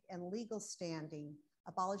 economic, and legal standing,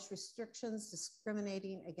 abolish restrictions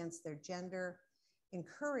discriminating against their gender,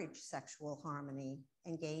 encourage sexual harmony,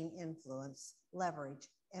 and gain influence, leverage,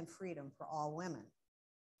 and freedom for all women.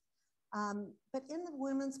 But in the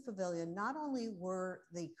Women's Pavilion, not only were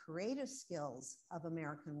the creative skills of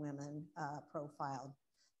American women profiled,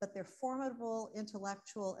 but their formidable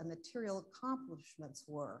intellectual and material accomplishments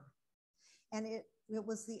were. And it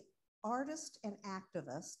was the artist and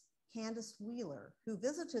activist, Candace Wheeler, who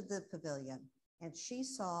visited the pavilion And she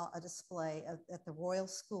saw a display at the Royal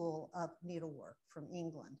School of Needlework from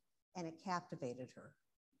England, and it captivated her.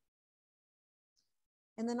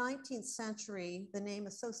 In the 19th century, the name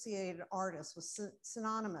associated artist was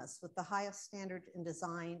synonymous with the highest standard in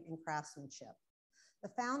design and craftsmanship. The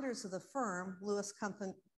founders of the firm, Louis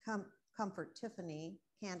Comfort Tiffany,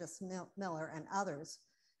 Candace Miller, and others,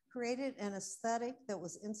 created an aesthetic that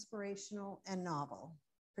was inspirational and novel,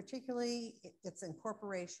 particularly its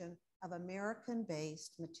incorporation of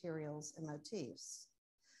American-based materials and motifs.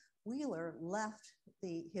 Wheeler left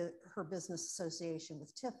her business association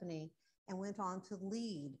with Tiffany and went on to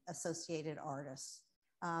lead Associated Artists.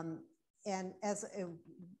 And as it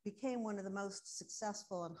became one of the most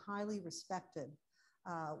successful and highly respected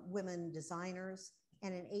women designers.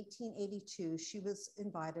 And in 1882, she was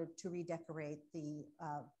invited to redecorate the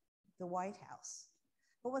White House.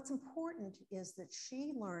 But what's important is that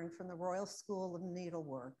she learned from the Royal School of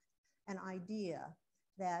Needlework an idea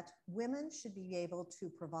that women should be able to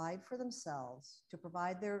provide for themselves, to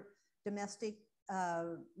provide their domestic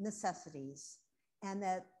necessities, and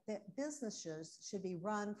that businesses should be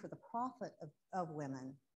run for the profit of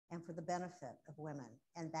women and for the benefit of women.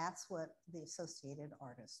 And that's what the Associated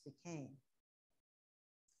Artists became.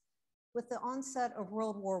 With the onset of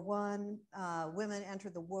World War I, women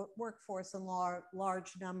entered the workforce in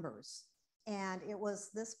large numbers. And it was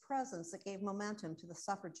this presence that gave momentum to the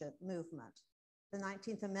suffragette movement. The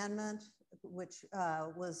 19th Amendment, which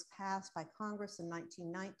was passed by Congress in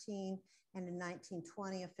 1919 and in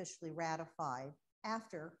 1920 officially ratified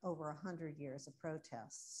after over 100 years of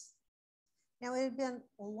protests. Now, it had been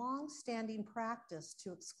a long-standing practice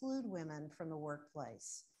to exclude women from the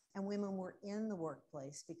workplace, and women were in the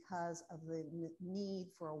workplace because of the need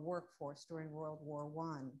for a workforce during World War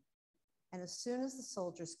I. And as soon as the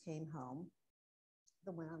soldiers came home,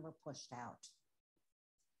 the women were pushed out.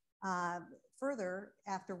 Further,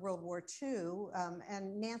 after World War II,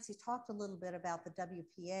 and Nancy talked a little bit about the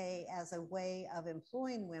WPA as a way of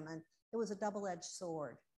employing women, it was a double-edged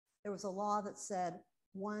sword. There was a law that said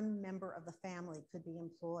one member of the family could be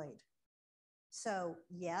employed. So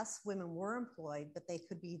yes, women were employed, but they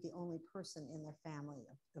could be the only person in their family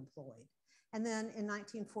employed. And then in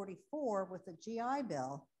 1944, with the GI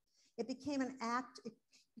Bill, it became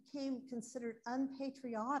considered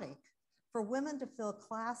unpatriotic for women to fill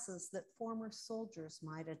classes that former soldiers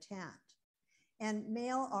might attend. And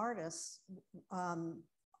male artists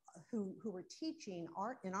who were teaching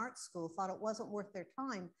art in art school thought it wasn't worth their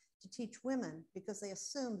time to teach women because they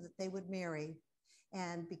assumed that they would marry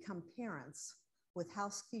and become parents with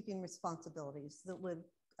housekeeping responsibilities that would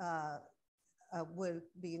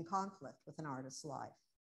be in conflict with an artist's life.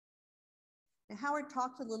 Now, Howard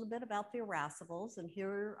talked a little bit about the irascibles, and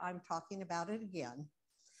here I'm talking about it again.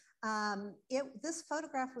 This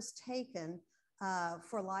photograph was taken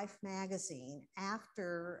for Life magazine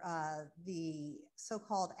after the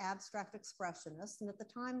so-called abstract expressionists, and at the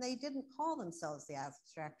time they didn't call themselves the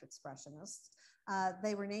abstract expressionists.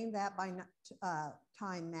 They were named that by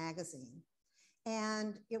Time magazine.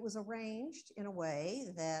 And it was arranged in a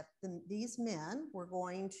way that these men were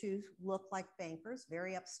going to look like bankers,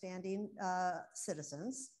 very upstanding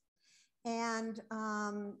citizens. And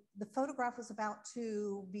the photograph was about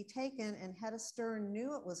to be taken, and Hedda Stern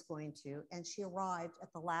knew it was going to, and she arrived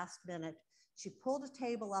at the last minute. She pulled a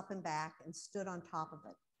table up and back and stood on top of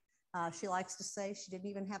it. She likes to say she didn't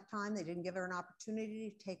even have time. They didn't give her an opportunity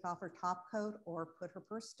to take off her top coat or put her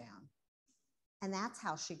purse down. And that's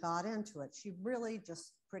how she got into it. She really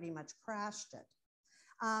just pretty much crashed it.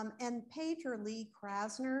 And painter Lee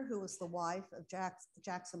Krasner, who was the wife of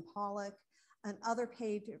Jackson Pollock, and other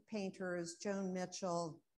painters, Joan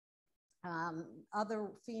Mitchell,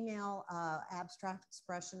 other female abstract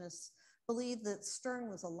expressionists, believed that Stern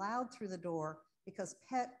was allowed through the door because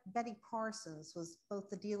Betty Parsons was both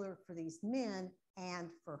the dealer for these men and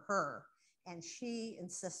for her, and she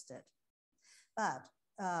insisted. But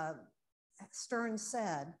Stern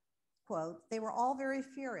said, quote, "They were all very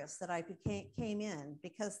furious that I came in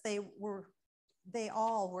because they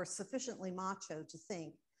all were sufficiently macho to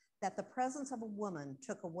think that the presence of a woman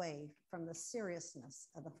took away from the seriousness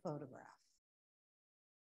of the photograph."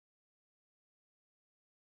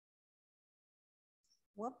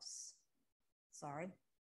 Whoops, sorry,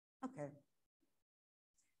 okay.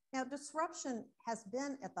 Now, disruption has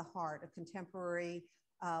been at the heart of contemporary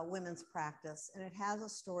women's practice, and it has a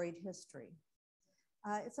storied history.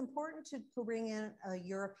 It's important to bring in a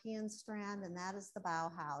European strand, and that is the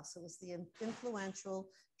Bauhaus. It was the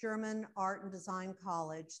influential German art and design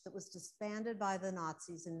college that was disbanded by the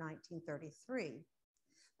Nazis in 1933.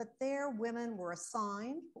 but there women were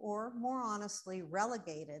assigned, or more honestly,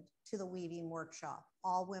 relegated to the weaving workshop.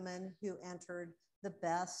 All women who entered the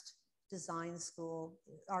best design school,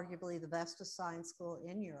 arguably the best design school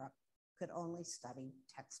in Europe, could only study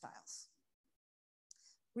textiles.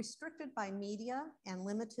 Restricted by media and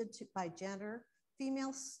limited by gender,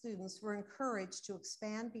 female students were encouraged to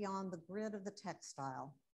expand beyond the grid of the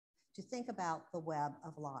textile, to think about the web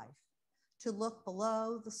of life, to look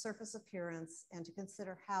below the surface appearance, and to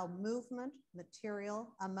consider how movement,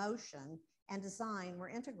 material, emotion, and design were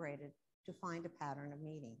integrated to find a pattern of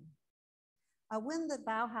meaning. When the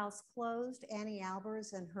Bauhaus closed, Annie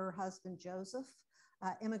Albers and her husband Joseph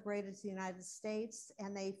immigrated to the United States,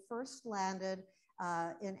 and they first landed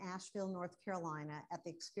in Asheville, North Carolina at the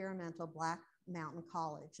experimental Black Mountain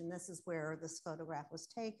College, and this is where this photograph was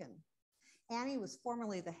taken. Annie was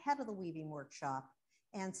formerly the head of the weaving workshop,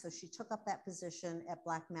 and so she took up that position at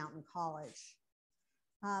Black Mountain College.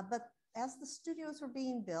 But as the studios were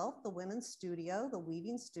being built, the women's studio, the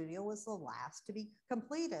weaving studio, was the last to be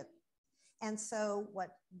completed. And so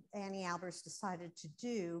what Annie Albers decided to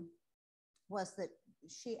do was that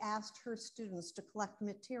she asked her students to collect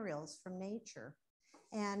materials from nature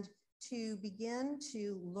and to begin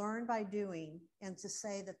to learn by doing, and to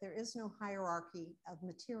say that there is no hierarchy of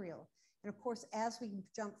material. And of course, as we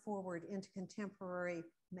jump forward into contemporary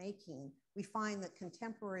making, we find that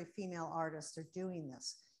contemporary female artists are doing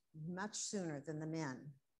this much sooner than the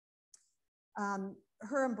men.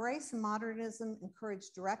 Her embrace of modernism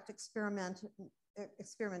encouraged direct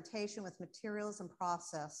experimentation with materials and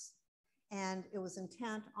process, and it was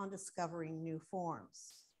intent on discovering new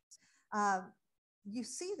forms. You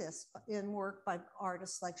see this in work by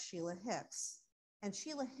artists like Sheila Hicks. And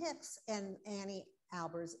Sheila Hicks and Annie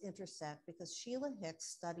Albers intersect because Sheila Hicks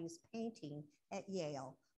studies painting at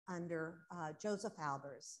Yale under Joseph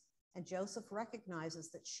Albers. And Joseph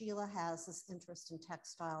recognizes that Sheila has this interest in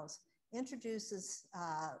textiles, introduces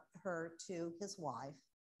her to his wife,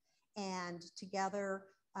 and together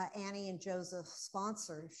Annie and Joseph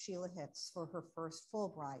sponsor Sheila Hicks for her first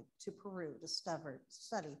Fulbright to Peru to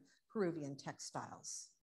study Peruvian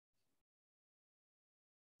textiles.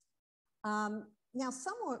 Now,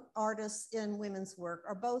 some artists in women's work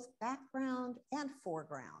are both background and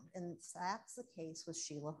foreground, and that's the case with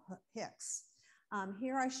Sheila Hicks.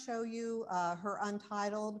 Here I show you her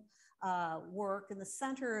untitled work. In the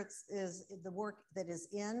center is the work that is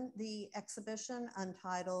in the exhibition,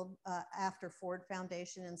 untitled After Ford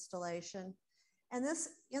Foundation installation. And this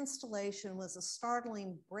installation was a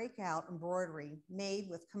startling breakout embroidery made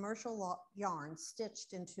with commercial yarn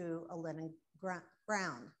stitched into a linen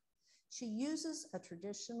ground. She uses a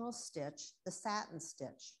traditional stitch, the satin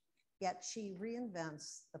stitch, yet she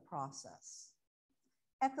reinvents the process.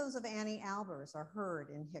 Echoes of Annie Albers are heard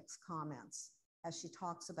in Hicks' comments as she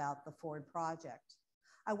talks about the Ford project.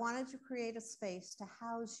 I wanted to create a space to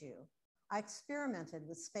house you. I experimented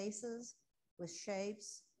with spaces, with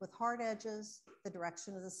shapes, with hard edges, the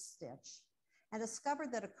direction of the stitch, and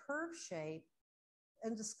discovered a curved shape.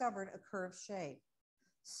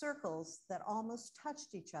 Circles that almost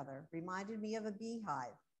touched each other reminded me of a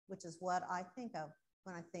beehive, which is what I think of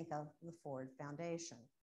when I think of the Ford Foundation.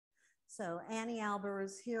 So Annie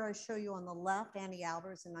Albers, here I show you on the left, Annie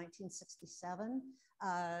Albers in 1967,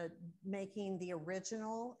 making the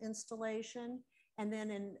original installation. And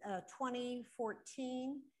then in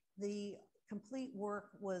 2014, the complete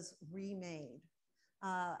work was remade.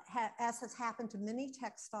 As has happened to many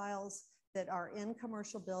textiles that are in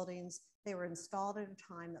commercial buildings, they were installed at a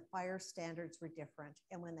time that fire standards were different.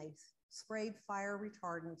 And when they sprayed fire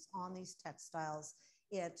retardants on these textiles,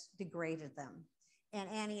 it degraded them. And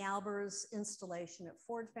Annie Albers' installation at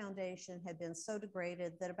Ford Foundation had been so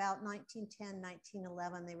degraded that about 1910,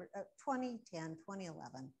 1911, 2010,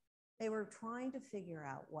 2011, they were trying to figure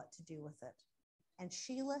out what to do with it. And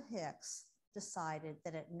Sheila Hicks decided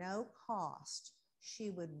that at no cost,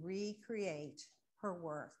 she would recreate her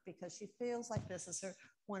work because she feels like this is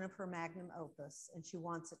one of her magnum opus and she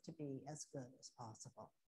wants it to be as good as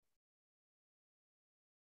possible.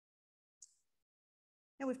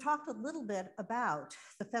 Now, we've talked a little bit about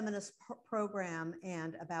the feminist program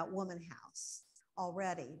and about Woman House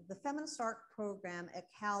already. The feminist art program at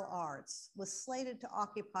Cal Arts was slated to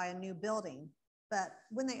occupy a new building, but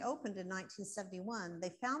when they opened in 1971,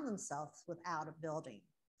 they found themselves without a building.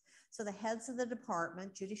 So the heads of the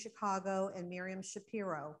department, Judy Chicago and Miriam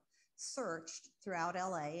Shapiro, searched throughout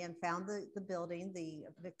LA and found the building, the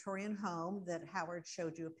Victorian home that Howard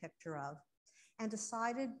showed you a picture of, and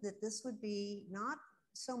decided that this would be not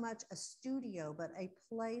so much a studio, but a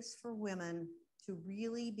place for women to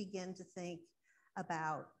really begin to think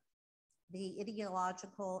about the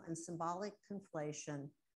ideological and symbolic conflation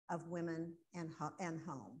of women and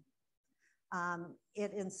home.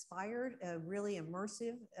 It inspired a really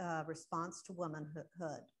immersive response to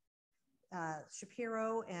womanhood.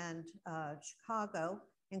 Shapiro and Chicago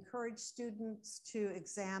encouraged students to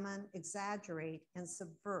examine, exaggerate, and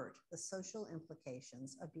subvert the social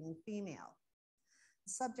implications of being female.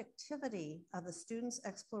 The subjectivity of the students'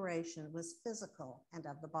 exploration was physical and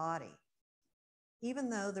of the body, even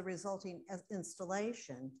though the resulting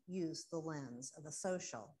installation used the lens of the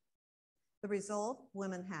social. The result,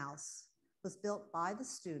 Women House, was built by the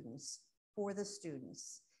students, for the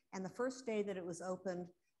students, and the first day that it was opened,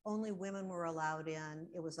 only women were allowed in.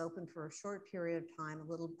 It was open for a short period of time,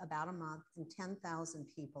 about a month, and 10,000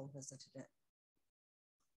 people visited it.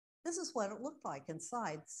 This is what it looked like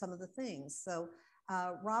inside, some of the things. So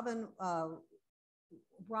Robin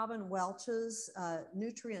Welch's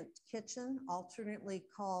Nutrient Kitchen, alternately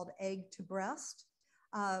called Egg to Breast,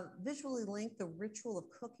 visually linked the ritual of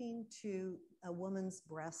cooking to a woman's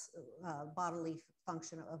breast, bodily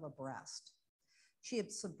function of a breast. She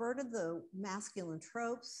had subverted the masculine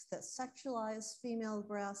tropes that sexualized female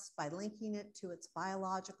breasts by linking it to its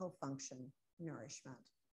biological function, nourishment.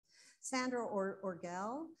 Sandra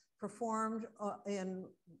Orgel performed in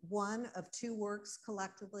one of two works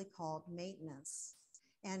collectively called Maintenance.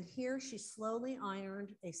 And here she slowly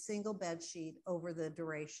ironed a single bed sheet over the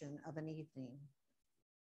duration of an evening.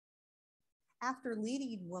 After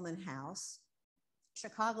leading Woman House,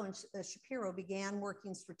 Chicago and Shapiro began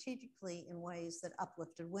working strategically in ways that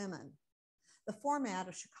uplifted women. The format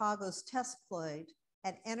of Chicago's testploid,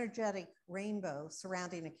 an energetic rainbow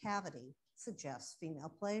surrounding a cavity, suggests female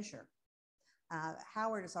pleasure.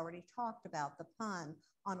 Howard has already talked about the pun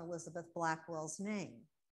on Elizabeth Blackwell's name.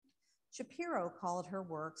 Shapiro called her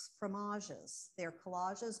works fromages. They're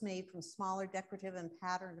collages made from smaller decorative and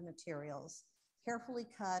patterned materials, carefully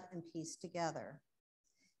cut and pieced together.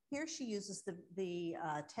 Here she uses the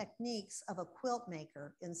techniques of a quilt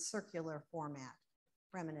maker in circular format,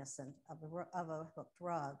 reminiscent of a hooked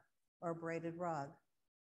rug or a braided rug.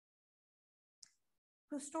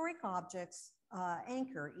 Historic objects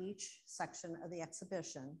anchor each section of the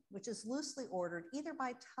exhibition, which is loosely ordered either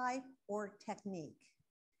by type or technique.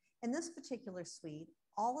 In this particular suite,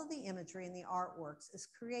 all of the imagery in the artworks is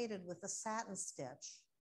created with a satin stitch,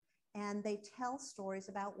 and they tell stories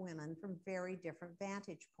about women from very different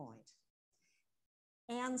vantage points.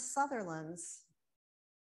 Anne Sutherland's,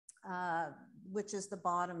 which is the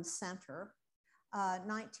bottom center,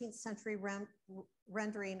 19th century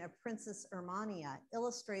rendering of Princess Ermania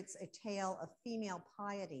illustrates a tale of female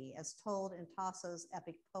piety as told in Tasso's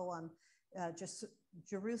epic poem,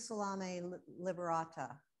 Gerusalemme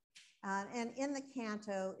Liberata. And in the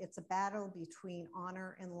canto, it's a battle between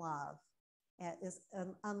honor and love. Is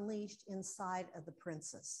unleashed inside of the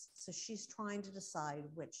princess. So she's trying to decide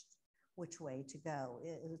which way to go.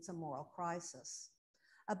 It's a moral crisis.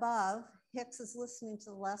 Above, Hicks is listening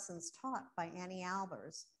to the lessons taught by Annie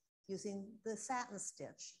Albers using the satin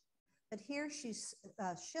stitch. But here she's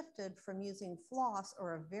shifted from using floss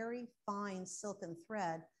or a very fine silken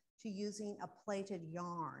thread to using a plaited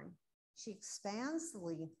yarn. She expands the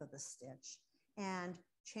length of the stitch and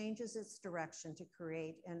changes its direction to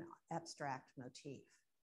create an abstract motif.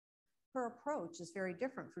 Her approach is very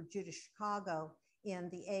different from Judith Chicago in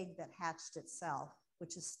The Egg That Hatched Itself,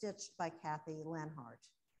 which is stitched by Kathy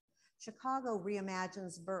Lyndhurst. Chicago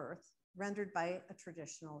reimagines birth, rendered by a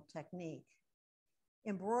traditional technique.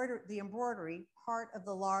 The embroidery, part of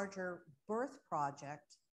the larger birth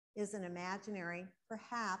project, is an imaginary,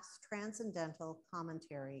 perhaps transcendental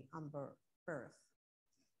commentary on birth.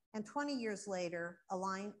 And 20 years later,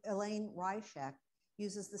 Elaine Reichek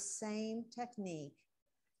uses the same technique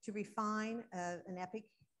to refine an epic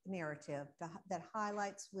narrative that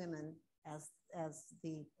highlights women as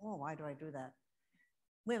the, oh, why do I do that?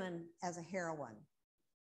 Women as a heroine.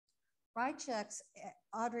 Reichek's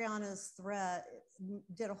Adriana's Thread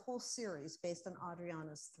did a whole series based on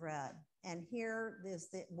Adriana's Thread. And here is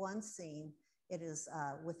the one scene, it is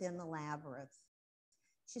within the labyrinth.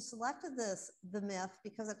 She selected the myth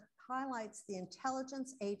because it highlights the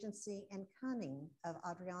intelligence, agency, and cunning of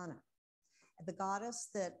Adriana, the goddess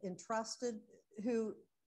that who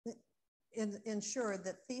ensured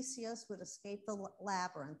that Theseus would escape the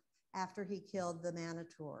labyrinth after he killed the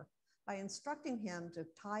Minotaur by instructing him to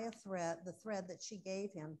tie the thread that she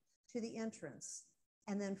gave him to the entrance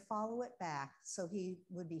and then follow it back so he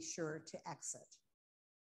would be sure to exit.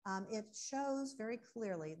 It shows very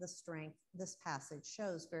clearly the strength, this passage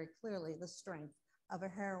shows very clearly the strength of a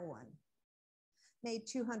heroine. Made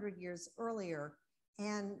 200 years earlier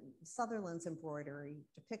and Sutherland's embroidery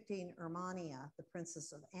depicting Ermania, the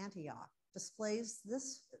Princess of Antioch, displays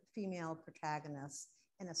this female protagonist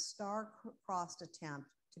in a star-crossed attempt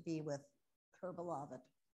to be with her beloved.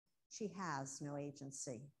 She has no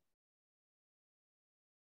agency.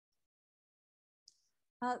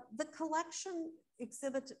 The collection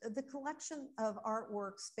of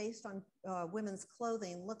artworks based on women's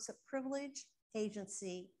clothing looks at privilege,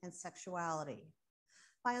 agency, and sexuality.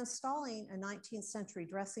 By installing a 19th century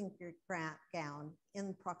dressing gown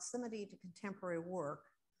in proximity to contemporary work,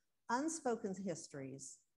 unspoken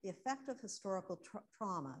histories, the effect of historical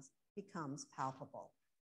traumas becomes palpable.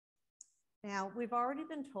 Now, we've already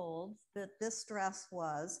been told that this dress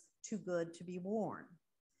was too good to be worn,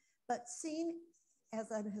 but seen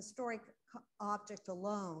as a historic object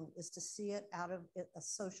alone is to see it out of a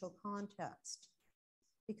social context.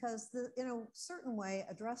 Because in a certain way,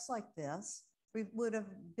 a dress like this would have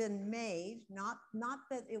been made, not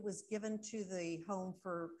that it was given to the Home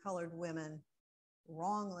for Colored Women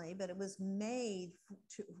wrongly, but it was made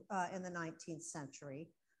in the 19th century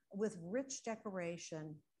with rich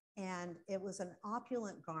decoration, and it was an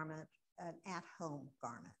opulent garment, an at-home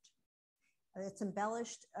garment. Its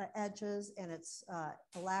embellished edges and its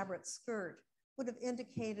elaborate skirt would have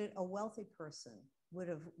indicated a wealthy person,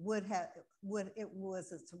 it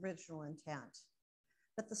was its original intent.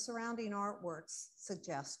 But the surrounding artworks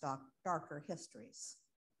suggest darker histories.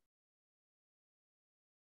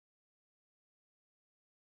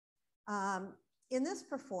 In this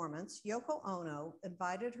performance, Yoko Ono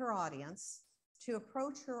invited her audience to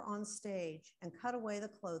approach her on stage and cut away the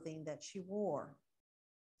clothing that she wore.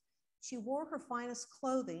 She wore her finest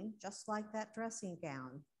clothing, just like that dressing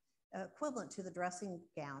gown, equivalent to the dressing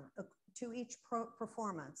gown, to each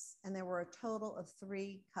performance, and there were a total of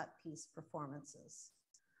 3 cut-piece performances.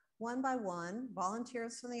 One by one,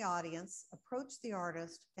 volunteers from the audience approached the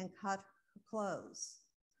artist and cut her clothes.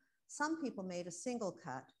 Some people made a single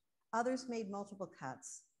cut, others made multiple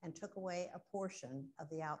cuts and took away a portion of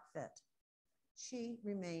the outfit. She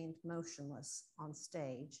remained motionless on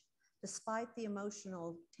stage, despite the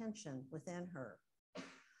emotional tension within her.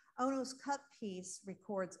 Ono's cut piece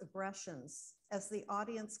records aggressions as the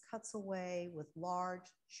audience cuts away with large,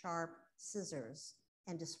 sharp scissors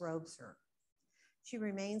and disrobes her. She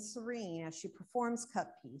remains serene as she performs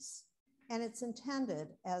cut piece, and it's intended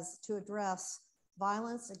as to address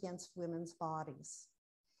violence against women's bodies.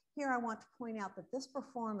 Here I want to point out that this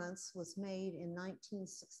performance was made in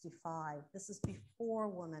 1965. This is before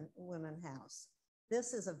Women House.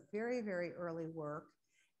 This is a very, very early work,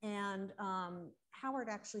 and Howard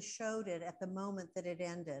actually showed it at the moment that it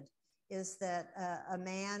ended, is that a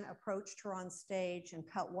man approached her on stage and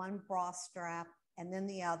cut one bra strap and then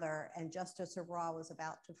the other, and just as her bra was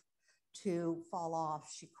about to fall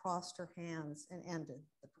off, she crossed her hands and ended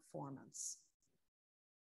the performance.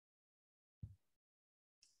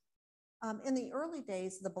 In the early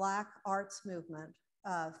days of the Black arts movement,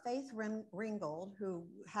 Faith Ringgold, who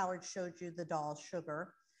Howard showed you the doll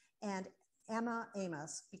Sugar, and Emma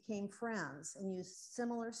Amos became friends and used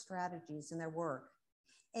similar strategies in their work.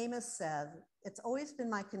 Amos said, "It's always been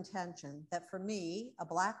my contention that for me, a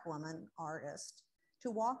Black woman artist,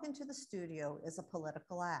 to walk into the studio is a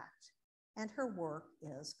political act, and her work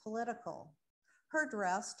is political." Her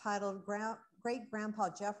dress, titled Great Grandpa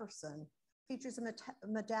Jefferson, features a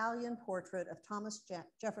medallion portrait of Thomas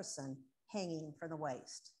Jefferson hanging from the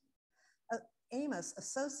waist. Amos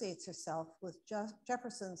associates herself with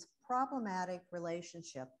Jefferson's problematic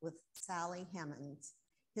relationship with Sally Hemings,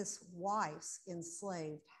 his wife's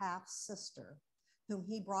enslaved half-sister, whom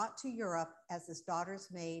he brought to Europe as his daughter's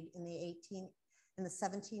maid in the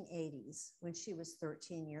 1780s when she was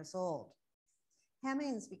 13 years old.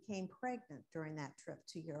 Hemings became pregnant during that trip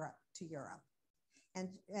to Europe.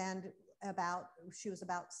 And she was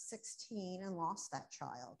about 16 and lost that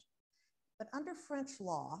child. But under French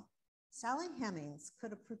law, Sally Hemings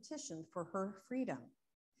could have petitioned for her freedom.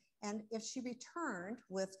 And if she returned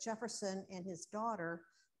with Jefferson and his daughter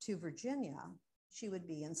to Virginia, she would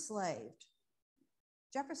be enslaved.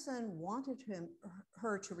 Jefferson wanted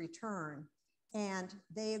her to return, and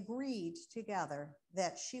they agreed together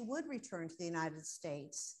that she would return to the United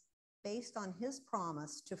States based on his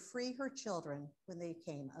promise to free her children when they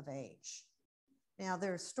came of age. Now,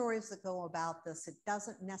 there are stories that go about this. It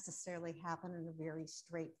doesn't necessarily happen in a very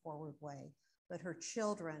straightforward way, but her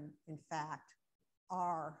children, in fact,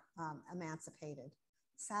 are emancipated.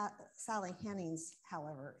 Sally Hemings,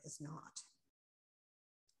 however, is not.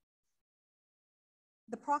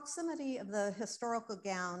 The proximity of the historical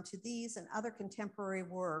gown to these and other contemporary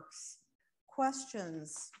works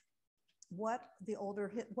questions what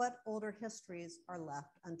older histories are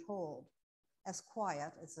left untold, as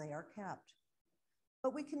quiet as they are kept.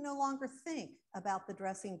 But we can no longer think about the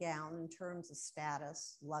dressing gown in terms of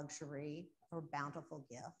status, luxury, or bountiful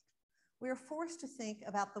gift. We are forced to think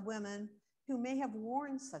about the women who may have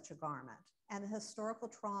worn such a garment and the historical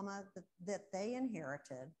trauma that they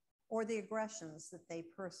inherited or the aggressions that they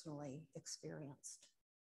personally experienced.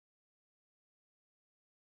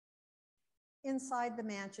 Inside the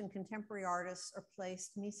mansion, contemporary artists are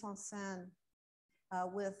placed mise en scène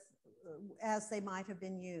as they might have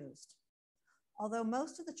been used. Although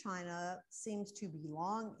most of the china seems to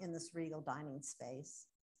belong in this regal dining space,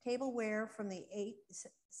 tableware from the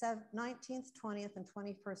 19th, 20th, and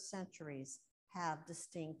 21st centuries have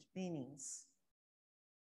distinct meanings.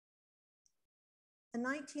 The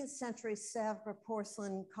 19th century Sèvres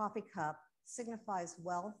porcelain coffee cup signifies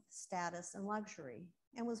wealth, status, and luxury,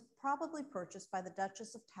 and was probably purchased by the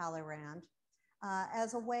Duchess of Talleyrand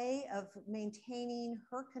as a way of maintaining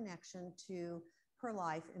her connection to her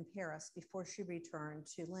life in Paris before she returned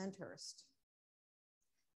to Lyndhurst.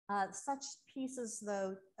 Such pieces,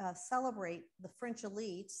 though, celebrate the French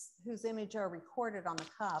elites whose image are recorded on the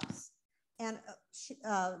cups. And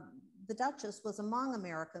the Duchess was among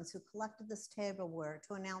Americans who collected this tableware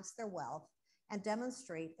to announce their wealth and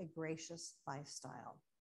demonstrate a gracious lifestyle.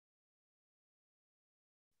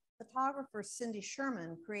 Photographer Cindy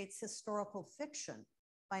Sherman creates historical fiction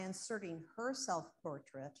by inserting her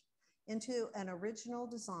self-portrait into an original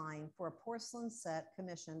design for a porcelain set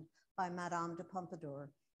commissioned by Madame de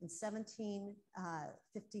Pompadour in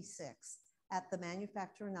 1756 at the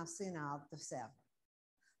Manufacture Nationale de Sèvres.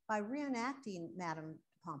 By reenacting Madame de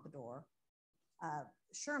Pompadour,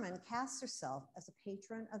 Sherman casts herself as a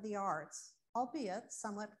patron of the arts, albeit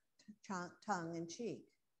somewhat tongue-in-cheek.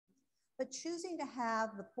 But choosing to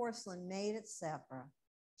have the porcelain made at Sèvres,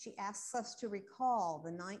 she asks us to recall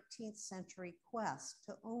the 19th century quest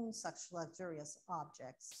to own such luxurious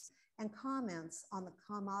objects and comments on the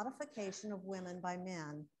commodification of women by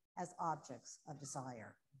men as objects of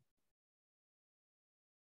desire.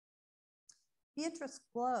 Beatrice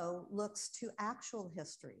Glow looks to actual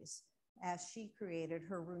histories as she created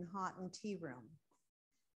her Runhatten tea room.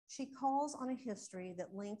 She calls on a history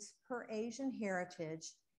that links her Asian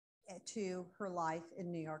heritage to her life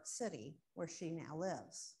in New York City, where she now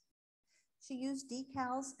lives. She used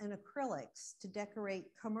decals and acrylics to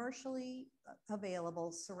decorate commercially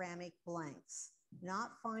available ceramic blanks,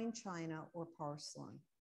 not fine china or porcelain.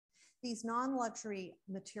 These non-luxury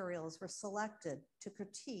materials were selected to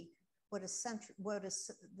critique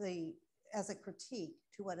as a critique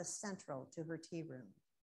to what is central to her tea room.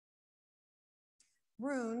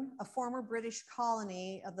 Rune, a former British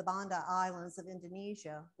colony of the Banda Islands of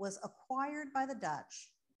Indonesia, was acquired by the Dutch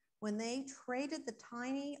when they traded the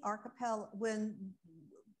tiny archipelago, when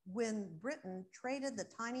Britain traded the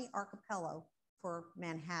tiny archipelago for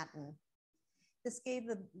Manhattan. This gave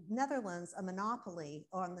the Netherlands a monopoly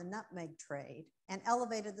on the nutmeg trade and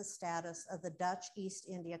elevated the status of the Dutch East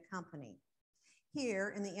India Company. Here,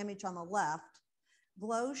 in the image on the left,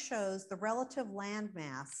 Glow shows the relative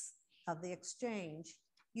landmass of the exchange,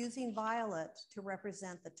 using violet to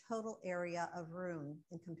represent the total area of Rune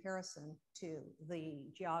in comparison to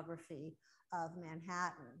the geography of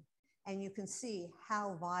Manhattan. And you can see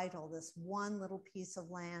how vital this one little piece of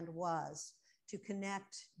land was to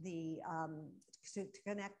connect the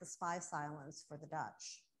Spice Islands for the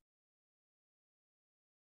Dutch.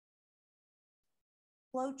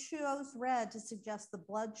 Glow chose red to suggest the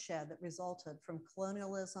bloodshed that resulted from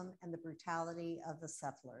colonialism and the brutality of the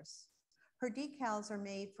settlers. Her decals are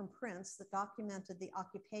made from prints that documented the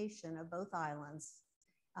occupation of both islands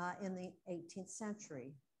in the 18th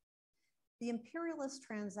century. The imperialist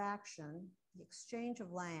transaction, the exchange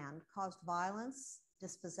of land, caused violence,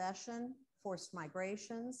 dispossession, forced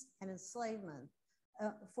migrations, and enslavement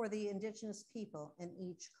for the indigenous people in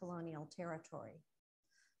each colonial territory.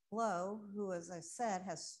 Glow, who, as I said,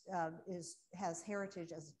 has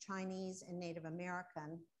heritage as a Chinese and Native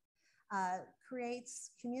American, creates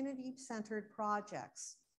community-centered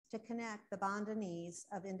projects to connect the Bandanese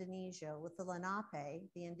of Indonesia with the Lenape,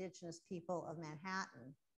 the indigenous people of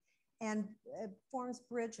Manhattan, and forms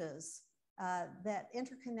bridges that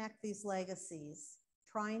interconnect these legacies,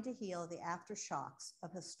 trying to heal the aftershocks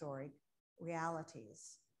of historic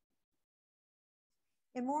realities.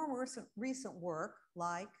 In more recent work,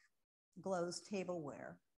 like Glow's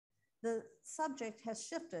tableware, the subject has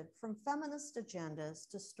shifted from feminist agendas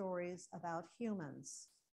to stories about humans.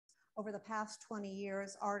 Over the past 20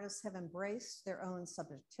 years, artists have embraced their own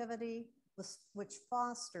subjectivity, which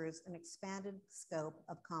fosters an expanded scope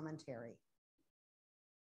of commentary.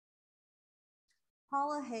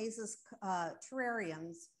 Paula Hayes's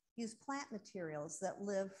terrariums use plant materials that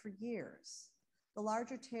live for years. The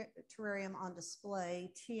larger terrarium on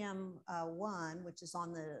display, TM1, which is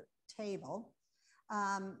on the table,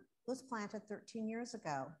 was planted 13 years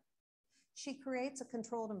ago. She creates a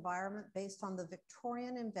controlled environment based on the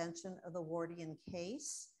Victorian invention of the Wardian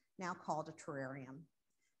case, now called a terrarium,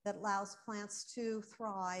 that allows plants to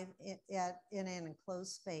thrive in an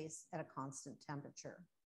enclosed space at a constant temperature.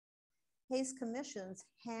 Hayes commissions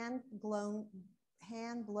hand-blown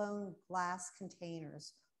glass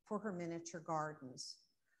containers for her miniature gardens,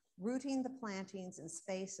 rooting the plantings in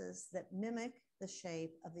spaces that mimic the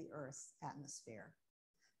shape of the Earth's atmosphere.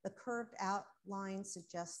 The curved outline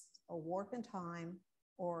suggests a warp in time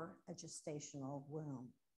or a gestational womb.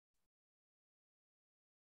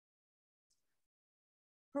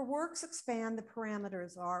 Her works expand the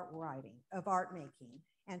parameters of art making,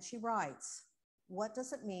 and she writes, what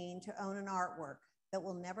does it mean to own an artwork that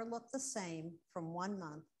will never look the same from one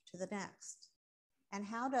month to the next? And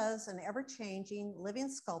how does an ever-changing living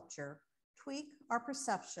sculpture tweak our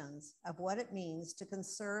perceptions of what it means to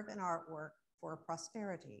conserve an artwork for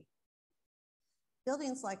prosperity?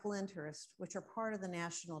 Buildings like Lyndhurst, which are part of the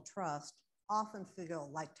National Trust, often feel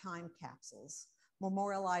like time capsules,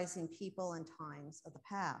 memorializing people and times of the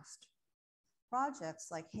past. Projects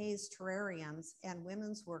like Hayes terrariums and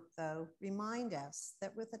women's work, though, remind us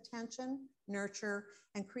that with attention, nurture,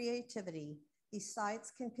 and creativity, these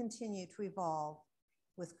sites can continue to evolve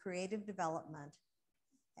with creative development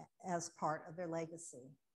as part of their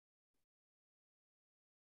legacy.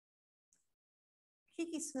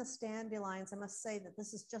 Kiki Smith's dandelions, I must say that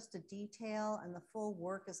this is just a detail, and the full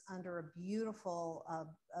work is under a beautiful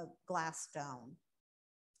glass dome.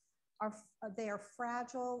 They are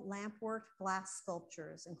fragile lamp-worked glass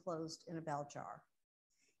sculptures enclosed in a bell jar.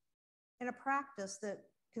 In a practice that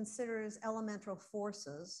considers elemental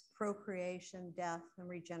forces, procreation, death, and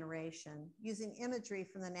regeneration, using imagery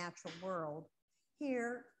from the natural world,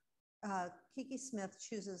 here, Kiki Smith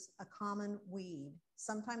chooses a common weed,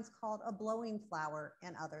 sometimes called a blowing flower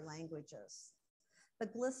in other languages. The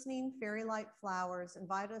glistening fairy-like flowers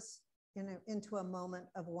invite us into a moment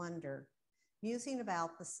of wonder, musing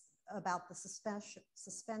about the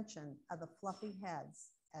suspension of the fluffy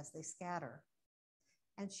heads as they scatter.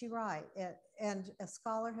 And she writes, and a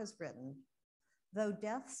scholar has written, though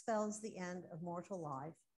death spells the end of mortal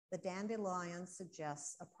life, the dandelion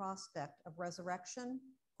suggests a prospect of resurrection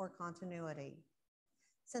or continuity.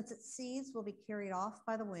 Since its seeds will be carried off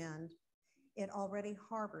by the wind, it already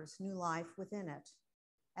harbors new life within it,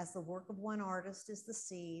 as the work of one artist is the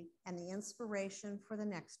seed and the inspiration for the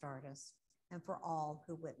next artist and for all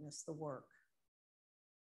who witness the work.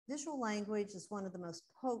 Visual language is one of the most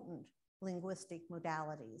potent linguistic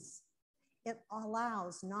modalities. It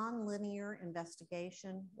allows nonlinear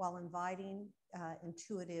investigation while inviting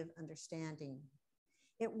intuitive understanding.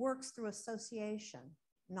 It works through association,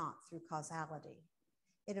 not through causality.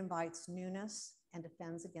 It invites newness and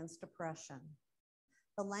defends against oppression.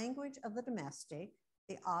 The language of the domestic,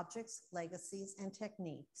 the objects, legacies, and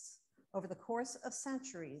techniques over the course of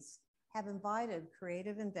centuries have invited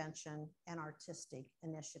creative invention and artistic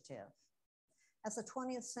initiative. As the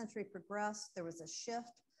 20th century progressed, there was a shift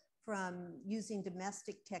from using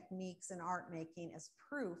domestic techniques in art making as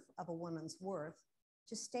proof of a woman's worth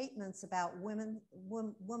to statements about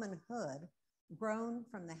womanhood grown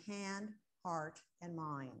from the hand, heart, and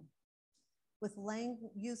mind. With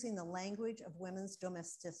using the language of women's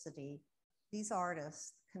domesticity, these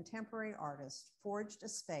artists, contemporary artists, forged a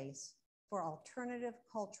space for alternative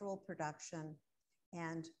cultural production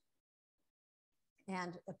and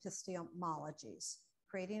epistemologies,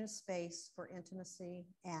 creating a space for intimacy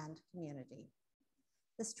and community.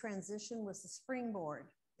 This transition was the springboard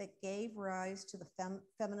that gave rise to the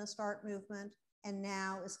feminist art movement and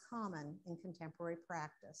now is common in contemporary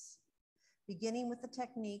practice. Beginning with the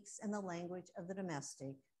techniques and the language of the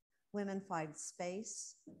domestic, women find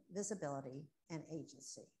space, visibility, and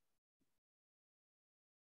agency.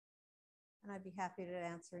 And I'd be happy to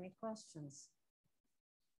answer any questions.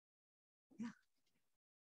 Yeah.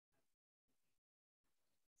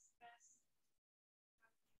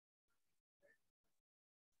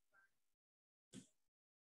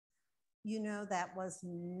 You know, that was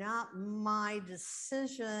not my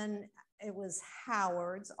decision. It was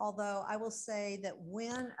Howard's, although I will say that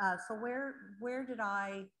when, so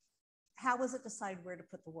how was it decided where to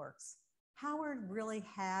put the works? Howard really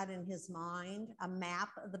had in his mind a map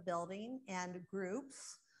of the building and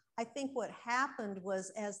groups. I think what happened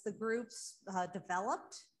was as the groups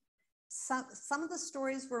developed, some of the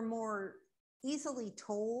stories were more easily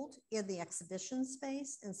told in the exhibition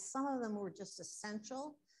space, and some of them were just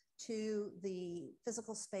essential to the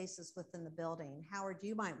physical spaces within the building. Howard,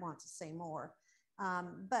 you might want to say more,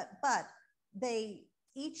 but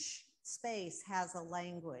each space has a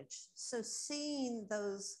language. So seeing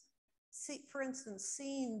those, for instance,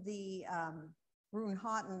 seeing the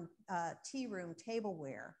Runhatten tea room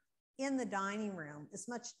tableware in the dining room is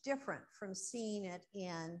much different from seeing it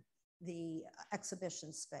in the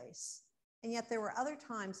exhibition space. And yet there were other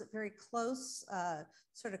times that very close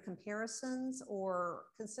sort of comparisons or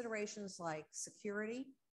considerations like security,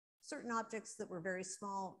 certain objects that were very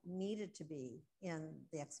small needed to be in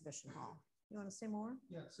the exhibition hall. You want to say more?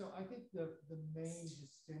 Yeah, so I think the main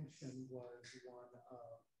distinction was one of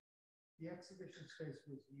the exhibition space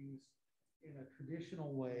was used in a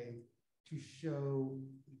traditional way to show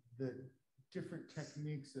the different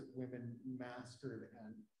techniques that women mastered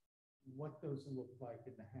and what those look like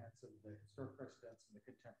in the hands of the historic precedents and the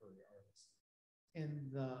contemporary artists. In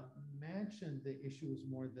the mansion, the issue is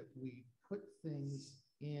more that we put things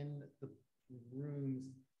in the rooms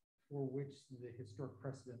for which the historic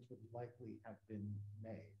precedents would likely have been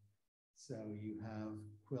made. So you have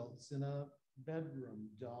quilts in a bedroom,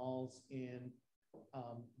 dolls in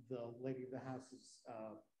the lady of the house's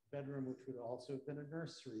bedroom, which would also have been a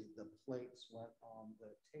nursery. The plates went on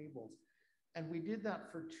the tables. And we did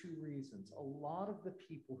that for two reasons. A lot of the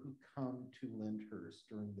people who come to Lyndhurst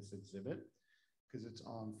during this exhibit, because it's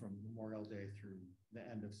on from Memorial Day through the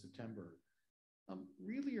end of September,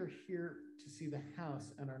 really are here to see the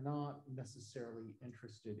house and are not necessarily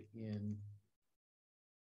interested in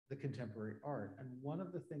the contemporary art. And one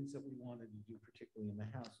of the things that we wanted to do, particularly in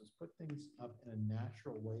the house, was put things up in a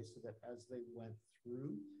natural way so that as they went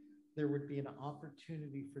through, there would be an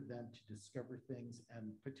opportunity for them to discover things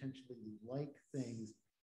and potentially like things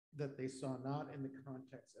that they saw not in the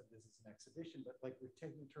context of this as an exhibition, but like we're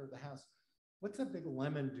taking a tour of the house. What's a big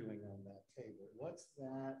lemon doing on that table? What's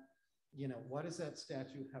that, you know, what does that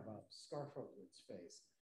statue have a scarf over its face?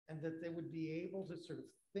 And that they would be able to sort of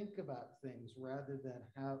think about things rather than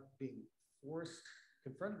being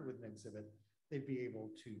confronted with an exhibit, they'd be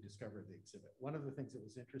able to discover the exhibit. One of the things that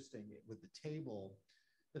was interesting with the table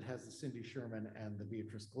that has the Cindy Sherman and the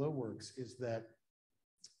Beatrice Glowworks is that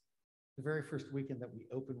the very first weekend that we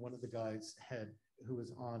opened, one of the guys who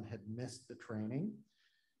was on had missed the training,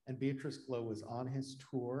 and Beatrice Glow was on his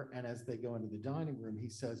tour, and as they go into the dining room, he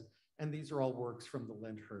says, and these are all works from the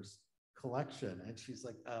Lyndhurst collection. And she's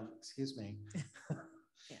like, excuse me.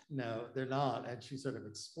 Yeah. No, they're not. And she sort of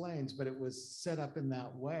explains, but it was set up in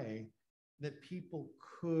that way that people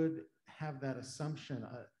could have that assumption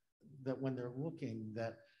that when they're looking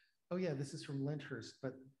that, oh yeah, this is from Lyndhurst,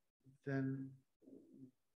 but then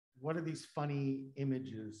what are these funny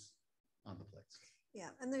images on the plates? Yeah,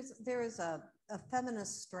 and there is a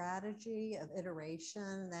feminist strategy of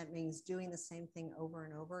iteration that means doing the same thing over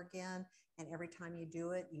and over again. And every time you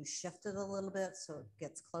do it, you shift it a little bit so it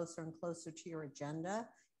gets closer and closer to your agenda.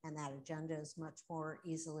 And that agenda is much more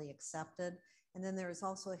easily accepted. And then there is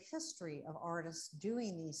also a history of artists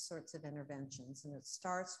doing these sorts of interventions. And it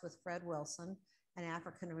starts with Fred Wilson, an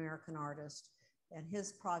African-American artist. And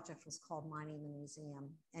his project was called Mining the Museum.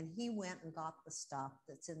 And he went and got the stuff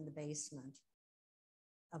that's in the basement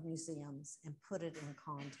of museums and put it in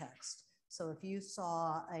context. So if you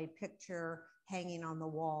saw a picture hanging on the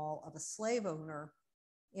wall of a slave owner,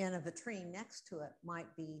 in a vitrine next to it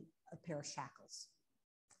might be a pair of shackles.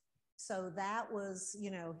 So that was, you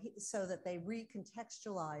know, so that they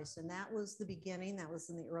recontextualized, and that was the beginning. That was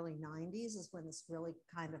in the early 90s is when this really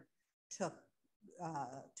kind of took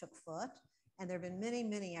foot. And there have been many,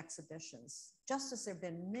 many exhibitions, just as there have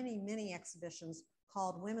been many, many exhibitions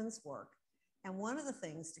called women's work. And one of the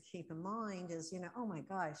things to keep in mind is, you know, oh my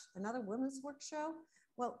gosh, another women's work show?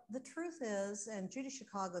 Well, the truth is, and Judy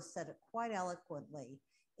Chicago said it quite eloquently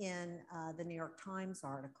in the New York Times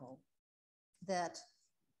article, that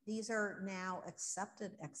these are now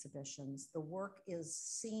accepted exhibitions. The work is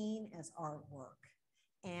seen as artwork.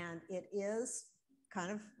 And it is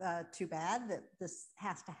kind of too bad that this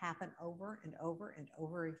has to happen over and over and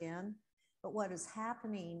over again. But what is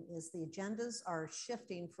happening is the agendas are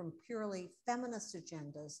shifting from purely feminist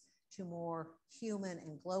agendas to more human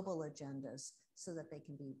and global agendas so that they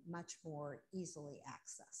can be much more easily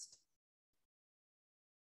accessed.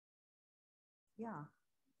 Yeah.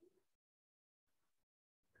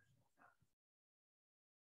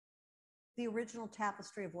 The original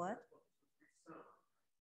tapestry of what?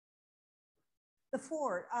 The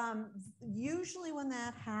fort. Usually when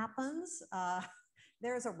that happens,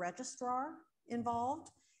 there's a registrar involved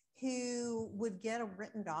who would get a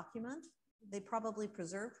written document they probably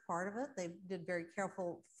preserved part of it. They did very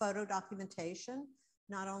careful photo documentation,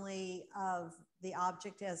 not only of the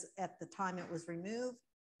object as at the time it was removed,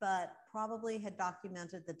 but probably had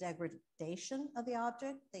documented the degradation of the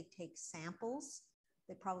object. They take samples.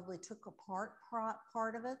 They probably took apart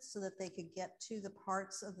part of it so that they could get to the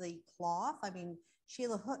parts of the cloth. I mean,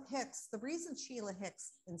 Sheila Hicks, the reason Sheila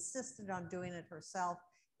Hicks insisted on doing it herself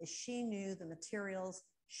is she knew the materials,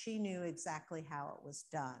 she knew exactly how it was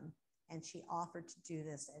done, and she offered to do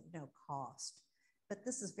this at no cost. But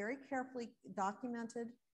this is very carefully documented,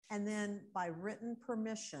 and then by written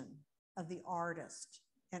permission of the artist,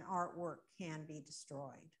 an artwork can be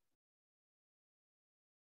destroyed.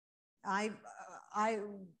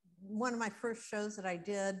 One of my first shows that I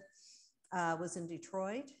did was in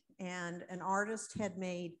Detroit, and an artist had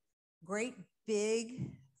made great big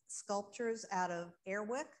sculptures out of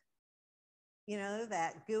airwick, you know,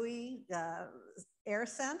 that gooey air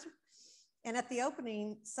scent. And at the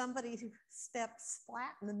opening, somebody stepped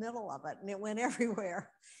flat in the middle of it and it went everywhere.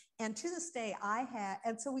 And to this day,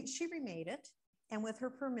 she remade it. And with her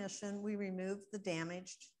permission, we removed the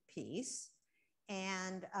damaged piece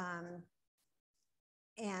and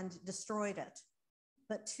destroyed it.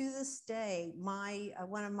 But to this day,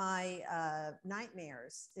 one of my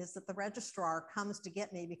nightmares is that the registrar comes to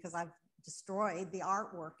get me because I've destroyed the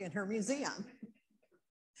artwork in her museum.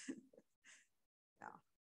 Yeah.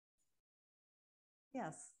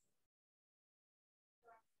 Yes.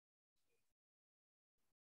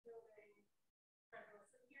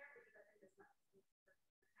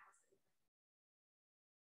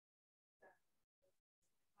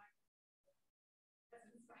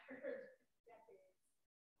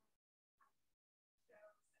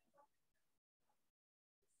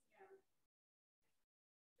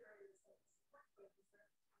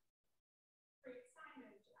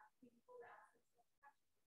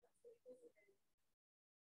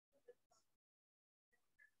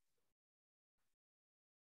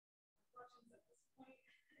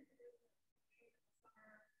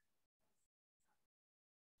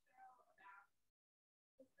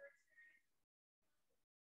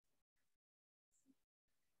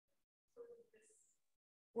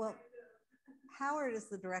 Well, Howard is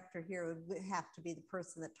the director here, would have to be the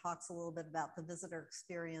person that talks a little bit about the visitor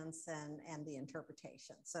experience and the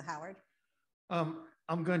interpretation. So Howard?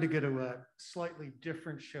 I'm going to go to a slightly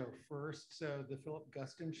different show first. So the Philip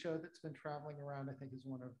Guston show that's been traveling around, I think, is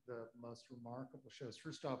one of the most remarkable shows.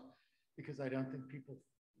 First off, because I don't think people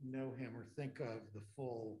know him or think of the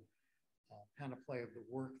full panoply of the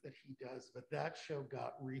work that he does, but that show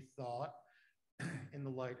got rethought in the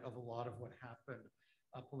light of a lot of what happened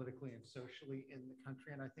politically and socially in the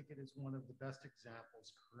country. And I think it is one of the best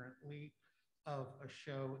examples currently of a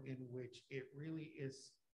show in which it really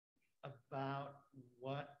is about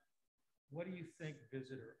what do you think,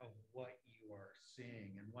 visitor, of what you are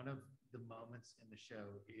seeing. And one of the moments in the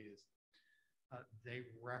show is they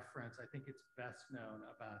reference, I think it's best known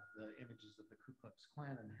about the images of the Ku Klux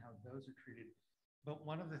Klan and how those are treated. But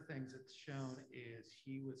one of the things that's shown is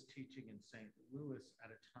he was teaching in St. Louis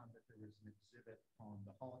at a time that there was an exhibit on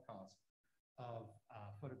the Holocaust of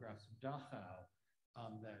photographs of Dachau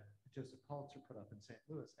that Joseph Pulitzer put up in St.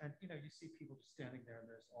 Louis. And, you know, you see people just standing there and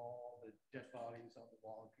there's all the dead bodies on the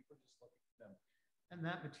wall and people just looking at them. And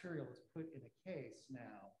that material is put in a case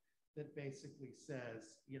now that basically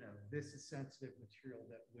says, you know, this is sensitive material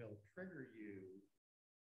that will trigger you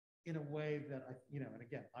in a way that and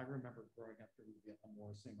again, I remember growing up during the Vietnam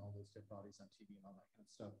War, seeing all those dead bodies on TV and all that kind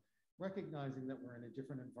of stuff, recognizing that we're in a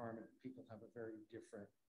different environment, people have a very different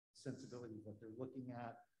sensibility of what they're looking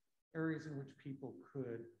at, areas in which people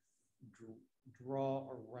could draw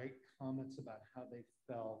or write comments about how they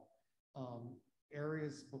felt,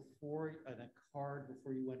 areas before, and a card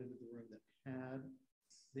before you went into the room that had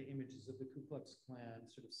the images of the Ku Klux Klan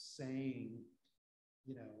sort of saying,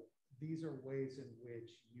 you know, these are ways in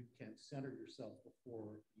which you can center yourself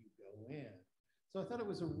before you go in. So I thought it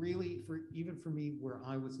was a really, even for me, where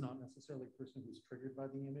I was not necessarily a person who was triggered by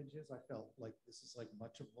the images, I felt like this is like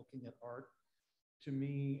much of looking at art. To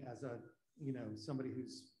me, as a, you know, somebody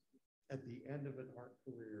who's at the end of an art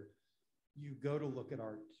career, you go to look at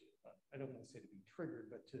art, I don't want to say to be triggered,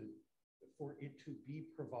 but for it to be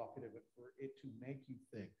provocative and for it to make you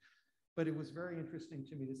think. But it was very interesting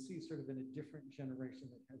to me to see, sort of in a different generation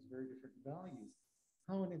that has very different values,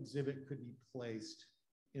 how an exhibit could be placed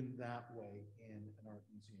in that way in an art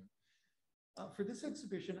museum. For this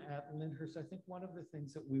exhibition at Lyndhurst, I think one of the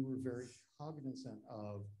things that we were very cognizant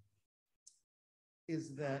of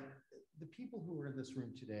is that the people who are in this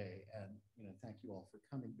room today, and you know, thank you all for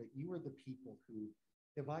coming, but you are the people who,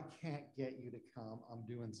 if I can't get you to come, I'm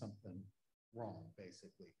doing something wrong,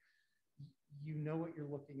 basically. You know what you're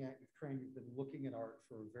looking at, you've trained, you've been looking at art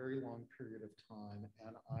for a very long period of time,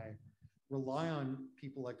 and I rely on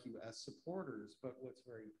people like you as supporters, but what's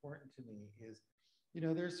very important to me is, you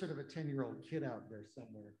know, there's sort of a 10-year-old kid out there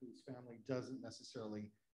somewhere whose family doesn't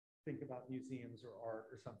necessarily think about museums or art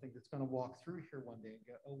or something, that's going to walk through here one day and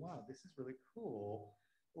go, oh, wow, this is really cool.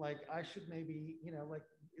 Like, I should maybe, you know, like,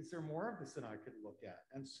 is there more of this than I could look at?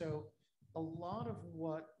 And so a lot of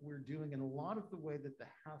what we're doing and a lot of the way that the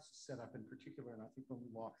house is set up in particular, and I think when we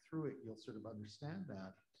walk through it, you'll sort of understand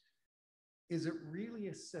that, is it really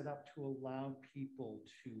is set up to allow people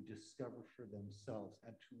to discover for themselves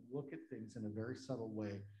and to look at things in a very subtle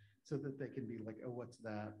way so that they can be like, oh, what's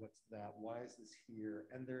that? What's that? Why is this here?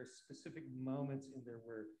 And there's specific moments in there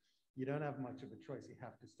where you don't have much of a choice. You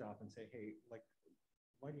have to stop and say, hey, like,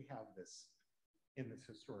 why do you have this in this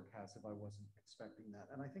historic house if I wasn't expecting that?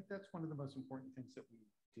 And I think that's one of the most important things that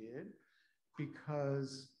we did,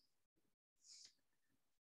 because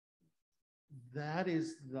that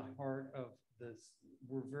is the heart of this.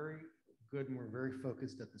 We're very good and we're very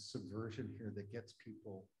focused at the subversion here that gets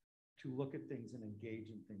people to look at things and engage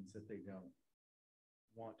in things that they don't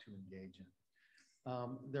want to engage in.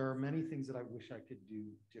 There are many things that I wish I could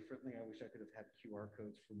do differently. I wish I could have had QR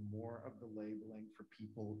codes for more of the labeling for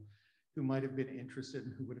people who might have been interested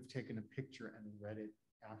and who would have taken a picture and read it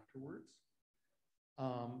afterwards.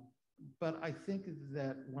 But I think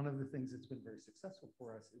that one of the things that's been very successful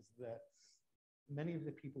for us is that many of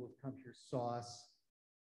the people who've come here saw us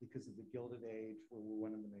because of the Gilded Age, where we're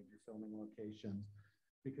one of the major filming locations,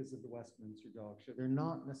 because of the Westminster Dog Show. They're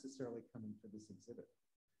not necessarily coming for this exhibit.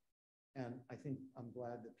 And I think I'm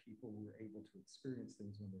glad that people were able to experience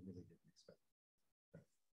things when they really didn't expect.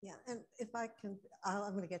 Yeah, and if I can,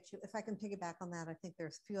 I'm going to get you, if I can piggyback on that, I think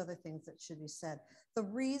there's a few other things that should be said. The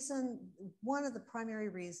reason, one of the primary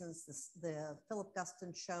reasons the Philip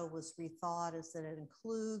Guston show was rethought is that it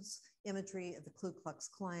includes imagery of the Ku Klux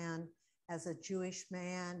Klan. As a Jewish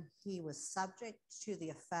man, he was subject to the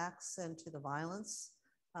effects and to the violence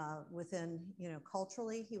within, you know,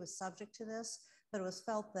 culturally, he was subject to this, but it was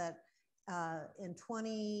felt that in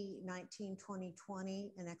 2019,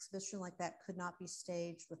 2020, an exhibition like that could not be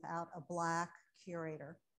staged without a Black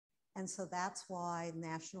curator. And so that's why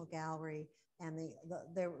National Gallery and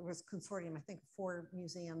there was a consortium, I think 4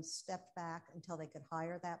 museums stepped back until they could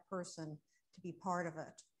hire that person to be part of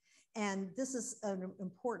it. And this is an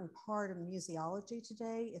important part of museology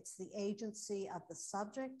today. It's the agency of the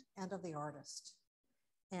subject and of the artist.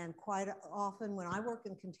 And quite often when I work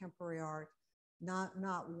in contemporary art,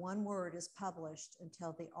 not one word is published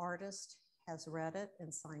until the artist has read it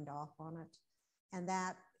and signed off on it. And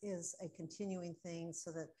that is a continuing thing,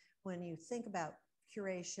 so that when you think about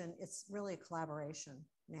curation, it's really a collaboration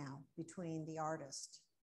now between the artist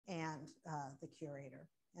and the curator.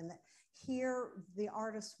 And here, the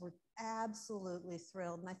artists were absolutely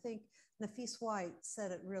thrilled. And I think Nafis White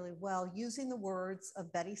said it really well, using the words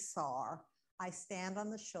of Betty Saar, I stand on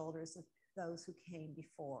the shoulders of those who came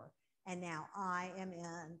before. And now I am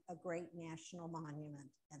in a great national monument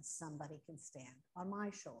and somebody can stand on my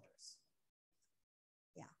shoulders.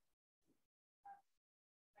 Yeah.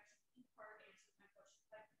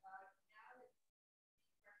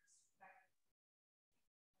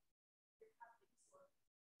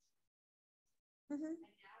 Mm-hmm.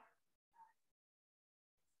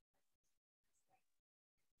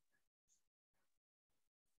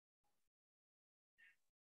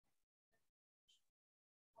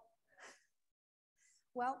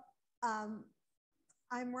 Well,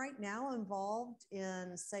 I'm right now involved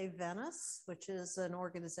in Save Venice, which is an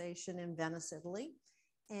organization in Venice, Italy.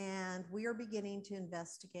 And we are beginning to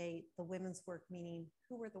investigate the women's work, meaning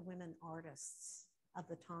who were the women artists of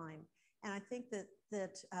the time. And I think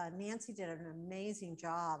that Nancy did an amazing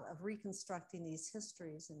job of reconstructing these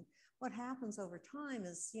histories. And what happens over time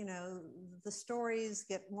is, you know, the stories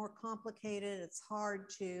get more complicated. It's hard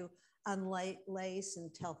to unlace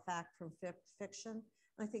and tell fact from fiction.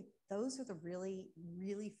 And I think those are the really,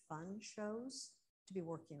 really fun shows to be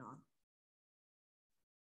working on.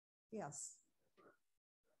 Yes.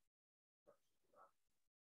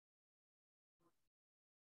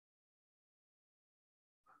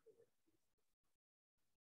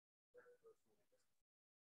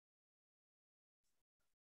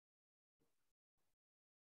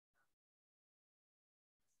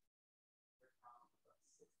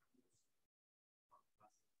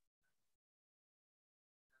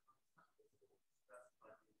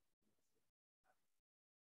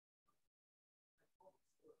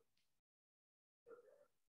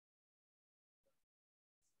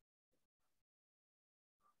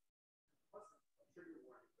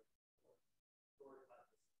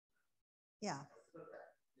 Yeah.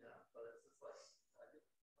 Yeah, but it's just like,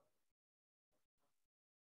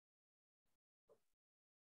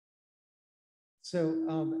 So,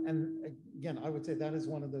 and again, I would say that is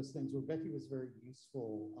one of those things where Becky was very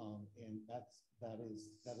useful, and that is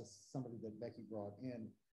somebody that Becky brought in,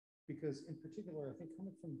 because in particular, I think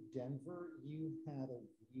coming from Denver, you had a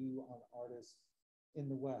view on artists in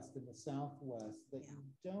the West, in the Southwest, that you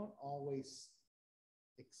don't always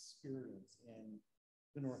experience in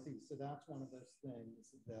the Northeast. So that's one of those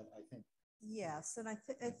things that I think. Yes, and I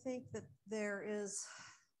think that there is,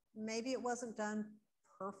 maybe it wasn't done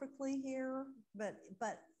perfectly here, but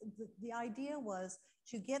the idea was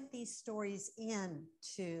to get these stories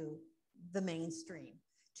into the mainstream,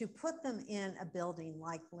 to put them in a building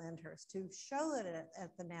like Lyndhurst, to show it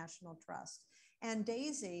at the National Trust. And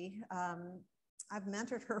Daisy, I've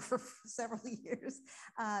mentored her for several years.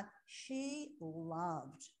 She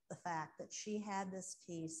loved the fact that she had this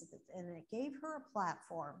piece, and it gave her a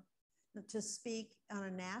platform to speak on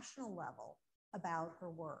a national level about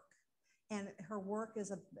her work. And her work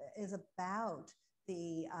is about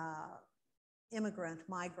the immigrant,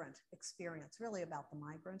 migrant experience, really about the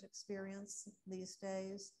migrant experience these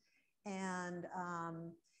days. And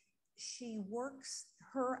she works,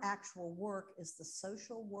 her actual work is the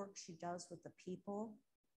social work she does with the people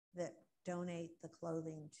that donate the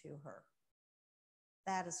clothing to her.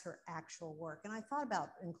 That is her actual work. And I thought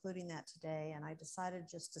about including that today, and I decided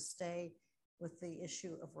just to stay with the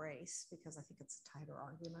issue of race because I think it's a tighter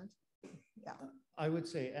argument. Yeah. I would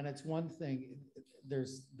say, and it's one thing,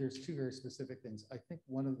 there's two very specific things. I think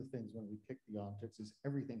one of the things when we pick the objects is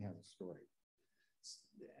everything has a story.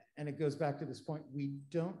 And it goes back to this point, we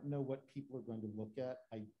don't know what people are going to look at.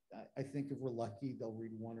 I think if we're lucky, they'll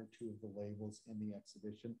read one or two of the labels in the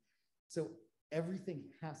exhibition. So everything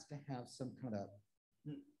has to have some kind of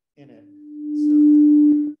in it. So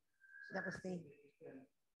that was me.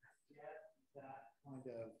 Get that kind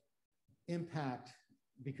of impact,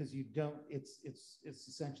 because you don't, it's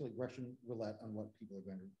essentially Russian roulette on what people are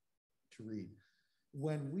going to read.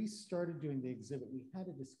 When we started doing the exhibit, we had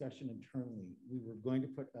a discussion internally. We were going to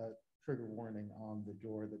put a trigger warning on the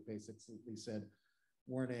door that basically said,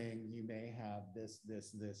 warning, you may have this,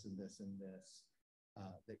 this, this, and this, and this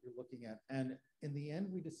that you're looking at. And in the end,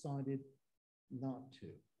 we decided not to.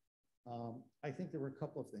 I think there were a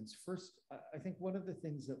couple of things. First, I think one of the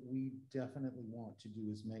things that we definitely want to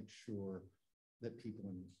do is make sure that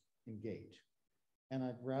people engage. And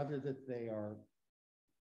I'd rather that they are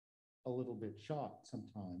a little bit shocked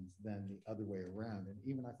sometimes than the other way around. And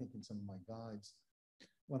even I think in some of my guides,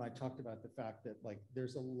 when I talked about the fact that like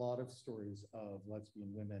there's a lot of stories of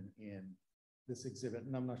lesbian women in this exhibit,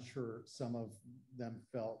 and I'm not sure some of them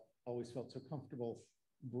always felt so comfortable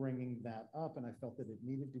bringing that up, and I felt that it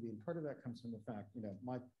needed to be, and part of that comes from the fact, you know,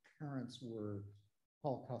 my parents were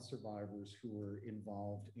Holocaust survivors who were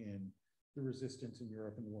involved in the resistance in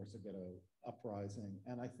Europe and the Warsaw Ghetto uprising.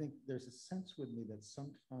 And I think there's a sense with me that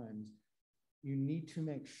sometimes you need to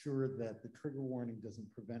make sure that the trigger warning doesn't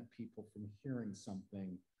prevent people from hearing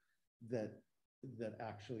something that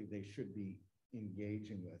actually they should be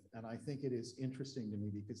engaging with. And I think it is interesting to me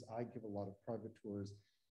because I give a lot of private tours,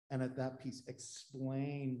 and at that piece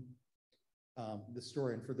explain the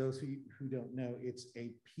story. And for those who don't know, it's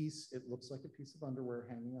a piece, it looks like a piece of underwear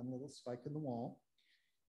hanging on a little spike in the wall.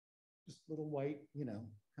 Just little white, you know,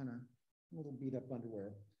 kind of little beat up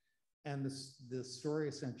underwear. And the story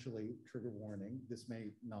essentially, trigger warning, this may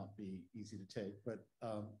not be easy to take, but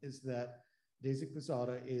is that Daisy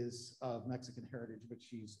Quezada is of Mexican heritage, but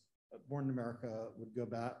she's born in America, would go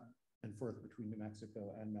back and forth between New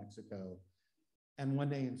Mexico and Mexico. And one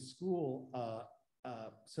day in school, a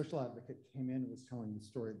social advocate came in and was telling the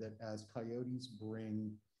story that as coyotes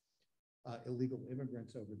bring illegal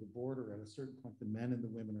immigrants over the border, at a certain point, the men and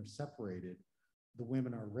the women are separated. The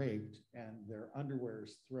women are raped and their underwear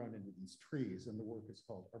is thrown into these trees. And the work is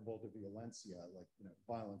called Arbol de Violencia, like, you know,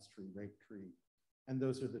 violence tree, rape tree. And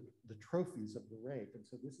those are the trophies of the rape. And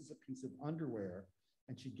so this is a piece of underwear,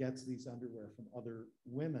 and she gets these underwear from other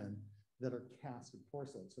women that are cast in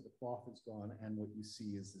porcelain. So the cloth is gone, and what you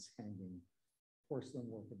see is this hanging porcelain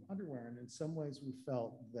work of underwear. And in some ways we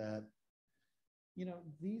felt that, you know,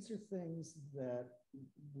 these are things that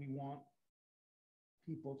we want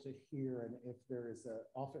people to hear. And if there is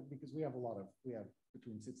often, because we have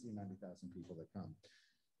between 60 and 90,000 people that come.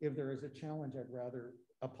 If there is a challenge, I'd rather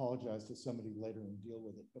apologize to somebody later and deal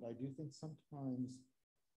with it. But I do think sometimes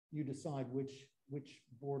you decide which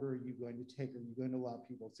border are you going to take. Are you going to allow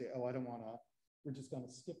people to say, oh, I don't want to, we're just going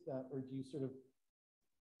to skip that? Or do you sort of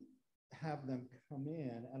have them come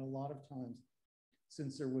in? And a lot of times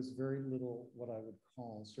since there was very little what I would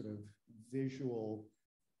call sort of visual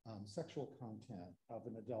sexual content of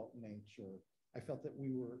an adult nature, I felt that we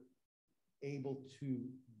were able to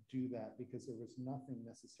do that because there was nothing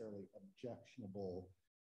necessarily objectionable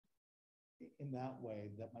in that way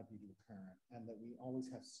that might be to a parent, and that we always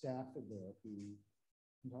have staff in there who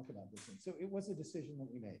can talk about this thing. So it was a decision that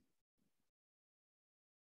we made.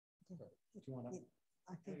 Do you want to?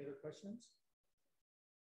 Any other questions?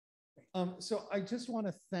 So I just want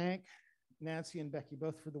to thank Nancy and Becky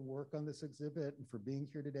both for the work on this exhibit and for being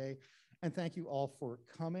here today. And thank you all for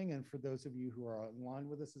coming. And for those of you who are online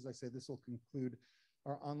with us, as I say, this will conclude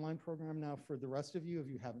our online program. Now, for the rest of you, if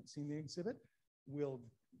you haven't seen the exhibit,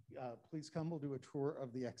 please come. We'll do a tour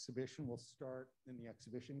of the exhibition. We'll start in the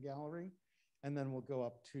exhibition gallery, and then we'll go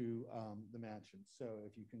up to the mansion. So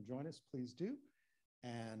if you can join us, please do.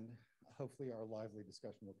 And hopefully our lively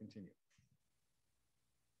discussion will continue.